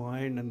beyond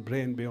mind and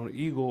brain, beyond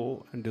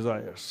ego and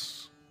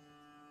desires.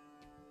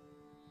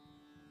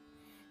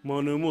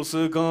 Man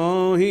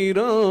muskahi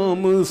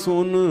Ram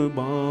sun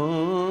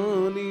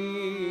bani.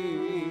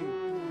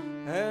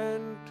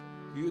 And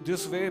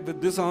this way,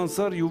 with this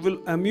answer, you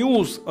will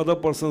amuse other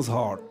person's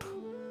heart.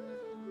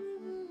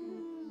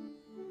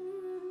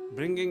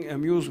 Bringing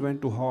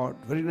amusement to heart,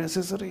 very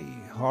necessary.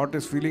 Heart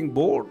is feeling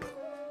bored.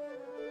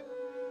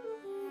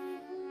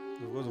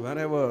 Because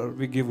whenever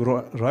we give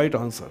right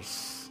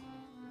answers,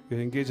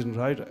 we engage in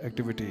right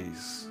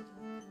activities,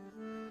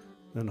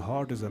 then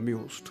heart is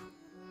amused.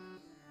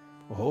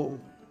 Oh,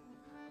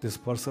 this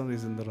person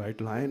is in the right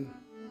line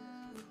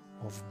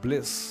of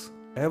bliss,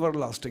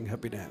 everlasting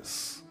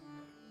happiness.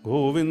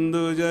 Govind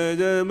Jai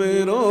Jai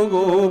Mero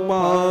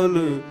Gopal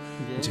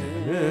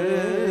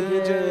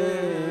Jai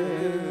Jai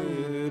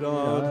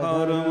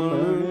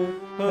Radharaman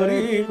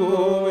Hari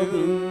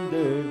Govind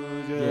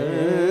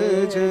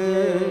Jai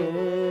Jai.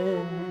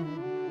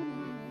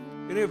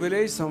 In a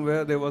village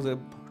somewhere there was a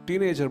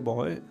teenager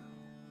boy,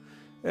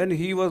 and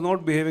he was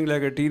not behaving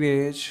like a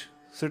teenage,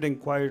 sitting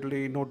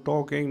quietly, not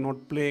talking,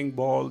 not playing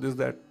ball, this,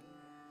 that.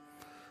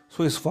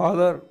 So his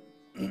father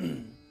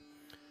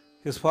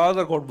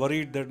got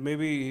worried that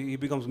maybe he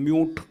becomes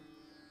mute,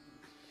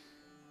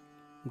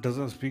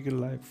 doesn't speak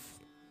in life.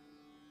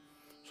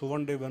 So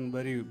one day when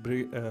very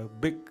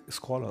big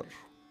scholar,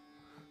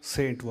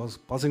 saint was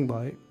passing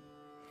by,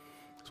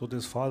 so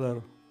this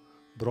father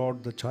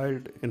brought the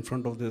child in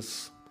front of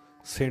this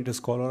saint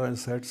scholar and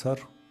said, "Sir,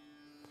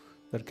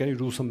 that can you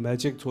do some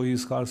magic so he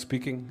starts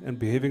speaking and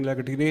behaving like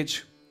a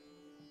teenage?"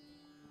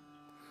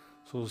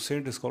 So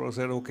saint scholar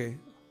said, "Okay,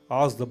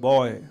 ask the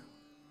boy,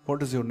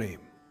 what is your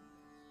name?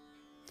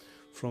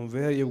 From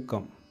where you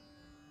come?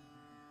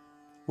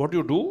 What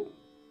you do?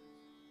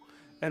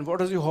 And what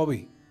is your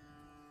hobby?"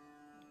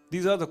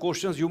 These are the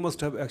questions you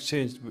must have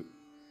exchanged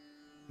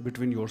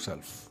between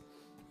yourself.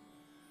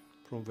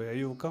 From where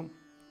you come,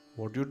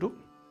 what you do,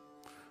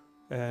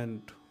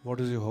 and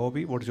what is your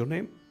hobby, what is your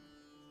name?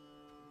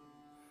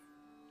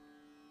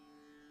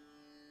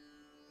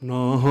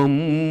 Naham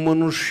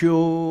manushyo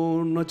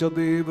na cha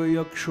deva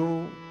yaksho.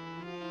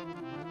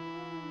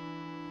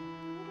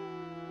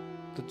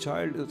 The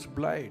child is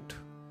blind.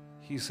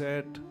 He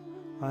said,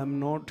 "I am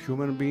not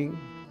human being.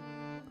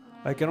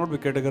 I cannot be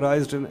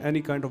categorized in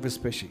any kind of a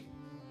species.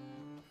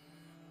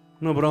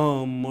 Na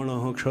brahmana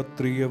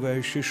kshatriya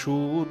vaishya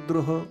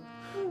shudra.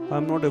 I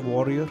am not a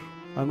warrior.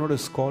 I am not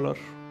a scholar.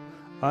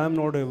 I am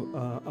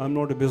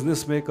not a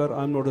business maker.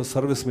 I am not a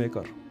service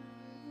maker.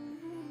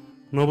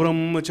 Na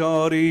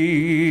brahmachari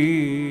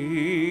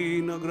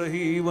na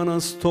grahi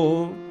vanastho.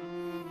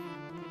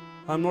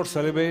 I am not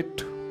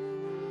celibate.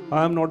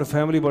 I am not a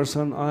family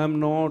person. I am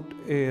not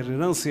a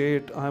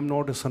renunciate. I am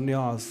not a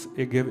sannyas,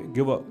 a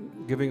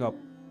giving up.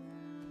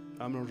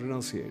 I am not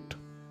renunciate.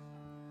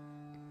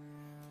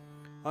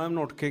 I am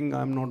not king.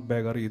 I am not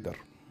beggar either.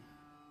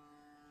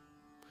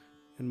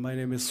 And my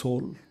name is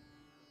Soul.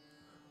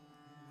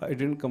 I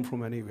didn't come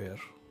from anywhere.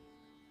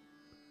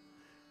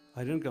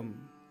 I didn't come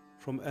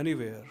from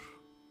anywhere.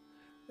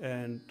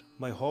 And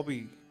my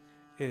hobby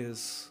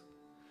is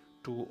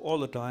to all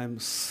the time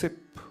sip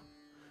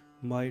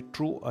my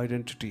true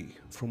identity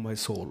from my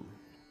soul.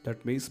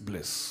 That means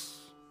bliss.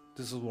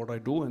 This is what I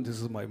do, and this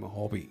is my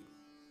hobby.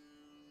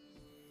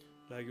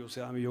 Like you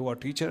say, I'm a yoga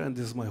teacher, and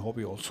this is my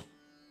hobby also.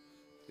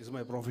 This is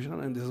my profession,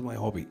 and this is my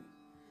hobby.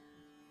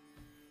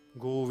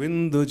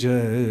 Govind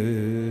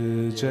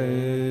Jai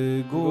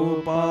Jai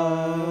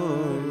Gopal.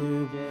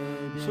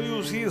 So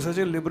you see such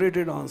a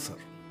liberated answer.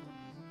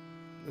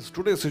 It's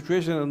today's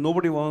situation, and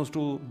nobody wants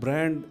to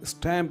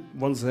stamp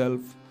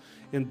oneself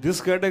in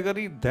this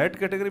category, that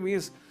category.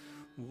 Means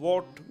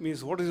what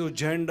is your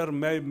gender,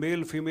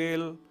 male,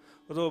 female?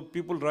 Although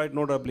people write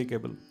not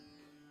applicable.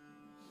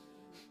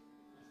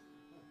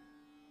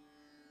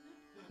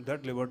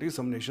 That liberty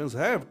some nations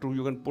have to,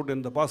 you can put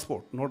in the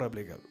passport, not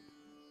applicable.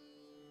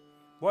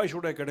 Why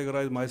should I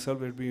categorize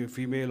myself as being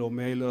female or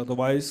male or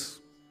otherwise?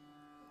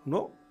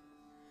 No,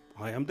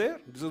 I am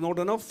there. This is not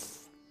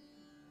enough.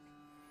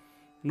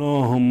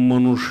 Naham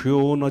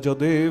manushyo na cha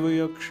deva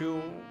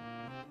yakshyo.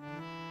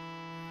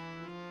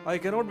 I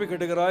cannot be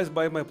categorized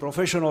by my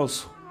profession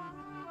also.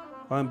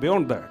 I am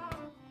beyond that.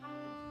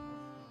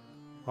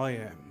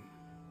 I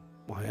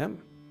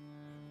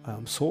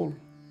am soul.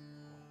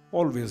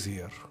 Always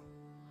here.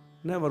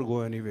 Never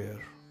go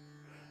anywhere.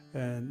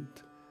 And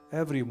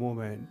every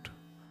moment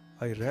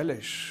I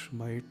relish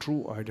my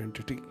true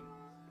identity.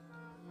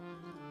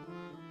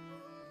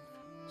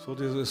 So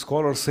this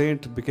scholar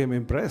saint became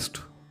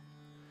impressed.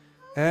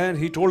 And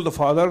he told the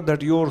father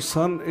that your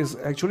son is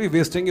actually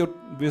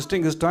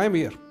wasting his time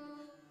here.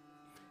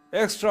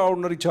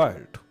 Extraordinary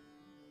child.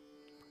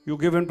 You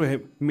give him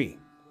to me.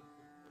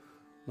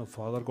 The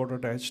father got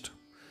attached.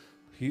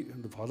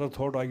 The father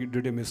thought I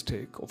did a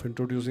mistake of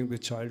introducing the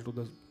child to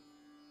the...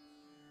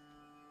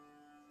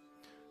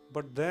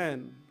 But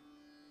then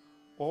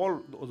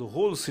the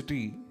whole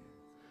city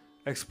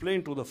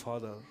explained to the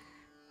father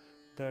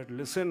that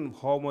listen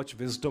how much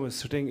wisdom is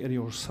sitting in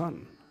your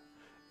son.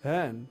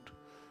 And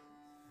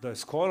the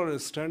scholar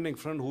is standing in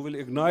front who will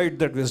ignite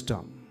that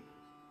wisdom.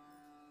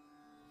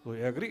 So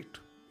he agreed.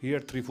 He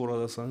had 3-4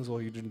 other sons, so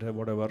he didn't have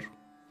whatever.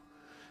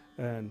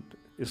 And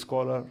a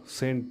scholar,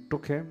 saint,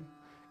 took him,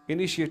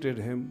 initiated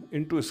him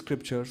into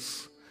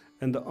scriptures,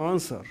 and the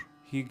answer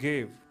he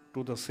gave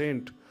to the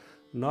saint.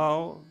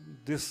 Now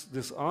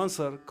this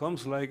answer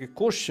comes like a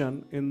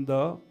question in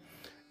the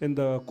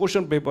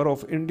question paper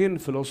of Indian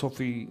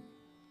philosophy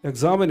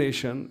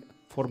examination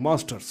for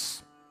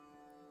masters.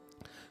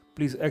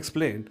 Please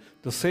explain.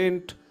 The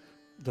saint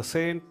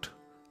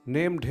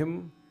named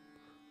him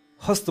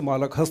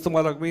Hastamalak.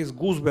 Hastamalak means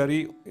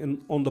gooseberry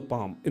in the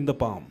palm.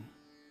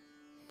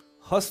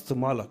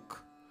 Hastamalak.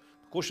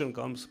 Question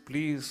comes,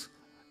 please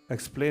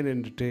explain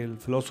in detail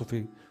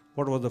philosophy.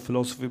 What was the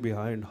philosophy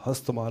behind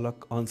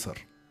Hastamalak? Answer.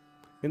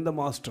 In the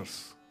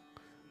masters,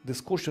 this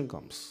question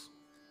comes.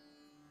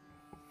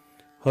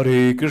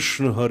 Hare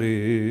Krishna,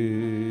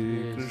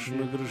 Hare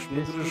Krishna,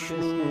 Krishna Krishna,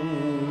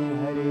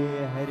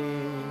 Hare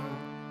Hare.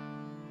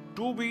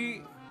 To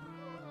be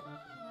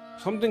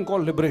something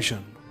called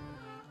liberation.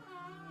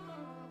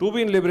 To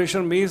be in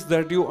liberation means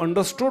that you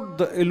understood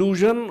the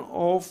illusion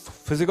of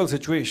physical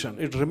situation.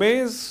 It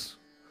remains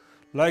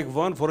like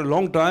one for a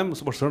long time,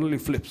 but suddenly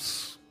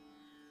flips.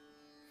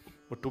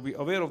 But to be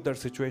aware of that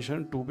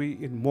situation, to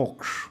be in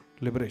moksha,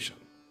 liberation.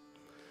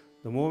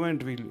 The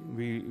moment we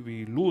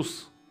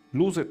lose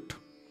it,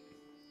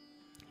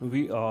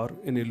 we are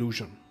in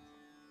illusion.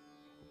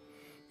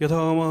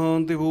 Yatha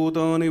mahanti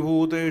bhutani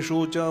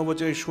bhuteshu cha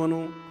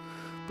vacheshvanu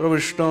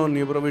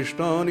pravishtani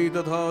pravishtani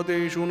tatha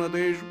teshu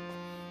nateshu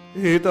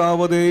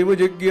etavadeva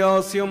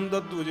jigyasyam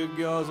tattva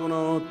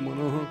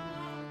jigyasunatmanah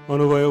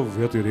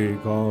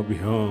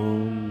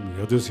anuvayavyatireka-bhyam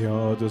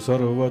yadisyat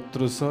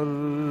sarvatra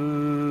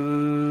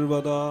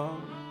sarvada.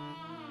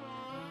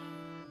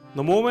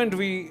 The moment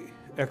we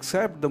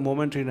accept the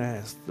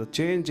momentariness, the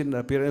change in the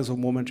appearance of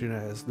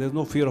momentariness, there is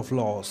no fear of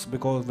loss,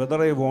 because whether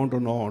I want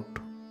or not,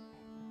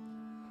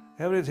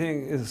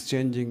 everything is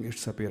changing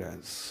its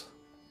appearance.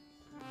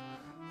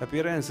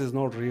 Appearance is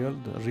not real,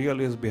 the real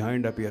is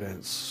behind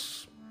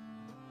appearance.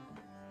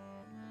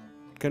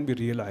 It can be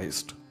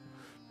realized,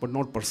 but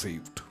not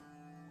perceived.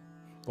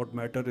 What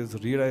matters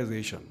is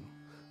realization,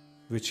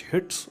 which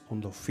hits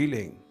on the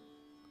feeling.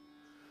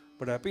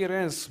 But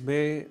appearance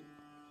may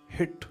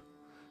hit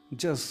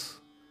just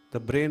the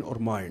brain or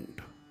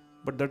mind,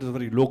 but that is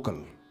very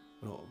local.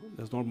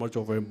 There's not much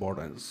of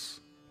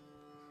importance.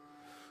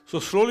 So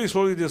slowly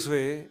this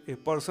way, a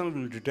person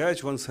will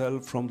detach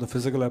oneself from the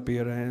physical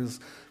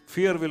appearance,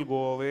 fear will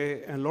go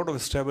away, and a lot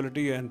of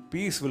stability and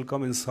peace will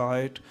come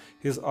inside.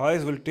 His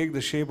eyes will take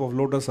the shape of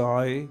lotus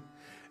eye,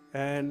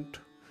 and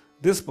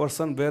this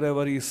person,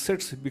 wherever he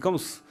sits,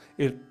 becomes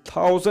a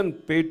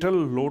 1,000-petal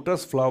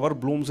lotus flower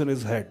blooms in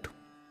his head.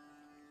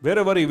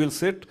 Wherever he will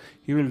sit,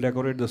 he will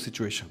decorate the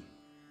situation.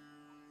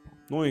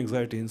 No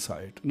anxiety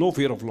inside, no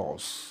fear of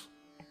loss.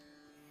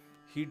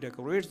 He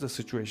decorates the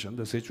situation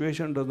does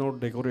not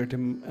decorate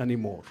him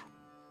anymore.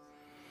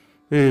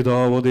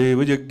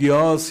 Etavadeva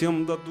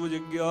jigyasyam tattva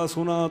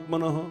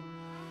jigyasunatmanah.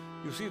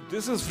 You see,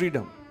 this is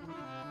freedom.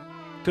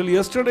 Till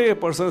yesterday, a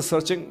person is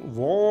searching,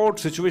 what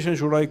situation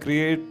should I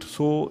create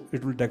so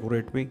it will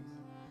decorate me?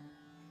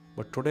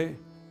 But today,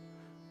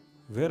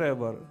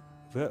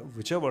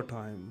 whichever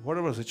time,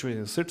 whatever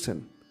situation he sits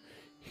in,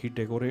 he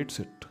decorates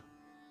it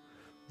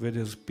with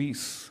his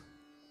peace,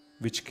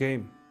 which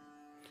came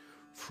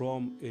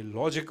from a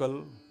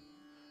logical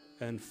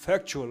and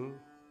factual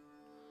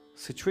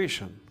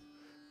situation,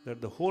 that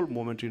the whole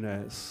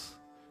momentariness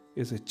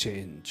is a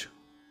change.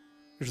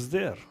 It's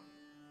there,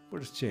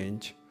 but it's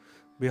change.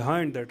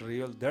 Behind that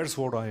real, that's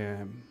what I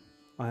am.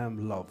 I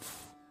am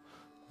love.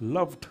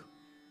 Loved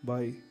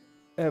by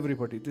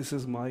everybody. This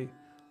is my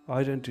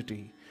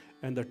identity.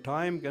 And the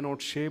time cannot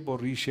shape or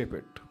reshape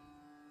it.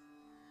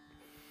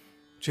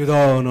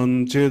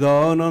 Chidanand,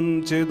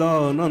 Chidanand,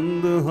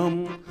 Chidanand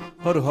ham,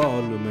 har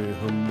haal mein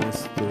hum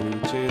mast.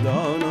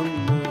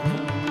 Chidanand,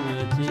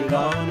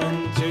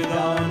 Chidanand,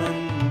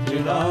 Chidanand,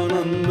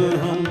 Chidanand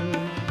ham,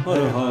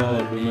 har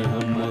haal mein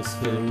hum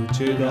mast.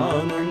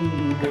 Chidanand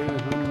ham.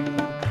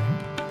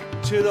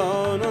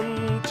 Chidanand,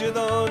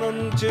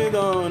 Chidanand,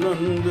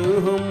 Chidanand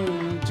ham,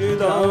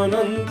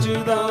 Chidanand,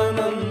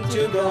 Chidanand,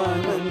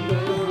 Chidanand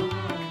ham,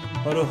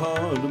 har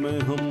haal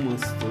mein hum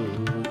mast.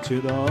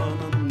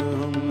 Chidanand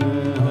ham,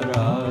 har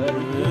haal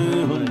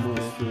mein hum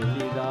mast.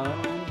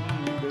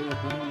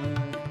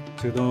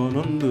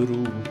 Chidanand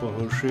Rupa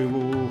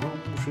Shivoham,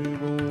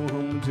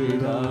 Shivoham,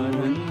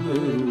 Chidanand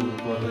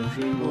Rupa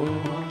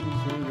Shivoham,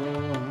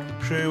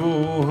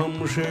 Shivoham,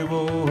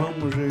 Shivoham,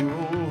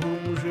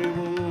 Shivoham,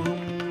 Shivoham,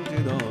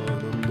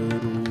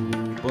 Chidanand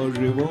Rupa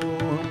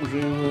Shivoham,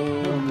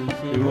 Shivoham,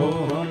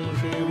 Shivoham,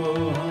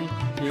 Shivoham,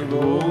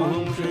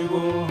 Shivoham,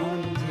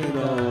 Shivoham,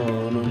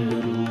 Chidanand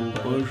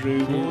Rupa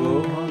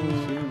Shivoham,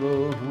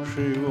 Shivoham,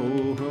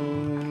 Shivoham.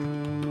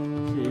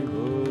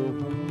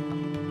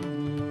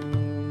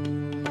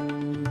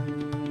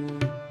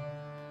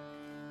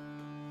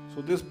 So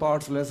this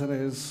part's lesson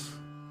is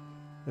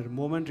that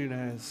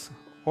momentariness,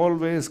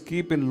 always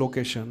keep in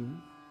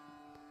location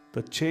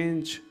the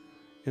change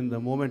in the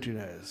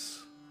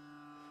momentariness.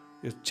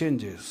 It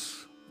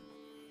changes.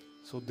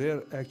 So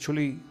there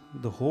actually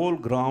the whole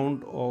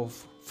ground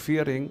of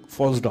fearing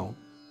falls down.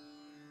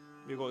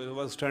 Because it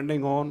was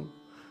standing on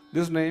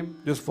this name,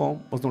 this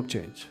form must not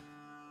change.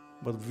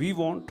 But we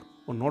want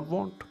or not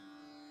want,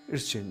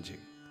 it's changing.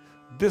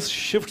 This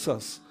shifts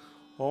us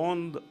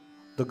on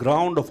the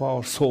ground of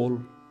our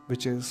soul,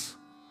 which is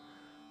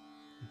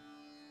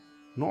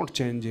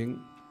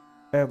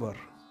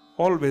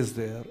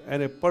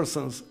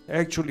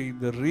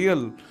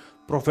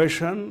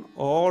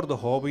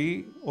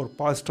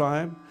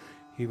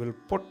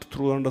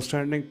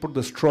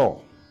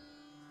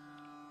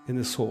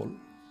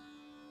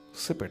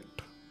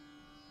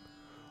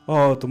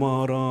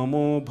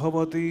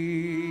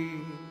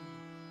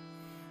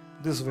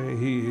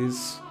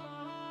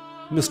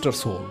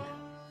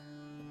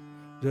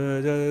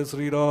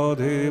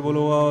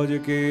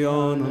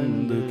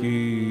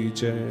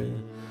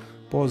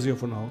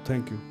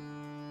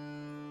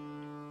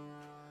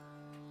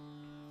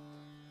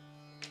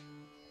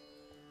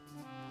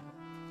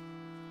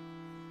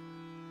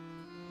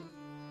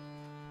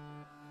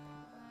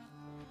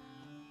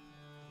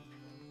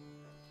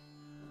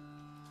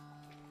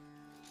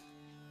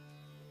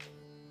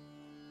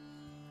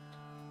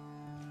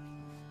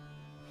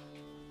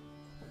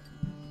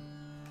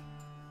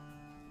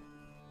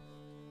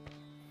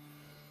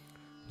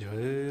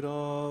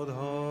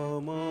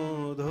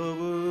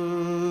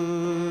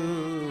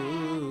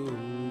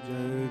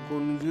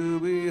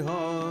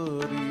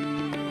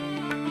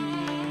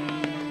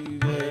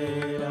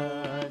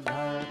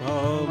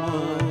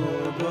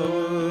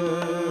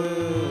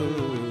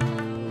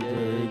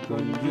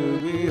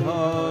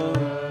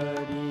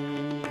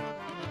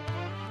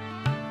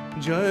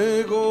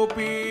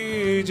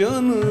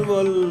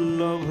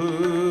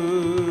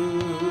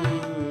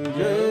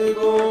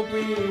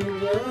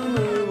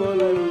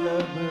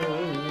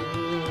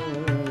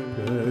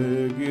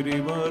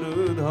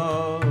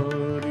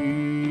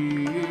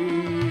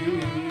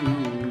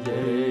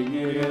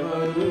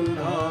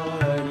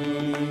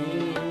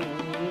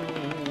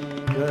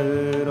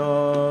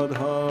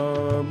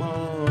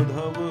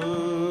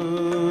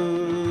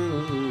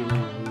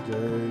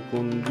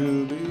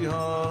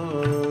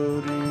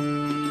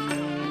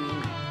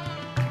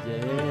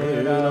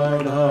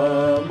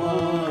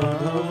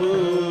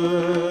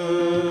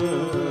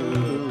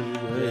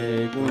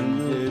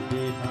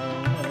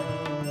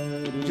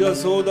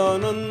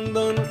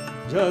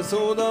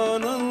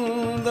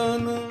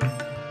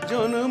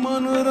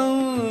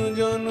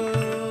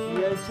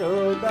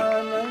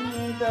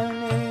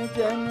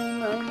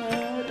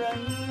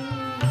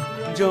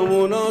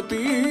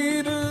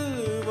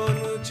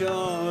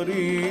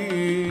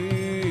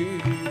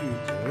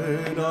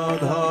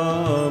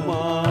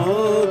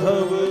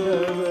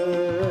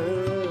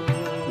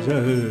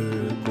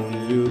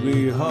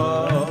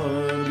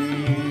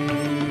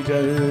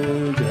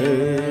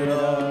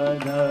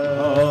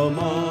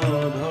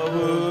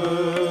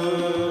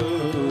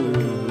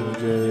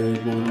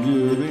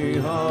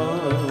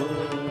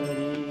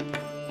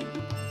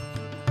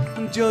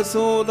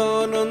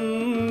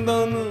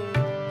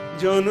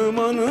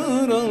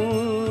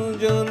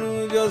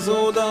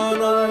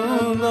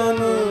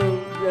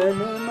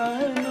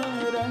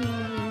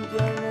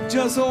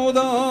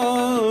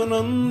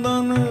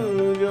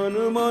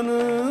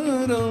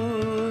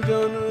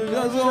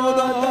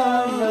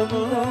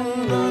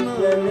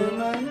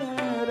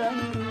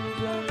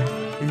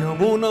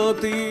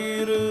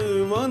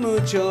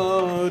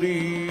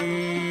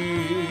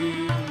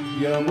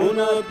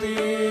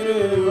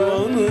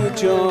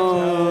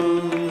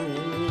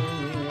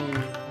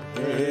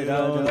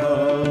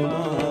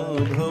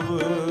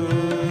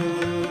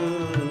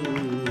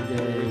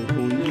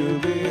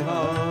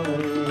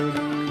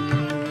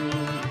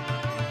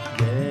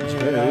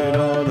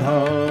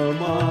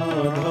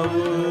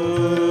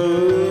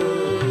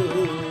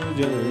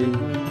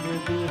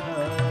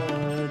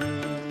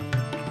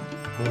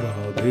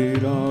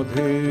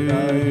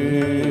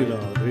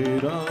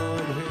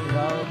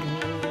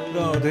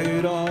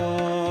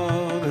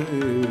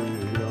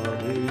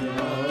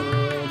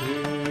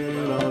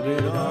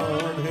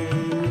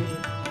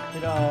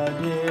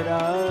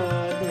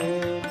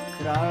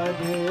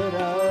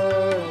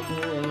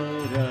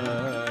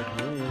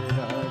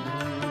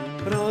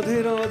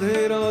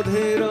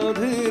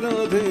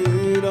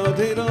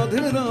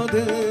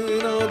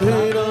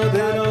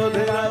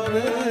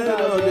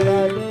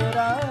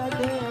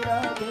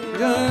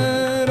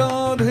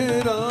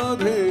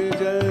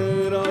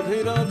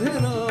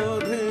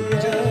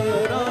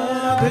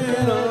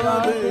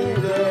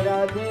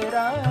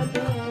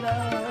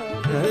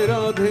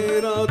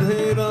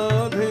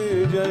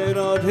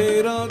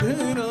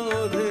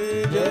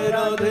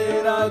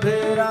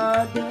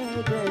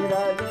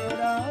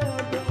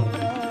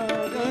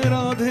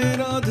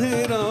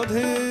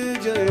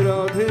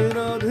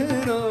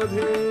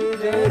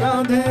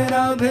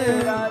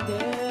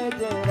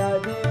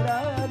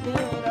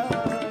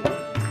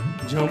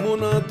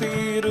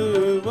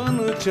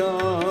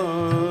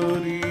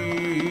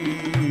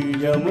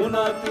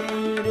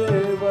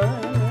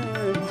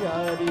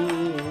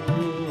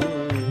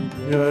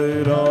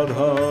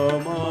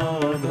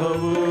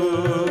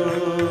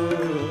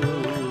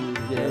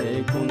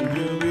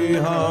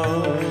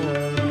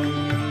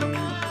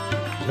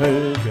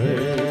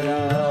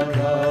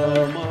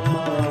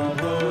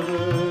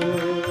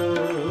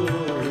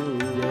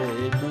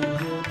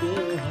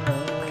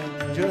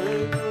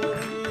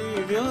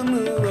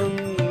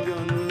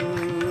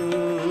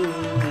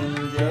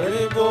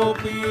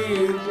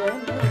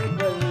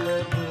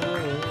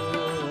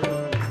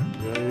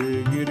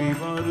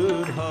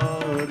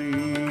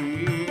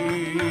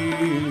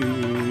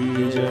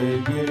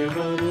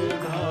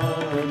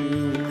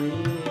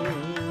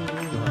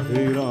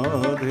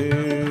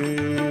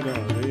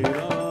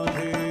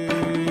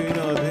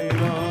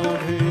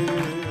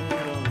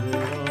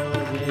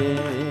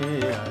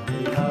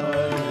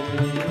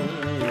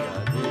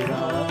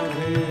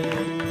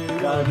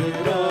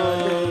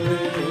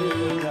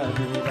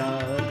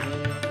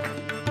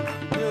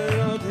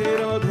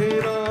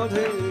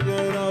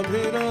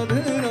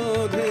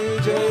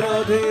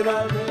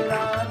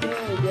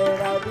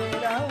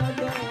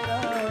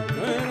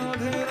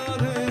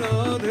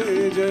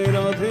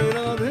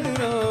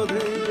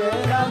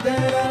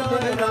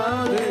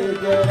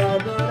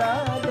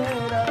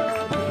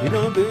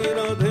Radhe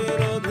Radhe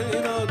Radhe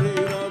Radhe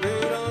Radhe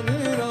Radhe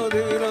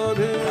Radhe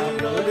Radhe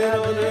Radhe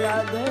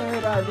Radhe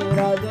Radhe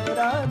Radhe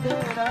Radhe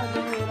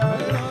Radhe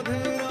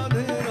Radhe Radhe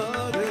Radhe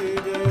Radhe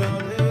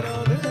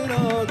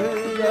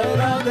जय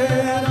राधे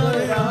राधे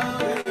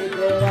राधे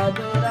जय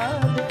राधे राधे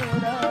राधे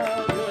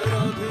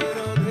जय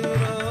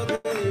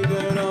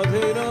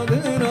राधे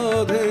राधे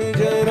राधे जय राधे राधे राधे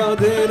जय राधे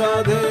राधे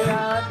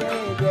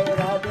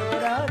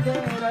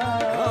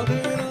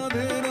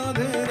राधे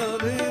राधे राधे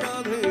राधे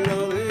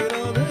राधे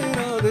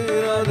राधे राधे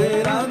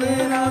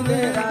राधे राधे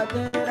राधे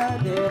राधे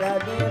राधे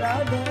राधे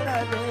राधे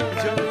राधे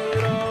जय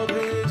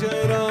राधे जय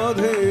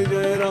राधे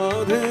जय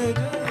राधे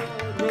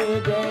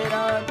जय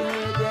राधे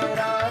जय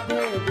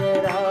राधे जय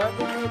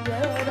राधे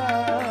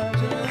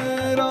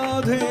जय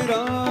राधे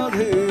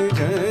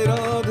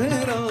राधे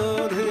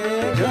राधे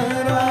जय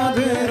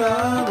राधे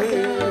राधे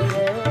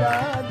जय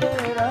राधे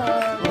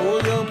राधे ओ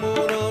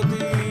यमुना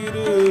तीर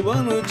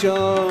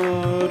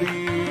वनचारी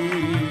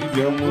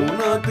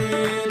यमुना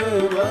तीर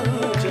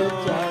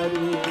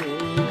वनचारी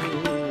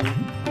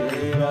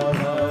जय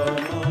राधा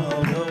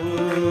माधव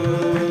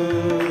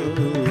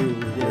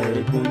जय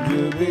कुंज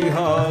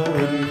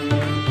बिहारी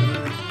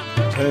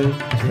जय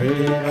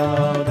जय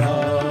राधा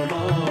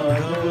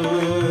माधव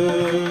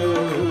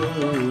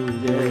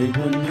जय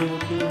कुंज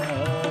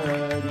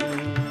बिहारी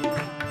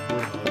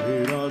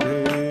राधे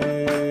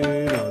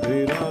राधे राधे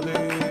राधे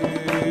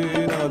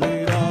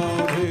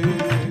राधे राधे राधे राधे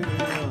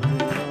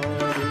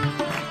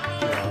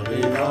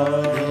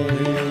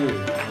राधे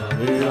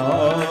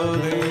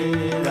राधे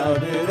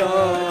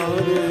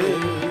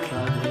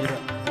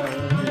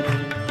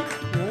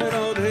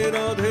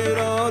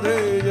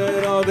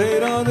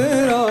राधे राधे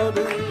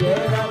राधे जय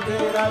राधे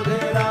राधे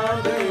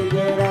राधे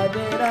जय राधे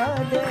राधे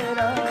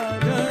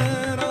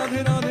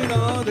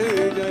राधे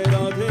जय राधे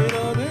राधे राधे राधे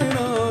राधे राधे जय राधे राधे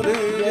राधे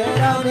जय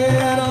राधे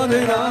राधे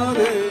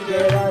राधे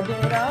जय राधे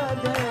राधे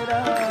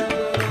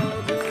राधे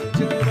जय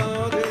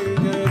राधे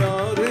जय राधे जय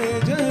राधे जय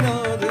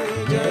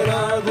राधे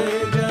जय राधे जय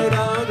राधे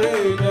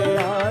जय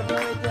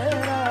राधे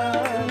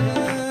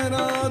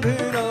राधे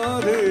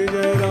राधे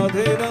जय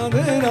राधे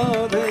राधे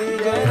राधे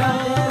जय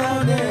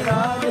राधे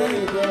राधे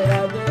जय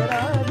राधे राधे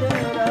राधे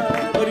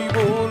हरि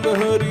बोल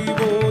हरि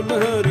बोल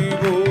हरि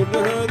बोल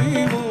हरि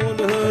बोल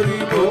हरि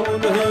बोल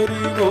हरि बोल हरि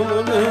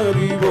बोल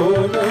हरि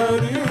बोल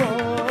हरि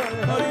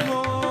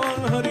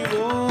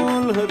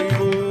बोल हरि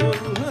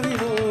बोल हरि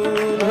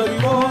बोल हरि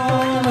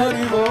बोल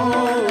हरि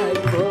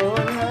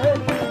बोल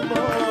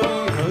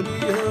हरि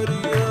हरि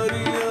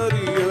हरि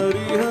हरि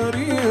हरि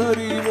हरि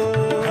हरि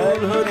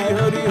बोल हरि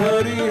हरि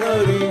हरि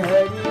हरि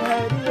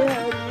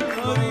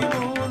हरि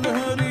बोल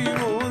हरि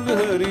बोल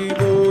हरि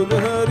बोल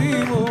हरि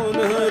बोल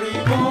हरि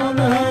बोल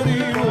हरि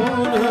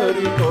बोल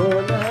हरि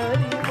बोल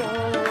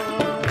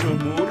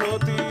जमुना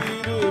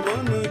तीर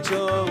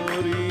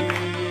वनचारी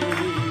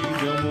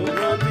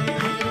जमुना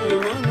तीर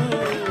वन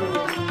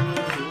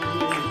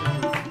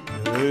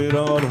जय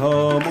राधा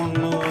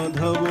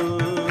माधव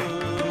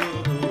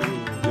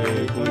जय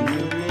कुंज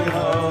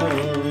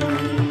बिहारी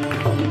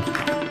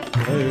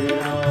जय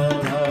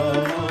राधा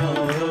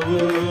माधव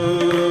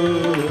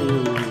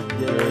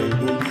जय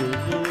कुंज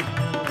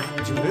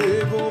जय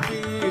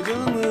गोपी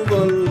जन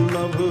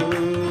वल्लभ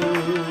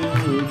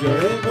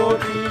जय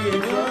गोपी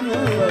जन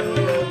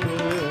वल्लभ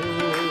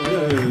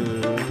जय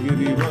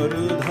गिरिवर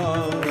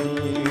धारी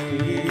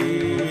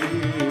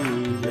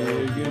जय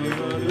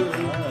गिरिवर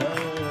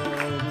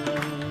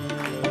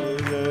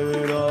जय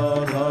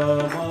राधा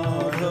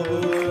माधव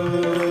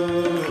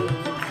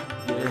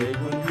जय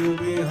कुंज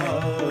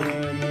बिहारी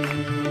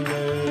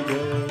जय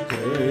जय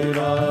जय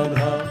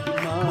राधा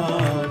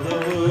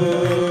माधव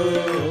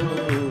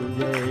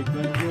जय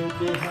कुंज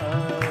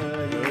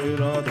बिहारी जय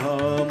राधा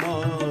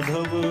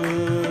माधव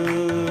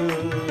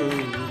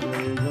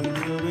जय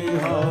कुंज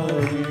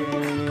बिहारी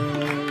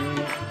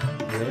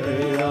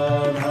जय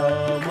राधा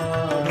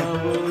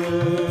माधव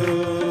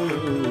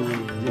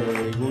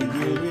जय कुंज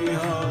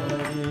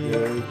बिहारी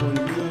जय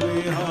कुंज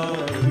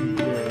बिहारी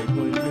जय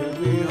कुंज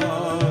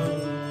बिहारी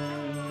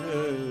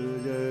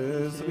जय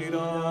श्री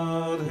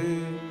राधे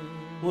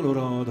बोलो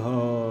राधा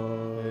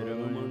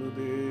रमण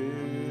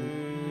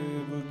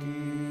देव की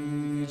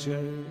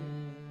जय।